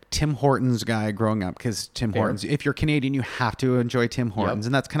was a Tim Hortons guy growing up because Tim Hortons, if you're Canadian, you have to enjoy Tim Hortons.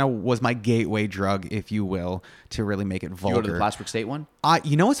 And that's kind of was my gateway drug, if you will, to really make it vulgar. You go to the Plastic State one?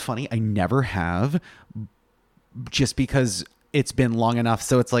 You know what's funny? I never have, just because it's been long enough.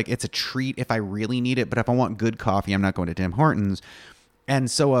 So it's it's a treat if I really need it. But if I want good coffee, I'm not going to Tim Hortons. And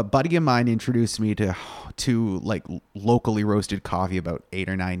so a buddy of mine introduced me to locally roasted coffee about 8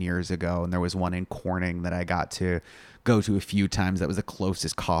 or 9 years ago. And there was one in Corning that I got to go to a few times. That was the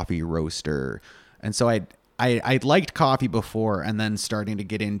closest coffee roaster. And so I liked coffee before, and then starting to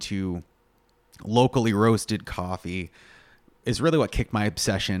get into locally roasted coffee is really what kicked my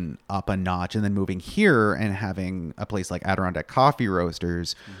obsession up a notch. And then moving here and having a place like Adirondack Coffee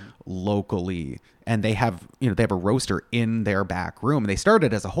Roasters locally, and they have a roaster in their back room. They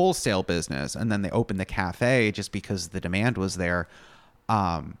started as a wholesale business, and then they opened the cafe just because the demand was there.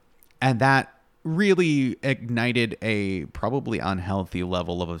 And that really ignited a probably unhealthy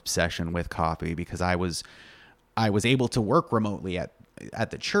level of obsession with coffee, because I was able to work remotely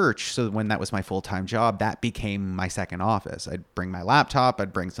at the church. So when that was my full-time job, that became my second office. I'd bring my laptop,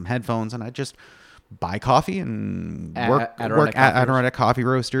 I'd bring some headphones, and I'd just buy coffee and work at Adirondack Coffee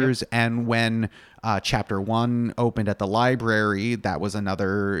Roasters. Yep. And when Chapter 1 opened at the library, that was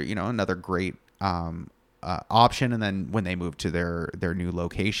another great option. And then when they moved to their new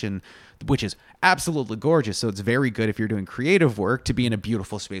location, which is absolutely gorgeous. So it's very good if you're doing creative work to be in a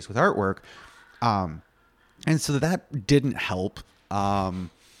beautiful space with artwork. And so that didn't help. And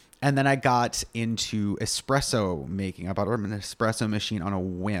then I got into espresso making. I bought an espresso machine on a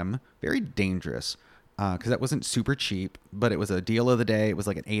whim. Very dangerous, because that wasn't super cheap, but it was a deal of the day. It was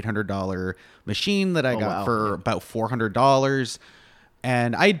like an $800 machine that I got for about $400.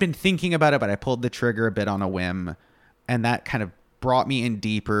 And I'd been thinking about it, but I pulled the trigger a bit on a whim. And that kind of brought me in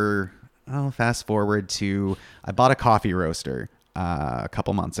deeper. Oh, fast forward to, I bought a coffee roaster a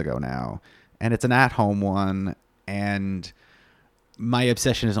couple months ago now. And it's an at-home one. And my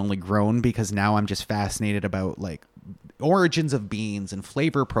obsession has only grown, because now I'm just fascinated about like origins of beans and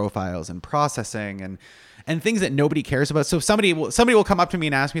flavor profiles and processing and things that nobody cares about. So somebody will come up to me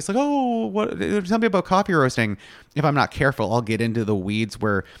and ask me, it's like, oh, tell me about coffee roasting. If I'm not careful, I'll get into the weeds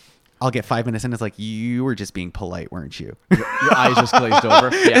where I'll get 5 minutes in. It's like, you were just being polite, weren't you? Your eyes just glazed over.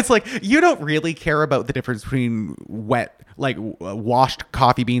 Yeah. It's like, you don't really care about the difference between washed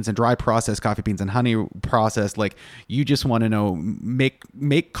coffee beans and dry processed coffee beans and honey processed. Like, you just want to know,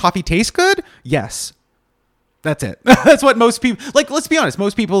 make coffee taste good? Yes. That's it. That's what most people, like, let's be honest.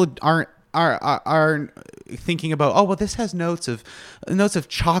 Most people aren't thinking about, oh, well, this has notes of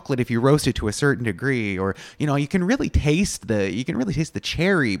chocolate if you roast it to a certain degree, or you can really taste the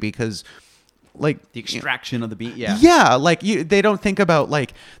cherry, because like the extraction of the bean. Like they don't think about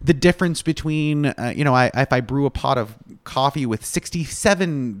like the difference between if I brew a pot of coffee with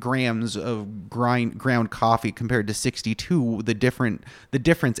 67 grams of ground coffee compared to 62, the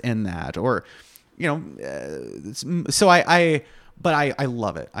difference in that, or so But I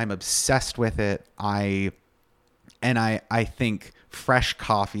love it. I'm obsessed with it. I think fresh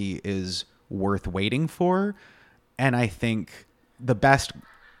coffee is worth waiting for. And I think the best,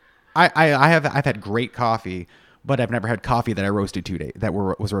 I've had great coffee, but I've never had coffee that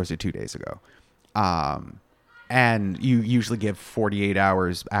was roasted 2 days ago. And you usually give 48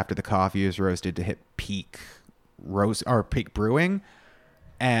 hours after the coffee is roasted to hit peak roast or peak brewing.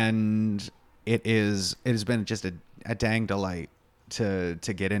 And it has been just a dang delight to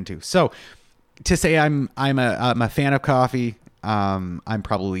get into. So to say I'm a fan of coffee, I'm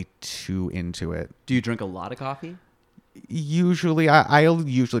probably too into it. Do you drink a lot of coffee? Usually, I'll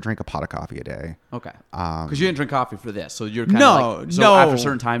usually drink a pot of coffee a day. Okay. Because you didn't drink coffee for this, so you're kind of no. After a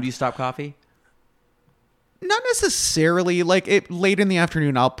certain time, do you stop coffee? Not necessarily. Like late in the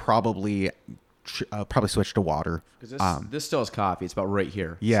afternoon, I'll probably switch to water. Because this still has coffee. It's about right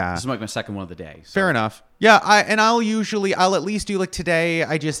here. Yeah. This is like my second one of the day. So. Fair enough. Yeah. I'll at least do, like today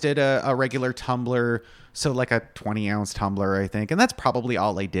I just did a regular tumbler. So like a 20-ounce tumbler, I think. And that's probably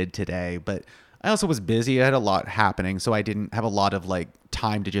all I did today. But I also was busy. I had a lot happening. So I didn't have a lot of like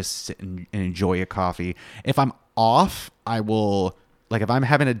time to just sit and enjoy a coffee. If I'm off, I will, like if I'm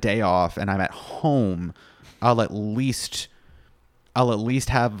having a day off and I'm at home, I'll at least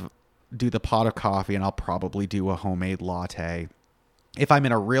do the pot of coffee, and I'll probably do a homemade latte. If I'm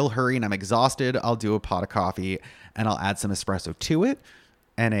in a real hurry and I'm exhausted, I'll do a pot of coffee and I'll add some espresso to it.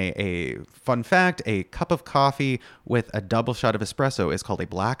 And a fun fact, a cup of coffee with a double shot of espresso is called a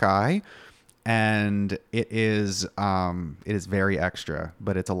black eye. And it is very extra,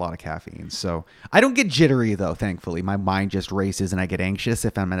 but it's a lot of caffeine. So I don't get jittery though, thankfully. My mind just races and I get anxious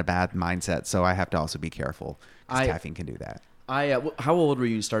if I'm in a bad mindset. So I have to also be careful, because caffeine can do that. How old were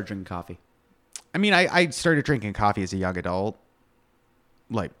you when you started drinking coffee? I mean, I started drinking coffee as a young adult.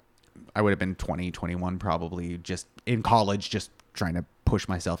 Like, I would have been 20, 21 probably, just in college, just trying to push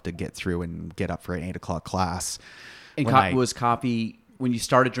myself to get through and get up for an 8 o'clock class. And was coffee, when you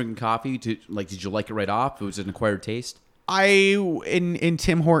started drinking coffee, did you like it right off? Was it an acquired taste? In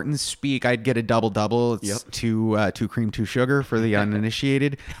Tim Hortons speak, I'd get a double. It's two cream, 2 sugar for the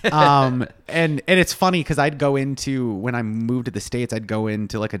uninitiated. And it's funny because I'd go into, when I moved to the States, I'd go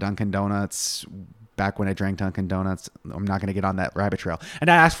into like a Dunkin' Donuts. Back when I drank Dunkin' Donuts, I'm not going to get on that rabbit trail.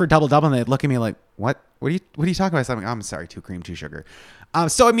 And I asked for double, and they'd look at me like, "What? What are you talking about?" So I'm sorry, 2 cream, 2 sugar.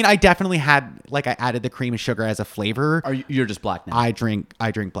 So I mean, I definitely had, like, I added the cream and sugar as a flavor. You're just black now? I drink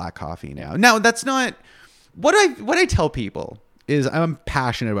black coffee now. No, that's not what I tell people. Is I'm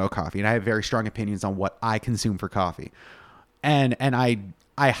passionate about coffee, and I have very strong opinions on what I consume for coffee, and I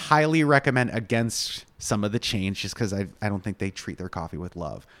highly recommend against some of the chains just because I don't think they treat their coffee with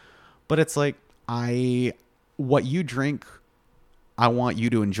love. But it's like, what you drink, I want you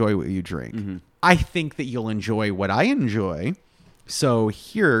to enjoy what you drink. Mm-hmm. I think that you'll enjoy what I enjoy. So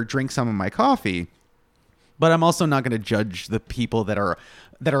here, drink some of my coffee. But I'm also not going to judge the people that are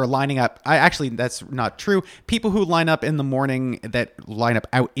lining up. Actually, that's not true. People who line up in the morning, that line up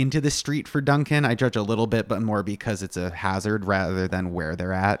out into the street for Dunkin', I judge a little bit, but more because it's a hazard rather than where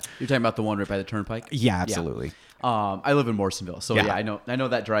they're at. You're talking about the one right by the turnpike? Yeah, absolutely. Yeah. I live in Morrisonville, so yeah, I know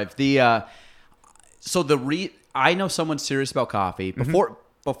that drive. I know someone serious about coffee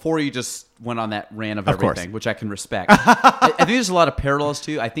before you just went on that rant of everything, which I can respect. I think there's a lot of parallels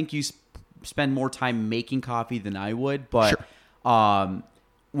too. I think you spend more time making coffee than I would, but sure.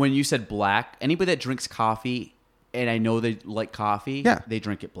 When you said black, anybody that drinks coffee, and I know they like coffee, they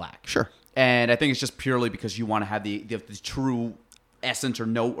drink it black. Sure. And I think it's just purely because you want to have the true essence or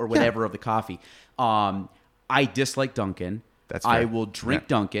note or whatever of the coffee. I dislike Dunkin'. That's fair. I will drink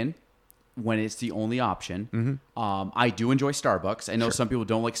Dunkin' when it's the only option. Mm-hmm. I do enjoy Starbucks. I know some people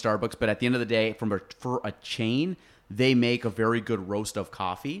don't like Starbucks, but at the end of the day, for a chain, they make a very good roast of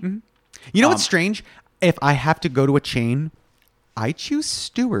coffee. Mm-hmm. You know what's strange? If I have to go to a chain, I choose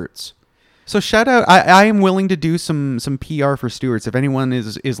Stewart's. So shout out. I am willing to do some PR for Stewart's if anyone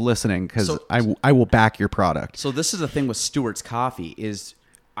is listening, because I will back your product. So this is the thing with Stewart's coffee is,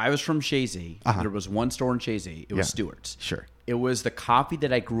 I was from Chazy. There was one store in Chazy. It was Stewart's. Sure. It was the coffee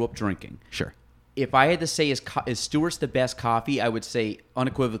that I grew up drinking. Sure. If I had to say, is Stewart's the best coffee, I would say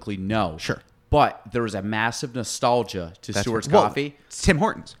unequivocally no. Sure. But there is a massive nostalgia to Stewart's coffee. It's Tim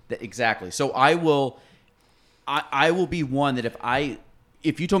Hortons. Exactly. So I will be one that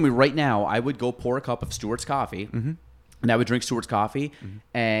if you told me right now, I would go pour a cup of Stewart's coffee. Mm-hmm. And I would drink Stewart's coffee,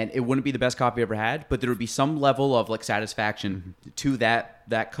 and it wouldn't be the best coffee I ever had, but there would be some level of like satisfaction to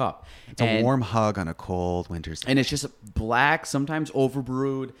that cup. It's a warm hug on a cold winter's day. And it's just black, sometimes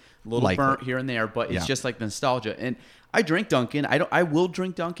overbrewed, a little burnt here and there, but it's just like nostalgia. And I drink Dunkin'. I will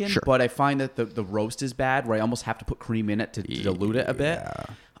drink Dunkin', but I find that the roast is bad, where I almost have to put cream in it to dilute it a bit.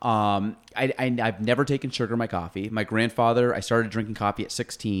 I've never taken sugar in my coffee. My grandfather, I started drinking coffee at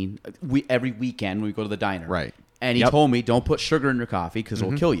 16. Every weekend when we go to the diner. Right. And he told me, don't put sugar in your coffee because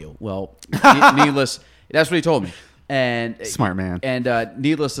it'll kill you. Well, needless, that's what he told me. And smart man. And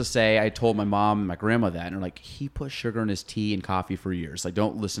needless to say, I told my mom and my grandma that, and they're like, he put sugar in his tea and coffee for years. Like,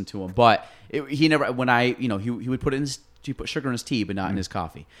 don't listen to him. But he never. When he would put he put sugar in his tea, but not in his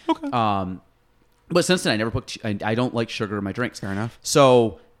coffee. Okay. But since then, I don't like sugar in my drinks. Fair enough.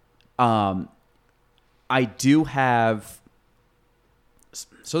 So, I do have.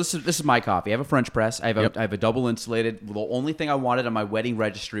 So this is my coffee. I have a French press. I have a double insulated. The only thing I wanted on my wedding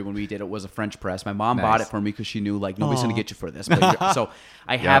registry when we did it was a French press. My mom bought it for me because she knew like nobody's going to get you for this. So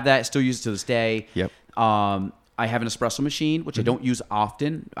I have that. Still use it to this day. Yep. I have an espresso machine, which I don't use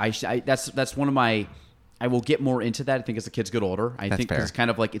often. That's one of my. I will get more into that, I think, as the kids get older. I think it's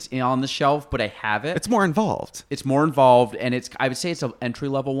kind of like it's on the shelf, but I have it. It's more involved. And I would say it's an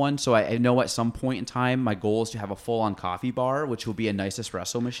entry-level one, so I know at some point in time my goal is to have a full-on coffee bar, which will be a nice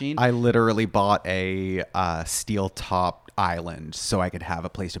espresso machine. I literally bought a steel-topped island so I could have a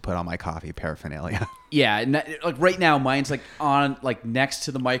place to put all my coffee paraphernalia. Yeah, and like right now, mine's like on like next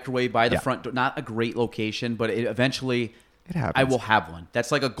to the microwave by the front door. Not a great location, but eventually... It happens. I will have one.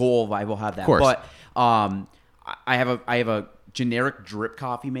 That's like a goal. I will have that. Of course. But I have a generic drip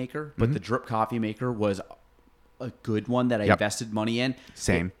coffee maker, but the drip coffee maker was a good one that I invested money in.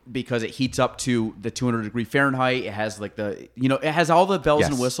 Same. Because it heats up to the 200 degree Fahrenheit. It has like it has all the bells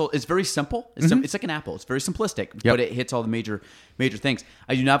and whistles. It's very simple. It's like an Apple. It's very simplistic, but it hits all the major things.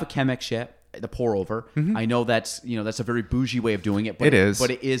 I do not have a Chemex yet. The pour over. I know that's a very bougie way of doing it, but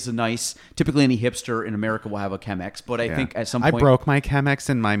it is a nice. Typically, any hipster in America will have a Chemex, but I think at some point I broke my Chemex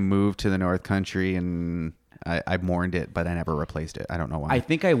in my move to the North Country, and I mourned it, but I never replaced it. I don't know why. I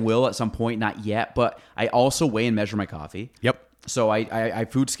think I will at some point, not yet, but I also weigh and measure my coffee. Yep. So I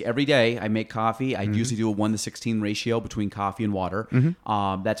every day. I make coffee. I usually do a 1:16 ratio between coffee and water.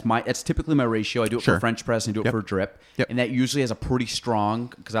 That's typically my ratio. I do it for French press and I do it for drip, and that usually has a pretty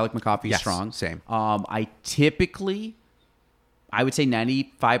strong, because I like my coffee strong. Same. I would say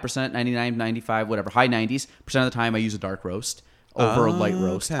 95%, 99, 95, whatever, high 90s% of the time I use a dark roast over a light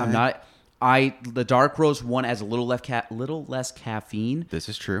roast. Okay. The dark roast one has a little less caffeine. This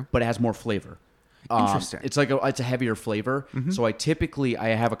is true, but it has more flavor. Interesting. It's a heavier flavor. So I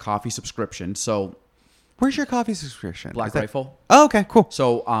have a coffee subscription. So where's your coffee subscription? Black Rifle. Oh, okay, cool.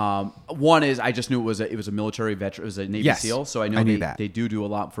 So one is I just knew it was a military veteran. It was a Navy SEAL. So I knew that they do a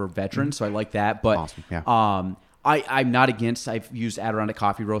lot for veterans. So I like that. But awesome. Yeah. I'm not against. I've used Adirondack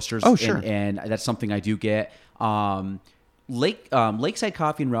coffee roasters. Oh, sure. And that's something I do get. Lakeside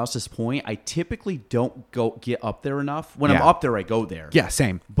Coffee in Rouse's Point, I typically don't get up there enough. When I'm up there, I go there. Yeah,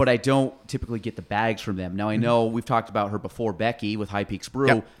 same. But I don't typically get the bags from them. Now, I know we've talked about her before, Becky with High Peaks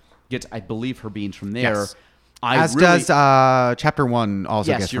Brew. Gets, I believe, her beans from there. Yes. As does Chapter 1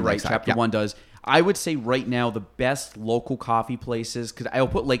 also gets from you're right. Lakeside. Chapter 1 does. I would say right now the best local coffee places, because I'll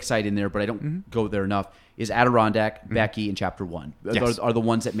put Lakeside in there, but I don't go there enough, is Adirondack, Becky, and Chapter 1. Those are the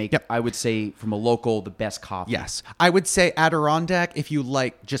ones that make, I would say, from a local, the best coffee. Yes. I would say Adirondack, if you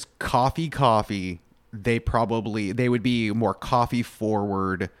like just coffee, they would be more coffee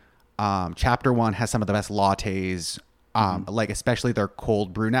forward. Chapter 1 has some of the best lattes, like especially their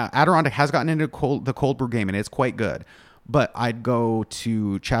cold brew. Now, Adirondack has gotten into the cold brew game, and it's quite good. But I'd go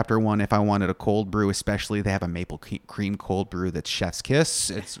to Chapter 1 if I wanted a cold brew, especially they have a maple cream cold brew that's chef's kiss.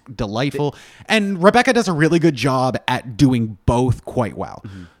 It's delightful. And Rebecca does a really good job at doing both quite well.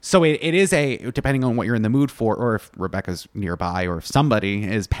 So it is depending on what you're in the mood for, or if Rebecca's nearby, or if somebody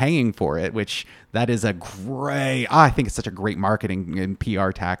is paying for it, which that is I think it's such a great marketing and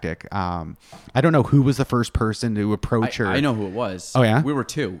PR tactic. I don't know who was the first person to approach her. I know who it was. Oh, yeah? We were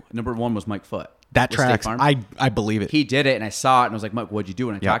two. Number 1 was Mike Foote. That tracks. I believe it. He did it, and I saw it, and I was like, Mike, what'd you do?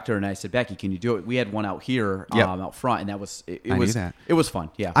 And I talked to her, and I said, Becky, can you do it? We had one out here, out front, and that was it. It was fun.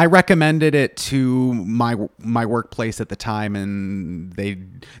 Yeah, I recommended it to my workplace at the time, and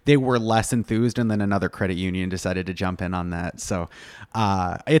they were less enthused, and then another credit union decided to jump in on that. So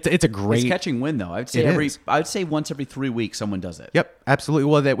it's a great. It's catching wind though. I'd say once every 3 weeks someone does it. Yep, absolutely.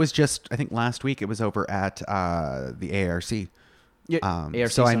 Well, that was just I think last week. It was over at the ARC.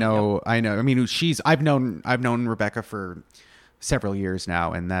 So I know. I mean, I've known Rebecca for several years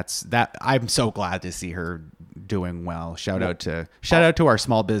now, and that. I'm so glad to see her doing well. Shout out to our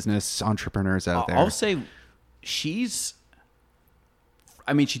small business entrepreneurs out there. I'll say she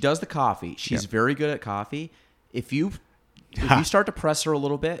does the coffee. She's very good at coffee. If you start to press her a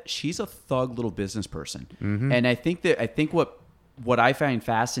little bit, she's a thug little business person. And I think what I find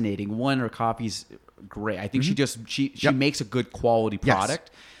fascinating, one, her coffee's great. I think she makes a good quality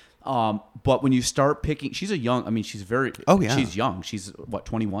product. But when you start picking, she's young. She's very. Oh yeah. She's young. She's what,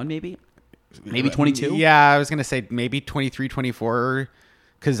 21 maybe 22. Yeah, I was gonna say maybe 23, 24.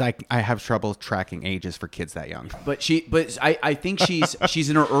 Because I have trouble tracking ages for kids that young. But I think she's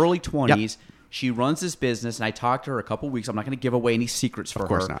in her early 20s. Yep. She runs this business, and I talked to her a couple weeks. I'm not going to give away any secrets for her. Of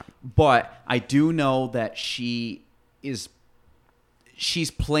course not. But I do know that she's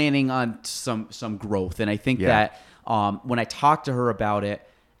planning on some growth, and I think that when I talked to her about it,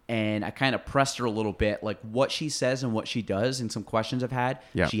 and I kind of pressed her a little bit, like what she says and what she does, and some questions I've had,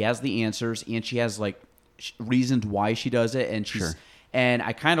 she has the answers, and she has like reasons why she does it, and she's. Sure. And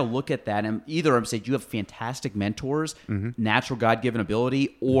I kind of look at that, and either I'm saying you have fantastic mentors, natural God-given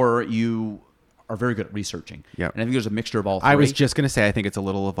ability, or you are very good at researching. Yep. And I think there's a mixture of all three. I was just going to say, I think it's a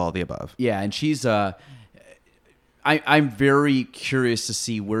little of all the above. Yeah, and she's I'm very curious to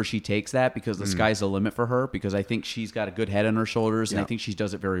see where she takes that, because the sky's the limit for her, because I think she's got a good head on her shoulders, and I think she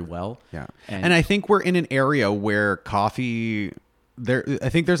does it very well. Yeah. And I think we're in an area where coffee, I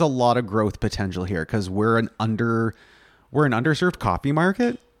think there's a lot of growth potential here, because we're an underserved coffee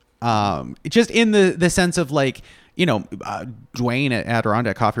market. Just in the sense of like, Dwayne at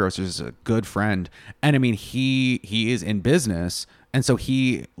Adirondack Coffee Roasters is a good friend. And I mean, he is in business. And so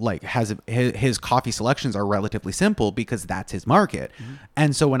he like has his coffee selections are relatively simple because that's his market.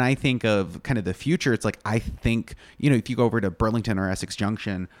 And so when I think of kind of the future, it's like, I think, if you go over to Burlington or Essex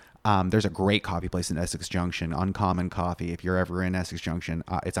Junction, there's a great coffee place in Essex Junction, Uncommon Coffee. If you're ever in Essex Junction,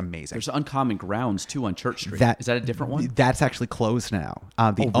 it's amazing. There's Uncommon Grounds too on Church Street. Is that a different one? That's actually closed now.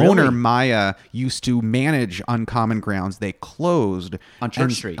 The owner, Maya, used to manage Uncommon Grounds. They closed on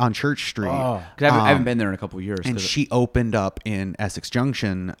Church Street. On Church Street. Oh, I haven't been there in a couple of years. And she opened up in Essex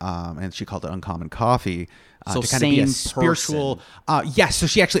Junction, and she called it Uncommon Coffee. So to kind of be a spiritual, yes. So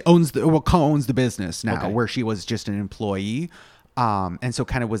she actually co-owns the business now, where she was just an employee. and so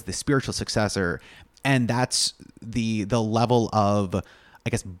kind of was the spiritual successor. And that's the level of, I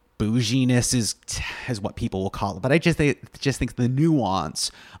guess, bouginess is what people will call it. But I just think the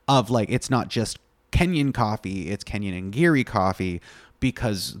nuance of like, it's not just Kenyan coffee, it's Kenyan and Ngiri coffee,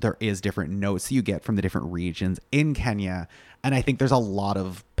 because there is different notes you get from the different regions in Kenya. And I think there's a lot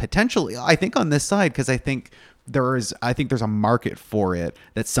of potential, I think, on this side, because I think there's a market for it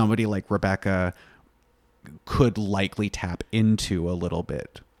that somebody like Rebecca could likely tap into a little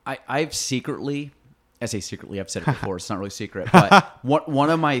bit. I've secretly, I say secretly, I've said it before, it's not really secret, but one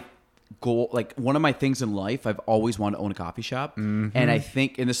of my things in life, I've always wanted to own a coffee shop. Mm-hmm. And I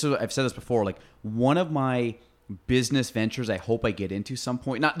think, and I've said this before, like one of my business ventures I hope I get into some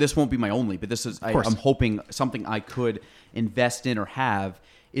point, this won't be my only, but this is, I'm hoping something I could invest in or have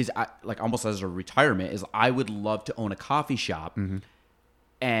is like almost as a retirement, is I would love to own a coffee shop. Mm-hmm.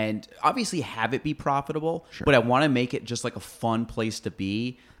 And obviously have it be profitable, sure, but I want to make it just like a fun place to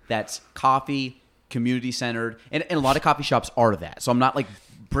be that's coffee, community centered. And a lot of coffee shops are that. So I'm not like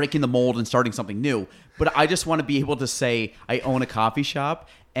breaking the mold and starting something new, but I just want to be able to say I own a coffee shop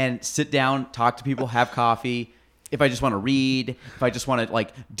and sit down, talk to people, have coffee. If I just want to read, if I just want to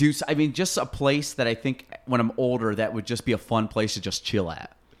like just a place that I think when I'm older, that would just be a fun place to just chill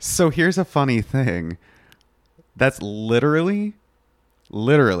at. So here's a funny thing. That's literally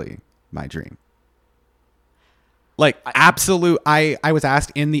my dream. Like absolute. I was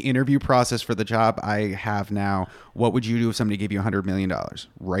asked in the interview process for the job I have now, what would you do if somebody gave you $100 million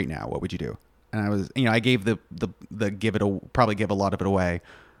right now? What would you do? And I was, I gave probably give a lot of it away,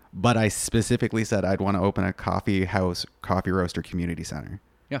 but I specifically said I'd want to open a coffee house, coffee roaster community center.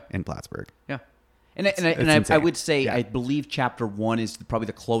 Yeah. In Plattsburgh. Yeah. And I would say, I believe chapter 1 is probably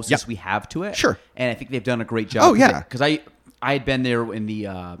the closest we have to it. Sure. And I think they've done a great job. Oh yeah. Because I had been there in the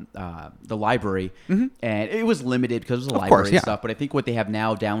library, mm-hmm, and it was limited because it was a library and stuff. But I think what they have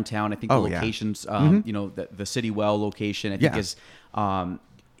now downtown, I think the locations, mm-hmm, the City Well location, I think is,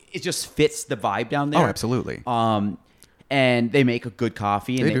 it just fits the vibe down there. Oh, absolutely. And they make a good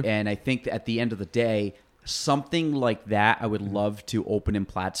coffee, and I think that at the end of the day, something like that, I would love to open in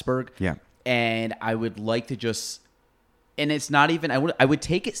Plattsburgh. Yeah. And I would like to just. And it's not even. I would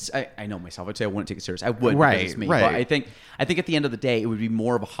take it. I know myself. I'd say I wouldn't take it serious. I would, because it's me. Right. But I think at the end of the day, it would be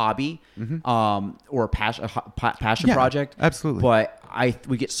more of a hobby, mm-hmm, or a passion project. Absolutely. But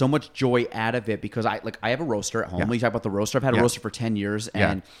we get so much joy out of it because I have a roaster at home. When you talk about the roaster, I've had a roaster for 10 years,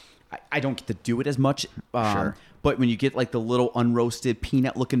 and I don't get to do it as much. Sure. But when you get like the little unroasted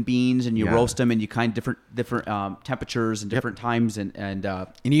peanut looking beans and you roast them and you kind of different temperatures and different times and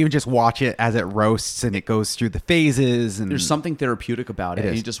you even just watch it as it roasts and it goes through the phases, and there's something therapeutic about it.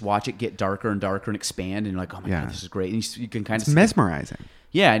 And you just watch it get darker and darker and expand, and you're like, oh my God, this is great. And you can kind of mesmerizing.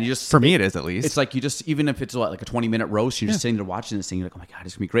 Yeah, and you just, for me it is, at least. It's like you just, even if it's like a 20-minute roast, you're just sitting there watching this thing, you're like, oh my God,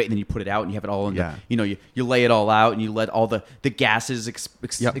 it's gonna be great. And then you put it out and you have it all in the, you lay it all out and you let all the gases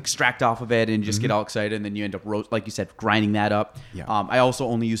extract off of it, and you just get all excited, and then you end up like you said, grinding that up. I also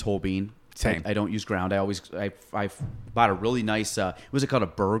only use whole bean. Same. I don't use ground. I bought a really nice was it called a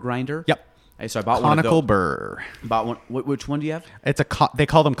burr grinder? Yep. So I bought conical one of those. burr. Bought one. Which one do you have? It's they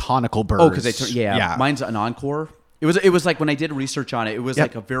call them conical burrs. Oh, because they turn. Mine's an Encore. It was like when I did research on it, it was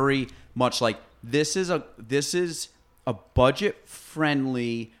like a very much like this is a budget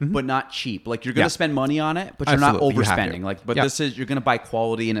friendly, mm-hmm, but not cheap. Like you're going to spend money on it, but you're not overspending. Like, but this is, you're going to buy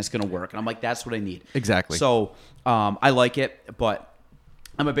quality and it's going to work. And I'm like, that's what I need. Exactly. So I like it, but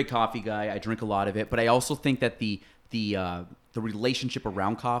I'm a big coffee guy. I drink a lot of it, but I also think that the relationship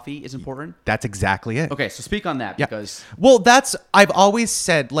around coffee is important. That's exactly it. Okay, so speak on that because I've always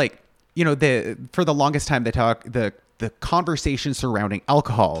said, like, for the longest time the conversation surrounding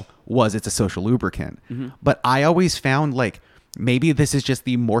alcohol was it's a social lubricant. Mm-hmm. But I always found like maybe this is just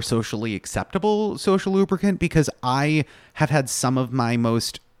the more socially acceptable social lubricant, because I have had some of my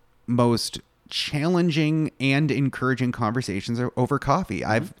most challenging and encouraging conversations over coffee.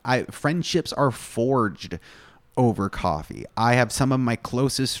 Mm-hmm. Friendships are forged over coffee. I have some of my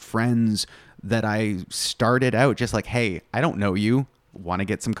closest friends that I started out just like, hey, I don't know you, want to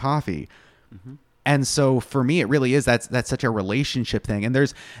get some coffee. Mm-hmm. And so for me, it really is, that's such a relationship thing. And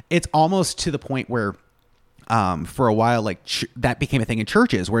it's almost to the point where for a while, like that became a thing in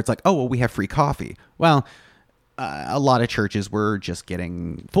churches where it's like, oh, well, we have free coffee. Well, a lot of churches were just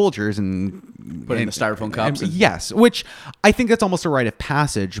getting Folgers and putting the styrofoam cups. Yes, which I think that's almost a rite of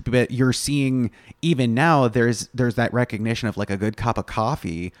passage. But you're seeing even now there's that recognition of like a good cup of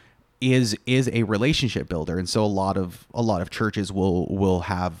coffee is a relationship builder. And so a lot of churches will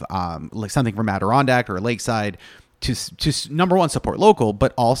have like something from Adirondack or Lakeside to number one, support local,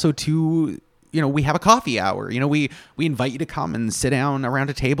 but also to we have a coffee hour. We invite you to come and sit down around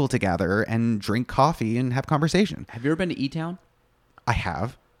a table together and drink coffee and have conversation. Have you ever been to E-Town? I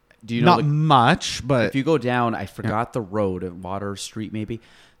have. Do you know not much, but if you go down, I forgot the road at Water Street maybe.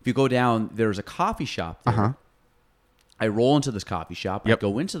 If you go down, there's a coffee shop there. I roll into this coffee shop. I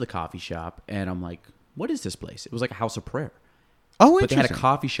go into the coffee shop, and I'm like, what is this place? It was like a house of prayer. Oh, but interesting. they had a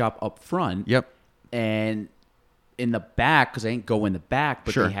coffee shop up front. Yep. And in the back, because I didn't go in the back,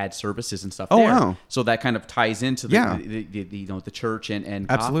 but they had services and stuff Oh, there. wow. So that kind of ties into the church and coffee.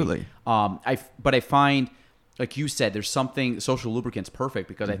 Absolutely. But I find, like you said, there's something, social lubricant's perfect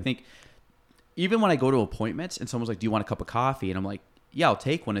because I think even when I go to appointments and someone's like, do you want a cup of coffee? And I'm like, yeah, I'll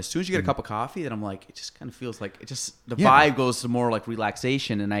take one. As soon as you get a cup of coffee, then I'm like, it just kind of feels like the vibe goes to more like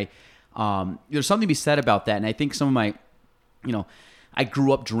relaxation. And there's something to be said about that. And I think some of my, I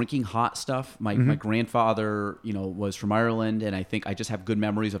grew up drinking hot stuff. My grandfather, was from Ireland, and I think I just have good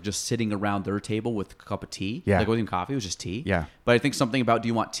memories of just sitting around their table with a cup of tea. Yeah. Like it wasn't even coffee, it was just tea. Yeah. But I think something about do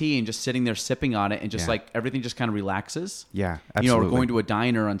you want tea and just sitting there sipping on it and just like everything just kind of relaxes. Yeah, absolutely. Or going to a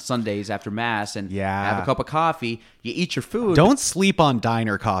diner on Sundays after Mass and Yeah. have a cup of coffee. You eat your food. Don't sleep on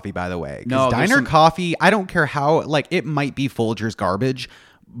diner coffee, by the way. No, diner coffee, I don't care how, it might be Folgers garbage,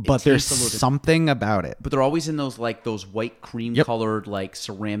 but there's something about it. But they're always in those white cream colored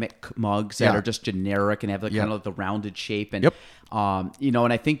ceramic mugs that are just generic and have kind of the rounded shape. And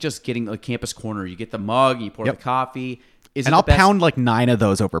and I think just getting a Campus Corner, you get the mug, and you pour the coffee. And I'll pound 9 of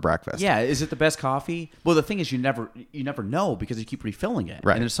those over breakfast. Yeah, is it the best coffee? Well, the thing is, you never know because you keep refilling it.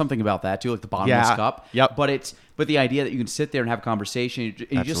 Right. And there's something about that too, like the bottomless cup. Yep. But the idea that you can sit there and have a conversation,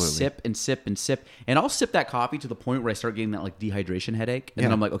 and you just sip and sip and sip, and I'll sip that coffee to the point where I start getting that dehydration headache, and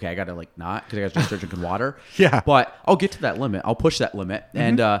then I'm like, okay, I gotta not because I gotta just start drinking water. Yeah. But I'll get to that limit. I'll push that limit,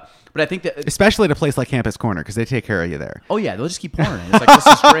 and but I think that especially at a place like Campus Corner because they take care of you there. Oh yeah, they'll just keep pouring it. It's like this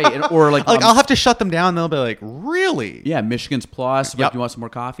is great, or I'll have to shut them down. And they'll be like, really? Yeah, Michigan's Plus. Like, you want some more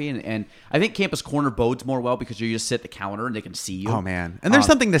coffee, and I think Campus Corner bodes more well because you just sit at the counter and they can see you. Oh man, and there's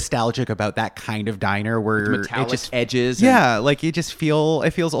something nostalgic about that kind of diner where metallic it just edges. Yeah, it just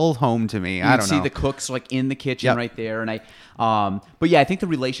feels old home to me. I don't know. See the cooks in the kitchen right there, and but yeah, I think the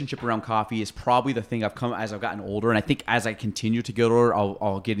relationship around coffee is probably the thing I've come as I've gotten older, and I think as I continue to get older,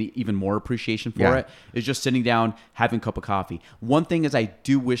 I'll get even more appreciation for it. Is just sitting down, having a cup of coffee. One thing is I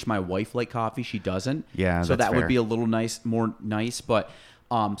do wish my wife liked coffee. She doesn't. Yeah, so that's that fair. would be a little more nice. But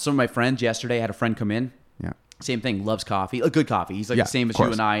some of my friends yesterday, I had a friend come in. Yeah. Same thing, loves coffee, a good coffee. He's the same as you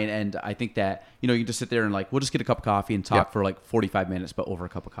and I, and I think that you can just sit there and we'll just get a cup of coffee and talk for 45 minutes, but over a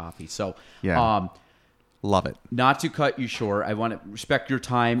cup of coffee. So love it. Not to cut you short, I want to respect your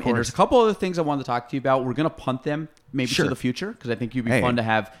time, and there's a couple other things I wanted to talk to you about. We're gonna punt them maybe to the future because I think you'd be fun to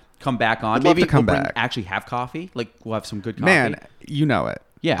have come back on. Maybe we'll actually have coffee. We'll have some good coffee. Man, you know it.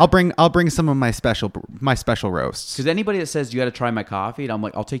 Yeah, I'll bring some of my special roasts. Because anybody that says you got to try my coffee, and I'm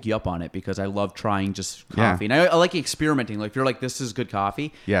like, I'll take you up on it because I love trying just coffee, and I like experimenting. If you're like, this is good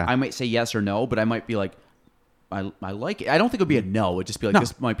coffee, I might say yes or no, but I might be like, I like it. I don't think it would be a no. It'd just be like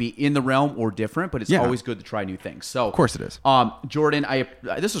this might be in the realm or different, but it's always good to try new things. So of course it is. Jordan,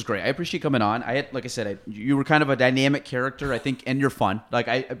 this was great. I appreciate you coming on. You were kind of a dynamic character, I think, and you're fun.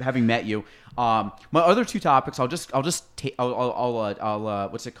 Having met you. My other two topics, I'll what's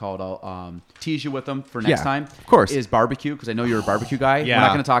it called? I'll tease you with them for next time. Of course, is barbecue because I know you're a barbecue guy. Yeah. We're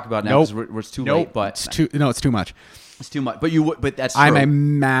not going to talk about it now because it's too late. But it's too much. It's too much. But that's true. I'm a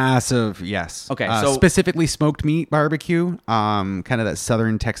massive yes. Okay, so specifically smoked meat barbecue, kind of that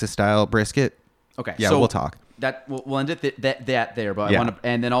Southern Texas style brisket. Okay, yeah, so we'll talk. That we'll end it there. But I want to,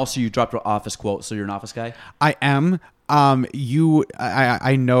 and then also you dropped an office quote. So you're an office guy. I am.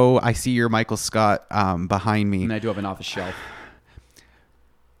 I know. I see your Michael Scott behind me, and I do have an office shelf.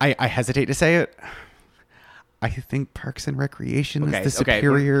 I hesitate to say it. I think Parks and Recreation is the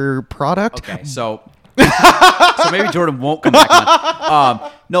superior product. Okay, so maybe Jordan won't come back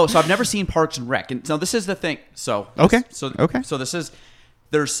on. No, so I've never seen Parks and Rec, and so this is the thing. So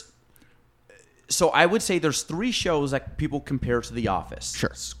So I would say there's 3 shows that people compare to The Office. Sure.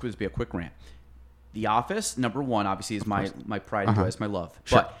 This could be a quick rant. The Office, number 1, obviously, is my pride and joy. It's my love.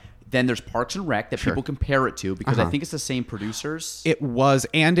 Sure. But then there's Parks and Rec that people compare it to because I think it's the same producers. It was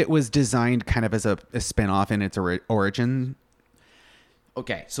designed kind of as a spin-off in its origin.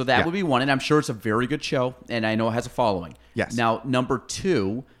 Okay, so that would be one, and I'm sure it's a very good show, and I know it has a following. Yes. Now, number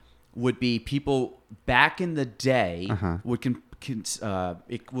 2 would be people back in the day would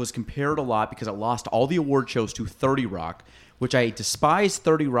it was compared a lot because it lost all the award shows to 30 Rock, which I despise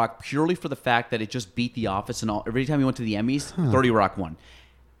 30 Rock purely for the fact that it just beat The Office, and every time you went to the Emmys, 30 Rock won.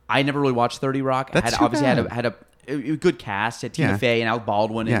 I never really watched 30 Rock. It a good cast. Had Tina Fey and Al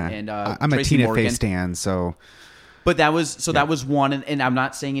Baldwin and I'm Tracy a Tina Morgan. Fey stan, so. But that was one, and I'm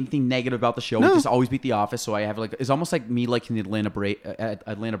not saying anything negative about the show. No. We just always beat The Office, so I have it's almost like me liking the Atlanta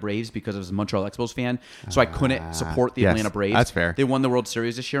Braves because I was a Montreal Expos fan, so I couldn't support the Atlanta Braves. That's fair. They won the World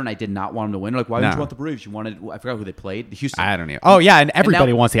Series this year, and I did not want them to win. Like, why did you want the Braves? You wanted I forgot who they played. The Houston. I don't know. Oh yeah, and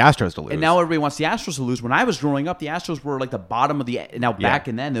everybody wants the Astros to lose. And now everybody wants the Astros to lose. When I was growing up, the Astros were like the bottom of the. Now back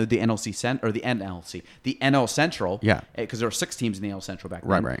in then, the the NL Central. Yeah. Because there were 6 teams in the NL Central back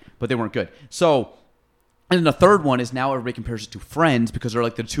then. Right. But they weren't good. So. And then the third one is now everybody compares it to Friends because they're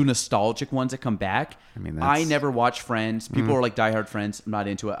like the 2 nostalgic ones that come back. I mean, I never watched Friends. People are like diehard Friends. I'm not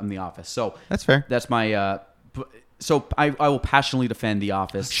into it. I'm The Office. So that's fair. That's my. So I will passionately defend The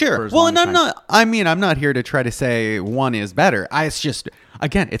Office. Sure. Well, and I'm not. I mean, I'm not here to try to say one is better. It's just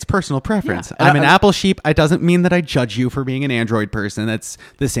again, it's personal preference. Yeah. I'm an Apple sheep. It doesn't mean that I judge you for being an Android person. That's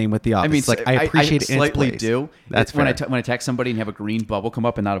the same with The Office. I mean, like I appreciate I it. Slightly do. That's fair. fair. When I text somebody and have a green bubble come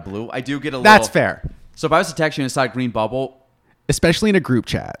up and not a blue, I do get a little. That's fair. So if I was to text you and it's not a green bubble, especially in a group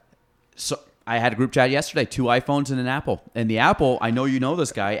chat. So I had a group chat yesterday, 2 iPhones and an Apple. And the Apple, I know you know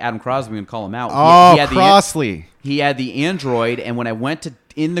this guy, Adam Crosby, I'm going to call him out. Oh, Crossley. He had the Android, and when I went to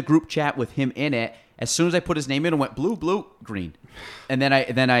in the group chat with him in it, as soon as I put his name in, it went blue, green. And then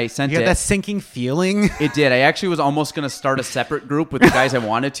I sent it. You had that sinking feeling? It did. I actually was almost going to start a separate group with the guys I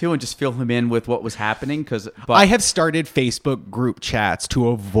wanted to and just fill him in with what was happening. But I have started Facebook group chats to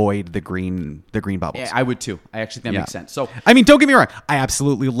avoid the green bubbles. Yeah, I would too. I actually think that makes sense. So I mean, don't get me wrong. I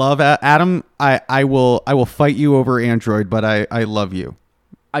absolutely love Adam. I will fight you over Android, but I love you.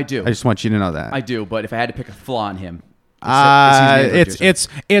 I do. I just want you to know that. I do. But if I had to pick a flaw on him,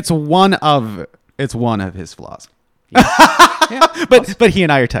 it's one of his flaws. Yeah. But he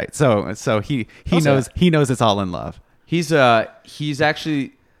and I are tight, so he knows it's all in love. He's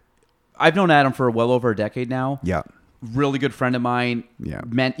actually, I've known Adam for well over a decade now. Yeah, really good friend of mine. Yeah,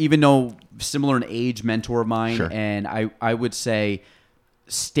 even though similar in age, mentor of mine. Sure. And I would say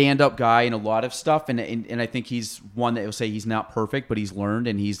stand up guy in a lot of stuff, and I think he's one that will say he's not perfect, but he's learned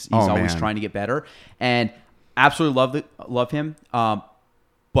and he's always trying to get better. And absolutely love him.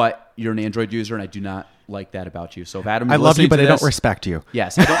 But you're an Android user, and I do not like that about you. So if Adam, I love you, but I don't respect you.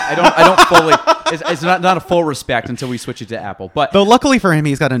 Yes, I don't fully. It's not a full respect until we switch it to Apple. But though, luckily for him,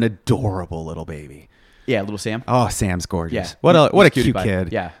 he's got an adorable little baby. Yeah, little Sam. Oh, Sam's gorgeous. Yeah, what a cute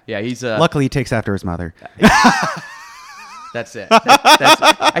kid. Yeah. He's luckily he takes after his mother. That's it.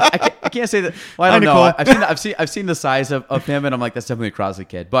 I can't say that. Well, I don't know. I've seen the size of him, and I'm like, that's definitely a Crosley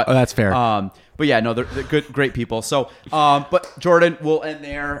kid. But that's fair. But yeah, no, they're good, great people. So, but Jordan, we'll end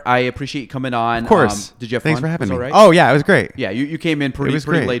there. I appreciate you coming on. Of course. Did you have Thanks fun? for having me. Right? Oh yeah, it was great. Yeah, you came in pretty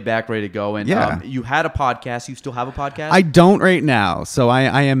laid back, ready to go. And you had a podcast. You still have a podcast? I don't right now. So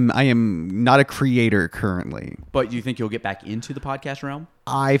I am not a creator currently. But do you think you'll get back into the podcast realm?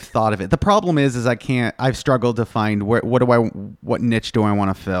 I've thought of it. The problem is I can't. I've struggled to find what niche do I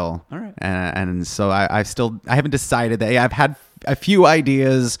want to fill. All right. And so I haven't decided that. I've had a few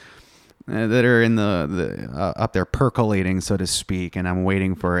ideas that are in the up there percolating, so to speak, and I'm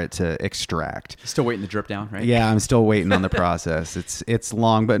waiting for it to extract. Still waiting to drip down, right? Yeah, I'm still waiting on the process. It's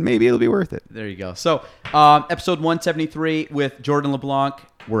long, but maybe it'll be worth it. There you go. So, episode 173 with Jordon LeBlanc.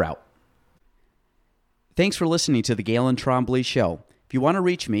 We're out. Thanks for listening to the Galen Trombley Show. If you want to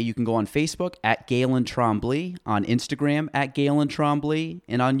reach me, you can go on Facebook at Galen Trombley, on Instagram at Galen Trombley,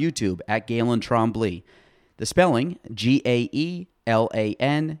 and on YouTube at Galen Trombley. The spelling, GaelanTrombley.